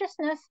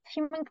avariciousness,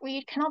 human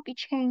greed cannot be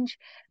changed,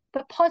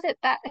 but posit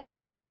that a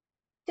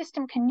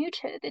system can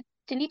neuter the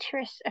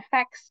deleterious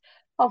effects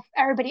of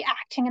everybody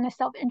acting in a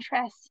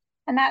self-interest,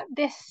 and that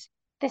this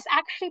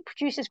actually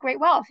produces great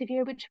wealth if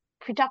you're able to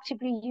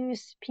productively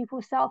use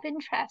people's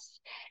self-interest.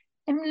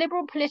 In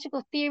liberal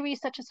political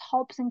theories such as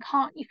Hobbes and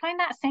Kant, you find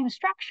that same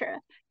structure.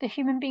 The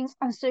human being's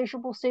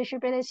unsociable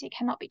sociability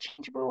cannot be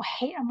changeable or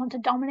hate and want to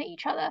dominate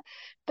each other,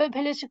 but a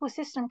political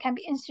system can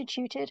be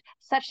instituted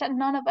such that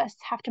none of us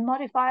have to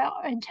modify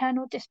our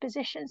internal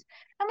dispositions,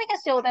 and we can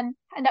still then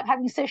end up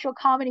having social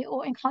harmony,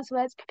 or in Kant's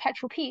words,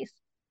 perpetual peace.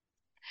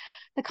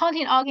 The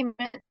Kantian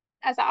argument,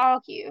 as I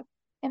argue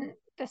in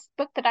this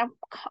book that I'm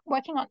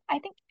working on, I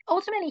think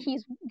ultimately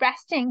he's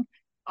resting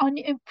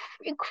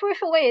in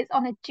crucial ways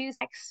on a deus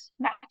ex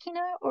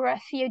machina or a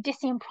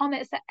theodician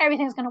promise that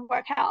everything's going to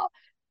work out.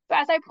 But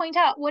as I point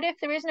out, what if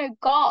there is no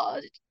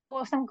God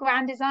or some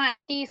grand design,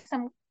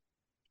 some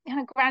kind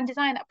of grand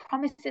design that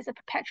promises a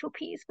perpetual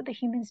peace for the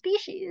human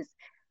species?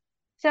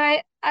 So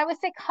I would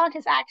say Kant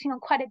is acting on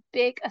quite a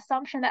big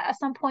assumption that at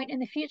some point in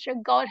the future,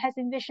 God has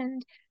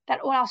envisioned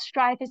that all our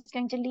strife is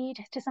going to lead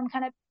to some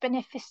kind of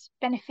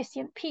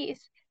beneficent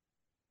peace.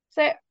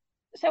 So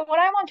what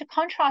I want to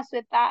contrast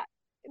with that,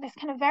 this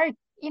kind of very,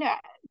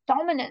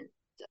 dominant,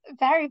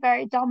 very,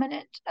 very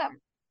dominant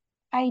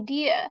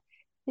idea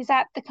is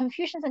that the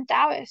Confucians and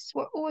Taoists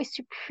were always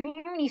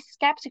supremely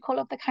skeptical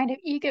of the kind of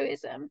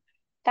egoism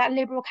that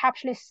liberal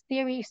capitalist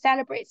theory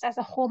celebrates as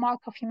a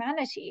hallmark of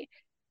humanity.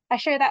 I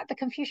show that the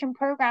Confucian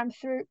program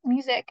through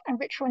music and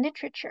ritual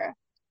literature,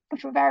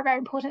 which were very, very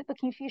important for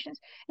Confucians,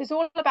 is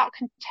all about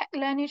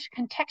learning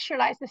to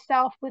contextualize the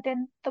self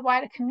within the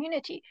wider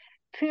community.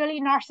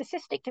 Purely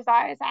narcissistic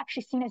desires are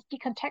actually seen as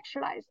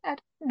decontextualized and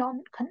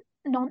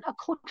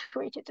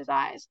non-acculturated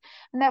desires,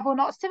 and therefore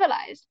not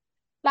civilized.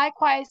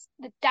 Likewise,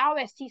 the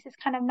Taoist sees this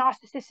kind of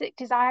narcissistic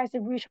desire as the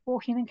root of all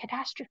human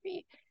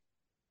catastrophe.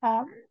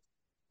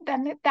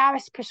 Then the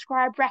Taoists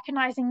prescribe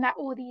recognizing that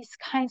all these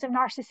kinds of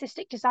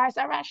narcissistic desires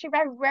are actually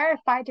very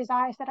rarefied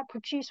desires that are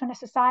produced when a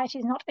society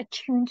is not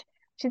attuned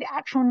to the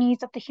actual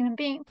needs of the human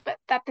being, but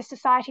that the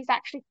society is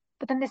actually,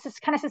 but then this is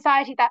kind of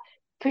society that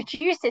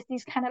produces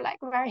these kind of like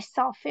very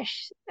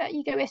selfish,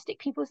 egoistic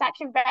people is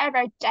actually a very,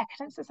 very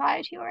decadent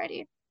society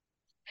already.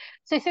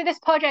 So through this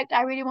project,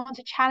 I really want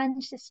to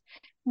challenge this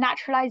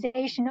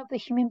naturalization of the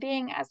human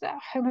being as a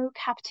homo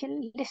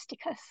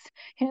capitalisticus,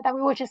 that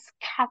we were just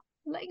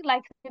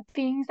like the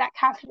beings that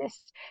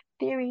capitalist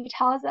theory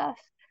tells us.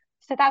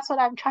 So that's what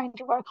I'm trying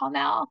to work on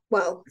now.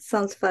 Wow,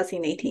 sounds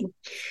fascinating.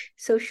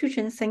 So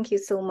Shuchen, thank you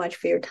so much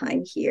for your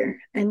time here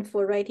and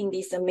for writing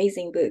this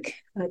amazing book,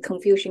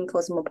 Confucian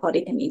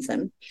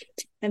Cosmopolitanism,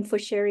 and for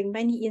sharing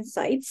many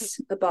insights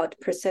about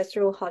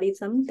processual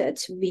holism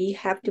that we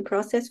have to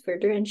process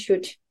further and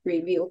should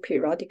review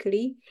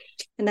periodically.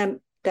 And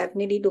I'm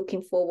definitely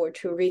looking forward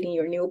to reading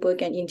your new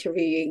book and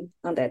interviewing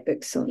on that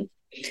book soon.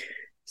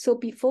 So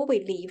before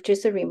we leave,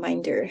 just a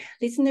reminder,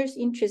 listeners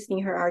interested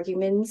in her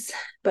arguments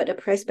but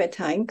oppressed by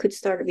time could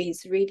start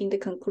with reading the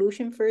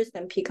conclusion first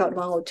and pick out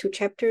 1 or 2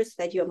 chapters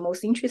that you're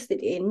most interested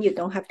in. You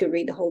don't have to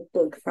read the whole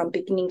book from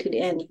beginning to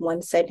the end in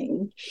one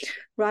setting.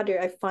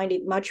 Rather, I find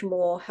it much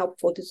more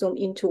helpful to zoom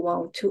into 1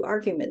 or 2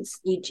 arguments,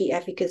 e.g.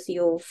 efficacy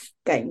of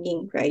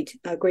guiding, right?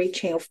 A great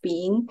chain of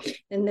being,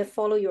 and then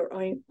follow your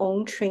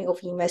own train of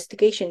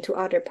investigation to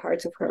other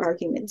parts of her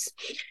arguments.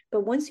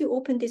 But once you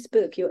open this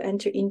book, you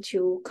enter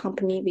into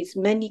company with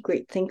many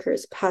great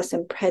thinkers, past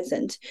and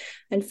present,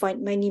 and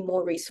find many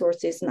more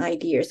resources and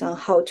ideas on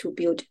how to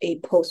build a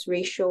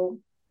post-racial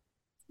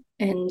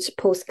and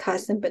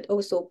post-caste, but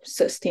also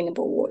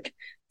sustainable world.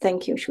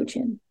 Thank you,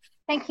 Shuchen.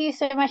 Thank you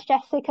so much,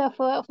 Jessica,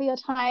 for your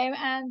time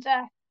and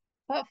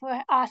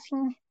for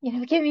asking,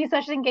 giving me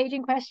such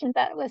engaging questions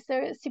that was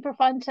so super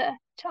fun to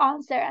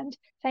answer. And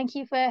thank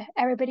you for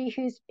everybody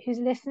who's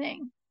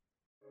listening.